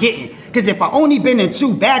that I'm getting. Because if I only been in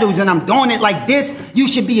 2 battles and I'm doing it like this, you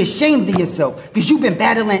should be ashamed of yourself. Because you've been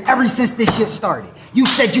battling ever since this shit started. You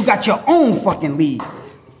said you got your own fucking league.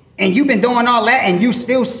 And you've been doing all that and you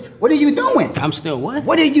still, what are you doing? I'm still what?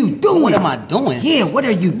 What are you doing? What am I doing? Yeah, what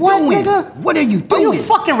are you What, doing? nigga? What are you doing? Are you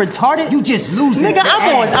fucking retarded? You just losing. Nigga,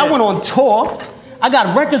 I went on tour. I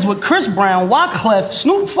got records with Chris Brown, Wyclef,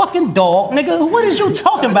 Snoop fucking Dogg, nigga. What is you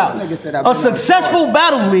talking about? A successful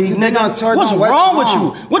battle league, nigga. What's wrong with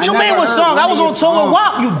you? What you mean what song? I was on tour with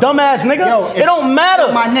WAP, you dumbass nigga. It don't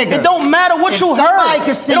matter. It don't matter what you heard.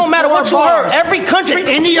 It don't matter what you heard. Every country,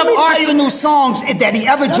 any of Arsenal songs that he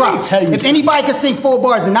ever dropped. If anybody can sing 4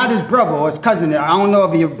 bars and not his brother or his cousin, I don't know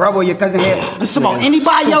if your brother or your cousin here. It's about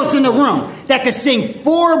anybody else in the room that can sing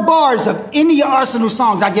 4 bars of any of Arsenal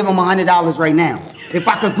songs, I give him $100 right now. If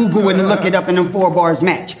I could Google it and look it up and them 4 bars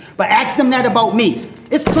match. But ask them that about me.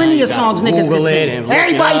 It's plenty of songs niggas can sing.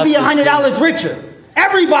 Everybody be $100 richer.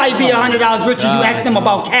 Everybody be $100 richer. You ask them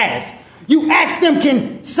about Cass. You ask them,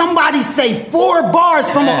 can somebody say 4 bars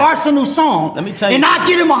from an Arsenal song? Let me tell you. And I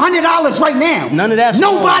get him $100 right now. None of that.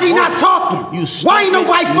 Nobody not talking. Why ain't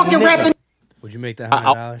nobody fucking rapping? Would you make that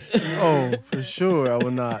 $100? Oh, for sure, I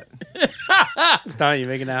would not. Stan, you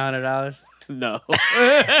making that $100? No.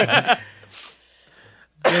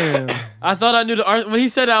 Damn. I thought I knew the art when he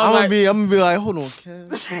said that. I was I'm gonna be like, hold on,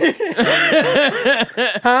 Cass.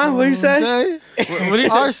 Huh? What you say? What he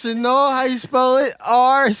say? Arsenal, how you spell it?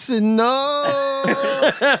 Arsenal.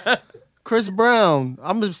 Chris Brown.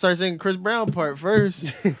 I'm gonna start singing Chris Brown part first.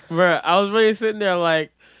 Bruh, I was really sitting there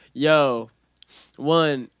like, yo,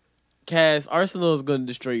 Cass, Arsenal is gonna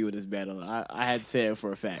destroy you with this battle. I had to say it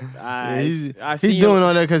for a fact. He's doing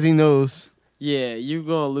all that because he knows. Yeah, you're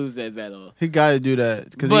gonna lose that battle. He got to do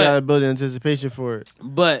that because he But- got to build anticipation for it.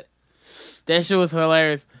 But that shit was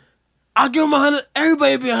hilarious. I'll give him $100.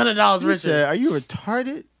 Everybody be $100 He richer. said, "Are you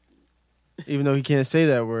retarded?" Even though he can't say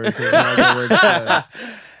that word, 'cause it's not a good word to say.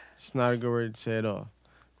 It's not a good word to say at all.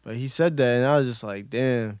 But he said that, and I was just like,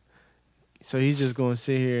 "Damn." So he's just gonna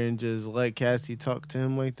sit here and just let Cassie talk to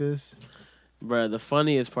him like this? Bruh, the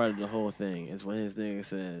funniest part of the whole thing is when his nigga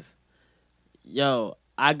says, "Yo,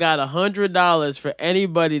 I got $100 for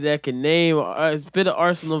anybody that can name a bit of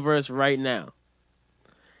Arsenal verse right now."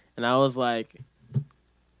 And I was like,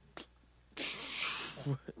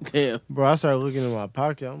 damn. Bro, I started looking in my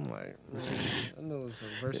pocket. I'm like, man, I know it's a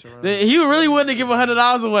verse around. He really wanted to give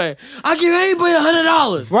 $100 away. I'll give anybody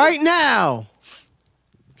 $100 right now.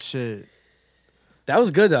 Shit. That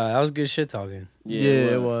was good though. That was good shit talking. Yeah,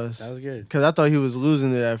 it was. That was good. Because I thought he was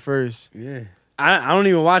losing it at first. Yeah. I don't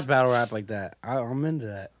even watch battle rap like that. I'm into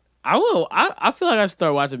that. I will. I feel like I should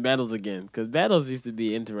start watching battles again because battles used to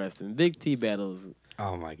be interesting. Big T battles.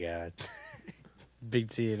 Oh my god. Big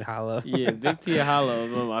T and Hollow. Yeah, Big T and Hollow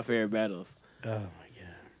is one of my favorite battles. Oh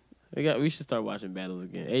my god. We should start watching battles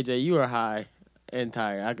again. AJ, you are high and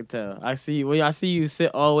tired. I could tell. I see when I see you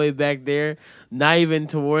sit all the way back there, not even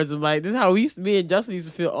towards the mic. This is how we used to be and Justin used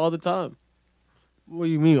to feel all the time. What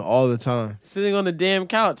do you mean all the time? Sitting on the damn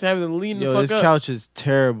couch, having to lean the Yo, fuck this up. couch is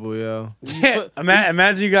terrible, yo.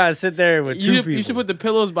 Imagine you guys sit there with two people. You should put the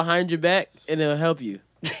pillows behind your back and it'll help you.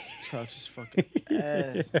 Couch is fucking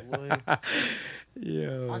ass, boy.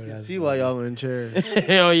 Yo, I can see why y'all in chairs.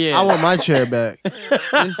 Hell yeah. I want my chair back.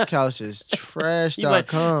 This couch is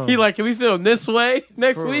trash.com. He like, can we film this way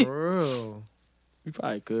next For week? real. We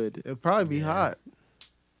probably could. It'll probably be hot.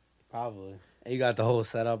 Probably. And you got the whole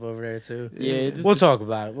setup over there too. Yeah, just- we'll talk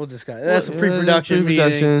about it. We'll discuss. That's a Yeah, pre-production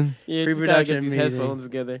pre-production. meeting. Yeah, just gotta get Pre-production these meeting. headphones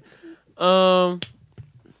together.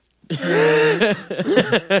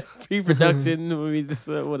 Pre-production, we just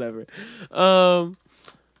whatever.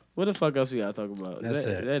 What the fuck else we gotta talk about? That's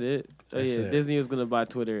it. That it. Oh That's yeah, it. Disney was gonna buy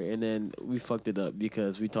Twitter, and then we fucked it up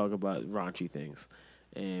because we talk about raunchy things,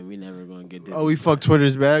 and we never gonna get Disney. Oh, we fucked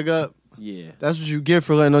Twitter's bag up? Yeah. That's what you get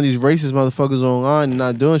for letting all these racist motherfuckers online and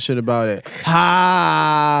not doing shit about it.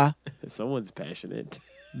 Ha! Someone's passionate.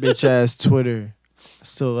 Bitch ass Twitter. I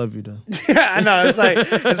still love you though. I know. It's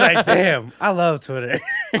like, damn. I love Twitter.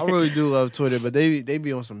 I really do love Twitter, but they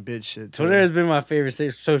be on some bitch shit too. Twitter has been my favorite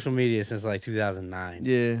social media since like 2009.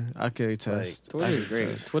 Yeah, I can attest. Twitter I is can great.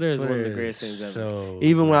 attest. Twitter is one of the Twitter greatest is things ever. So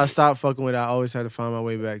Even when I stopped fucking with it, I always had to find my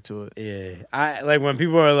way back to it. yeah, I like when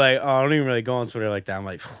people are like, "Oh, I don't even really go on Twitter like that." I'm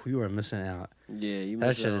like, "You are missing out." Yeah, you That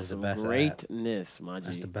missing shit out is the some best. greatness, my App.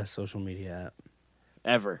 That's G. the best social media app.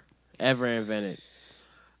 ever invented.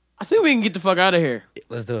 I think we can get the fuck out of here.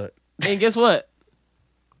 Let's do it. And guess what?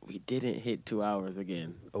 We didn't hit 2 hours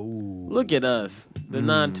again. Oh, Look at us, the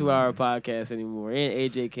non-2 hour podcast anymore. And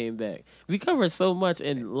AJ came back. We covered so much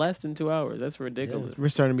in less than 2 hours. That's ridiculous. We're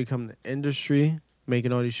starting to become the industry,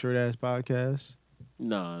 making all these short ass podcasts.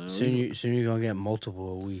 No. Soon you're gonna get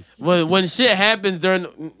multiple a week. When shit happens during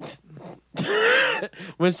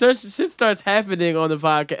when shit starts happening on the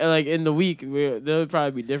podcast, like in the week, they'll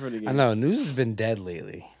probably be different again. I know news has been dead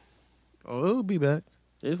lately. Oh, it'll be back.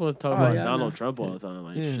 They just want to talk Oh, about yeah, I Donald know. Trump all the time.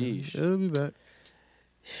 Like, Yeah, sheesh. it'll be back.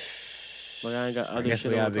 Like I ain't got I other guess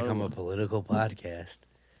shit we I gotta wanna talk become a about. political podcast.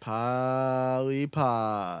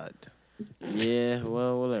 Polypod. Yeah,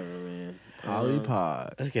 well, whatever, man.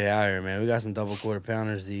 Polypod. Let's get out of here, man. We got some double quarter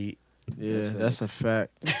pounders to eat. Yeah, that's a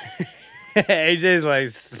fact. AJ's like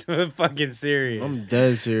so fucking serious. I'm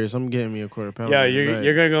dead serious. I'm getting me a quarter pounder. Yo, tonight.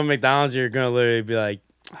 you're gonna go to McDonald's. You're gonna literally be like,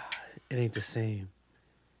 "Ah, it ain't the same.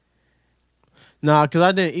 Nah, because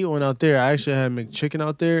I didn't eat one out there. I actually had McChicken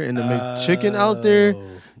out there, and the McChicken out there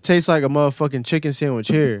tastes like a motherfucking chicken sandwich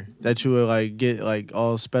here that you would like get like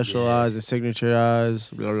all specialized and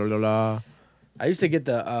signaturized, blah blah blah blah. I used to get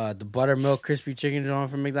the buttermilk crispy chicken joint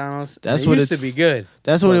from McDonald's. That's it what used it's- to be good.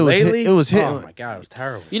 that's what But it was hit- Lately, it was hitting Oh like- my god, it was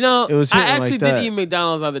terrible. You know, It was I hitting actually like that. did eat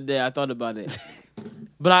McDonald's the other day. I thought about it.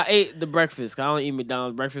 But I ate the breakfast. 'Cause I don't eat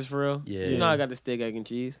McDonald's breakfast for real. Yeah. You know I got the steak, egg, and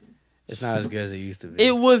cheese. It's not as good as it used to be.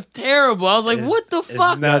 It was terrible. I was like, what the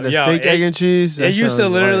fuck? Not the steak, egg, and cheese. It That used to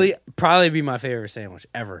sounds literally like- probably be my favorite sandwich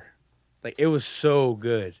ever. Like it was so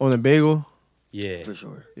good. on a bagel. Yeah, For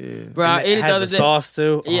sure. Yeah, Bro, I And ate it the has other the day. sauce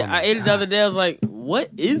too. Yeah, Oh my I ate it the other day. I was like, what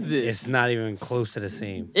is this? It's not even close to the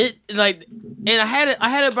same. It like, and I had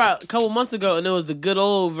it about a couple months ago, and it was the good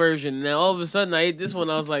old version. And then all of a sudden, I ate this one.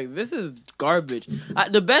 I was like, this is garbage.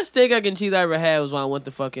 The best steak, egg, and cheese I ever had was when I went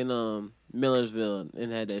to fucking Millersville and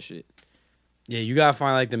had that shit. Yeah, you gotta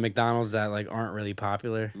find like the McDonald's that like aren't really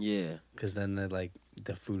popular. Yeah, because then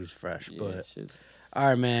the food is fresh. Yeah, But shit's- All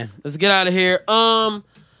right, man. Let's get out of here.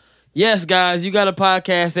 Yes, guys, you got a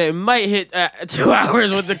podcast that might hit 2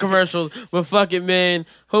 hours with the commercials, but fuck it, man.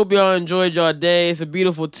 Hope y'all enjoyed y'all day. It's a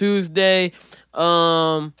beautiful Tuesday.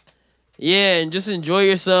 Yeah, and just enjoy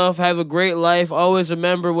yourself. Have a great life. Always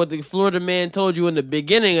remember what the Florida man told you in the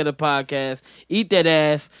beginning of the podcast. Eat that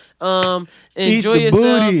ass. Enjoy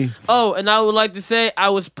yourself. Booty. Oh, and I would like to say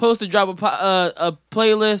I was supposed to drop a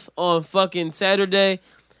playlist on fucking Saturday,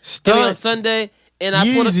 on Sunday, and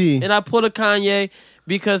I put a Kanye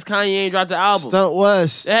because Kanye ain't dropped the album. Stunt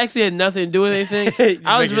West. It actually had nothing to do with anything.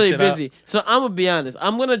 I was really busy, so I'm gonna be honest.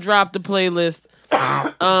 I'm gonna drop the playlist.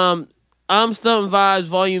 I'm Stunt Vibes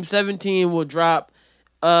Volume 17 will drop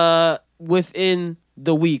within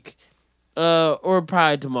the week. Or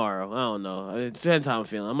probably tomorrow. I don't know. It depends how I'm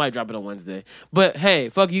feeling. I might drop it on Wednesday. But hey,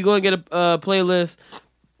 fuck, you go and get a playlist.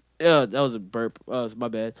 That was a burp. My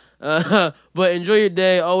bad. But enjoy your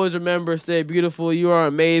day. Always remember, stay beautiful. You are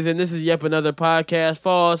amazing. This is Yep Another Podcast.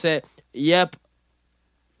 Follow us at Yep_another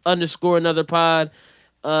pod.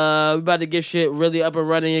 We're about to get shit really up and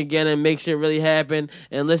running again and make shit really happen.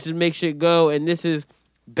 And let's just make shit go. And this is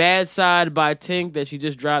Bad Side by Tink that she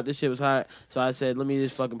just dropped. This shit was hot. So I said, let me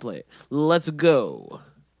just fucking play it. Let's go.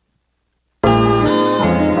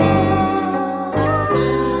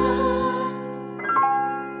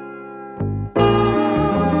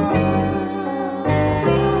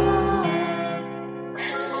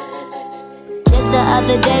 Just the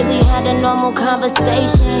other day we had a normal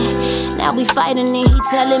conversation. Now we fighting and he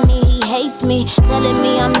telling me he hates me, telling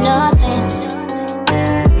me I'm nothing.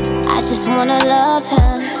 I just wanna love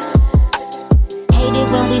him. Hate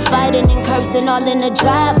it when we fighting and cursing all in the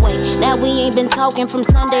driveway. Now we ain't been talking from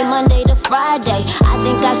Sunday, Monday to Friday. I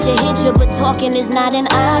think I should hit you, but talking is not an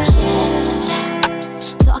option.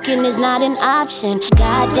 Talking is not an option.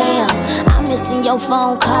 Goddamn, I'm missing your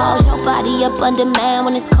phone calls. Your body up under man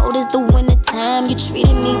when it's cold as the winter time. You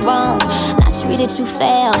treated me wrong, and I treated you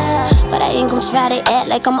fair. But I ain't gon' try to act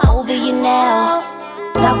like I'm over you now.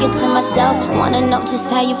 Talking to myself, wanna know just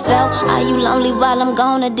how you felt. Are you lonely while I'm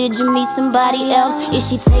gone, or did you meet somebody else? Is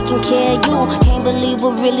she taking care of you? Can't believe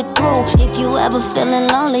we're really through. If you ever feeling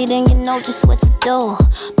lonely, then you know just what to do.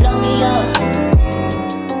 Blow me up.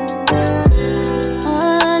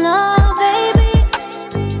 No, baby.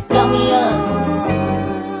 Blow me up.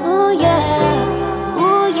 Ooh, yeah.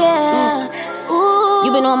 Ooh, yeah. Ooh.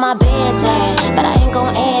 You been on my bad side, but I ain't gon'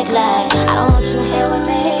 act like I don't want you here with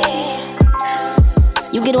me.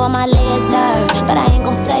 You get on my last nerve, but I ain't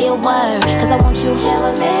gon' say a word, cause I want you here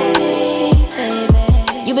with me,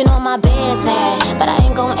 baby. You been on my bad side, but I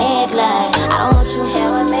ain't gon' act like I don't want you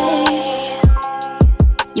here with me.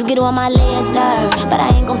 You get on my last nerve, but I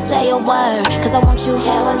ain't gon' say a word, cause I want you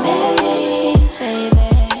here with me, baby.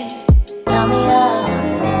 Blow me up.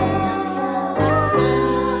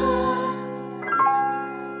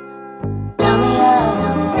 Blow me up.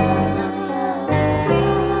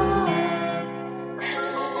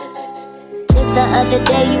 The other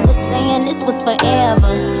day you were saying this was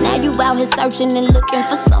forever. Now you out here searching and looking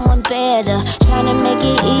for someone better, trying to make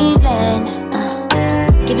it even,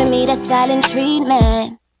 giving me that silent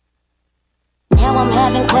treatment. Now I'm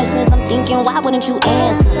having questions, I'm thinking why wouldn't you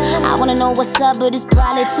answer? I wanna know what's up, but it's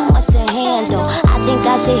probably too much to handle. I think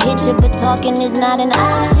I should hit you, but talking is not an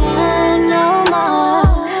option no more.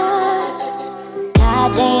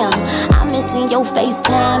 Goddamn, I'm missing your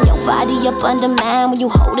FaceTime, your body up under mine when you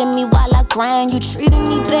holding me while I grind. You treated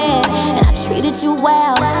me bad, and I treated you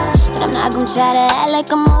well, but I'm not gonna try to act like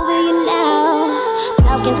I'm over you now.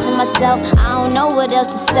 Talking to myself, I don't know what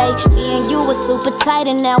else to say. Me and you were super tight,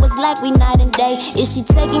 and now it's like we night and day. Is she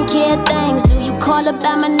taking care of things? Do you call her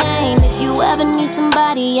by my name? If you ever need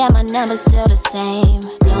somebody, yeah, my number's still the same.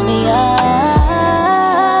 Blow me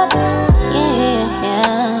up,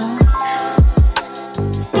 yeah.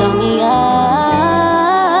 Blow me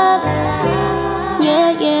up,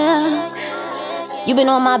 yeah. You been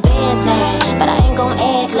on my bad side, but I ain't gon'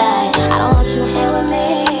 act like I don't want you here with me.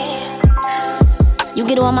 You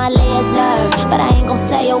get on my last nerve, but I ain't gon'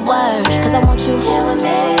 say a word, cause I want you here with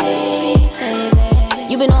me, baby.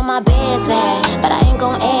 You been on my bad side, but I ain't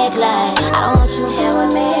gon' act like I don't want you here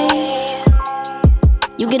with me.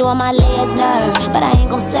 You get on my last nerve, but I ain't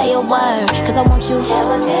gon' say a word, cause I want you here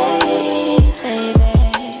with me.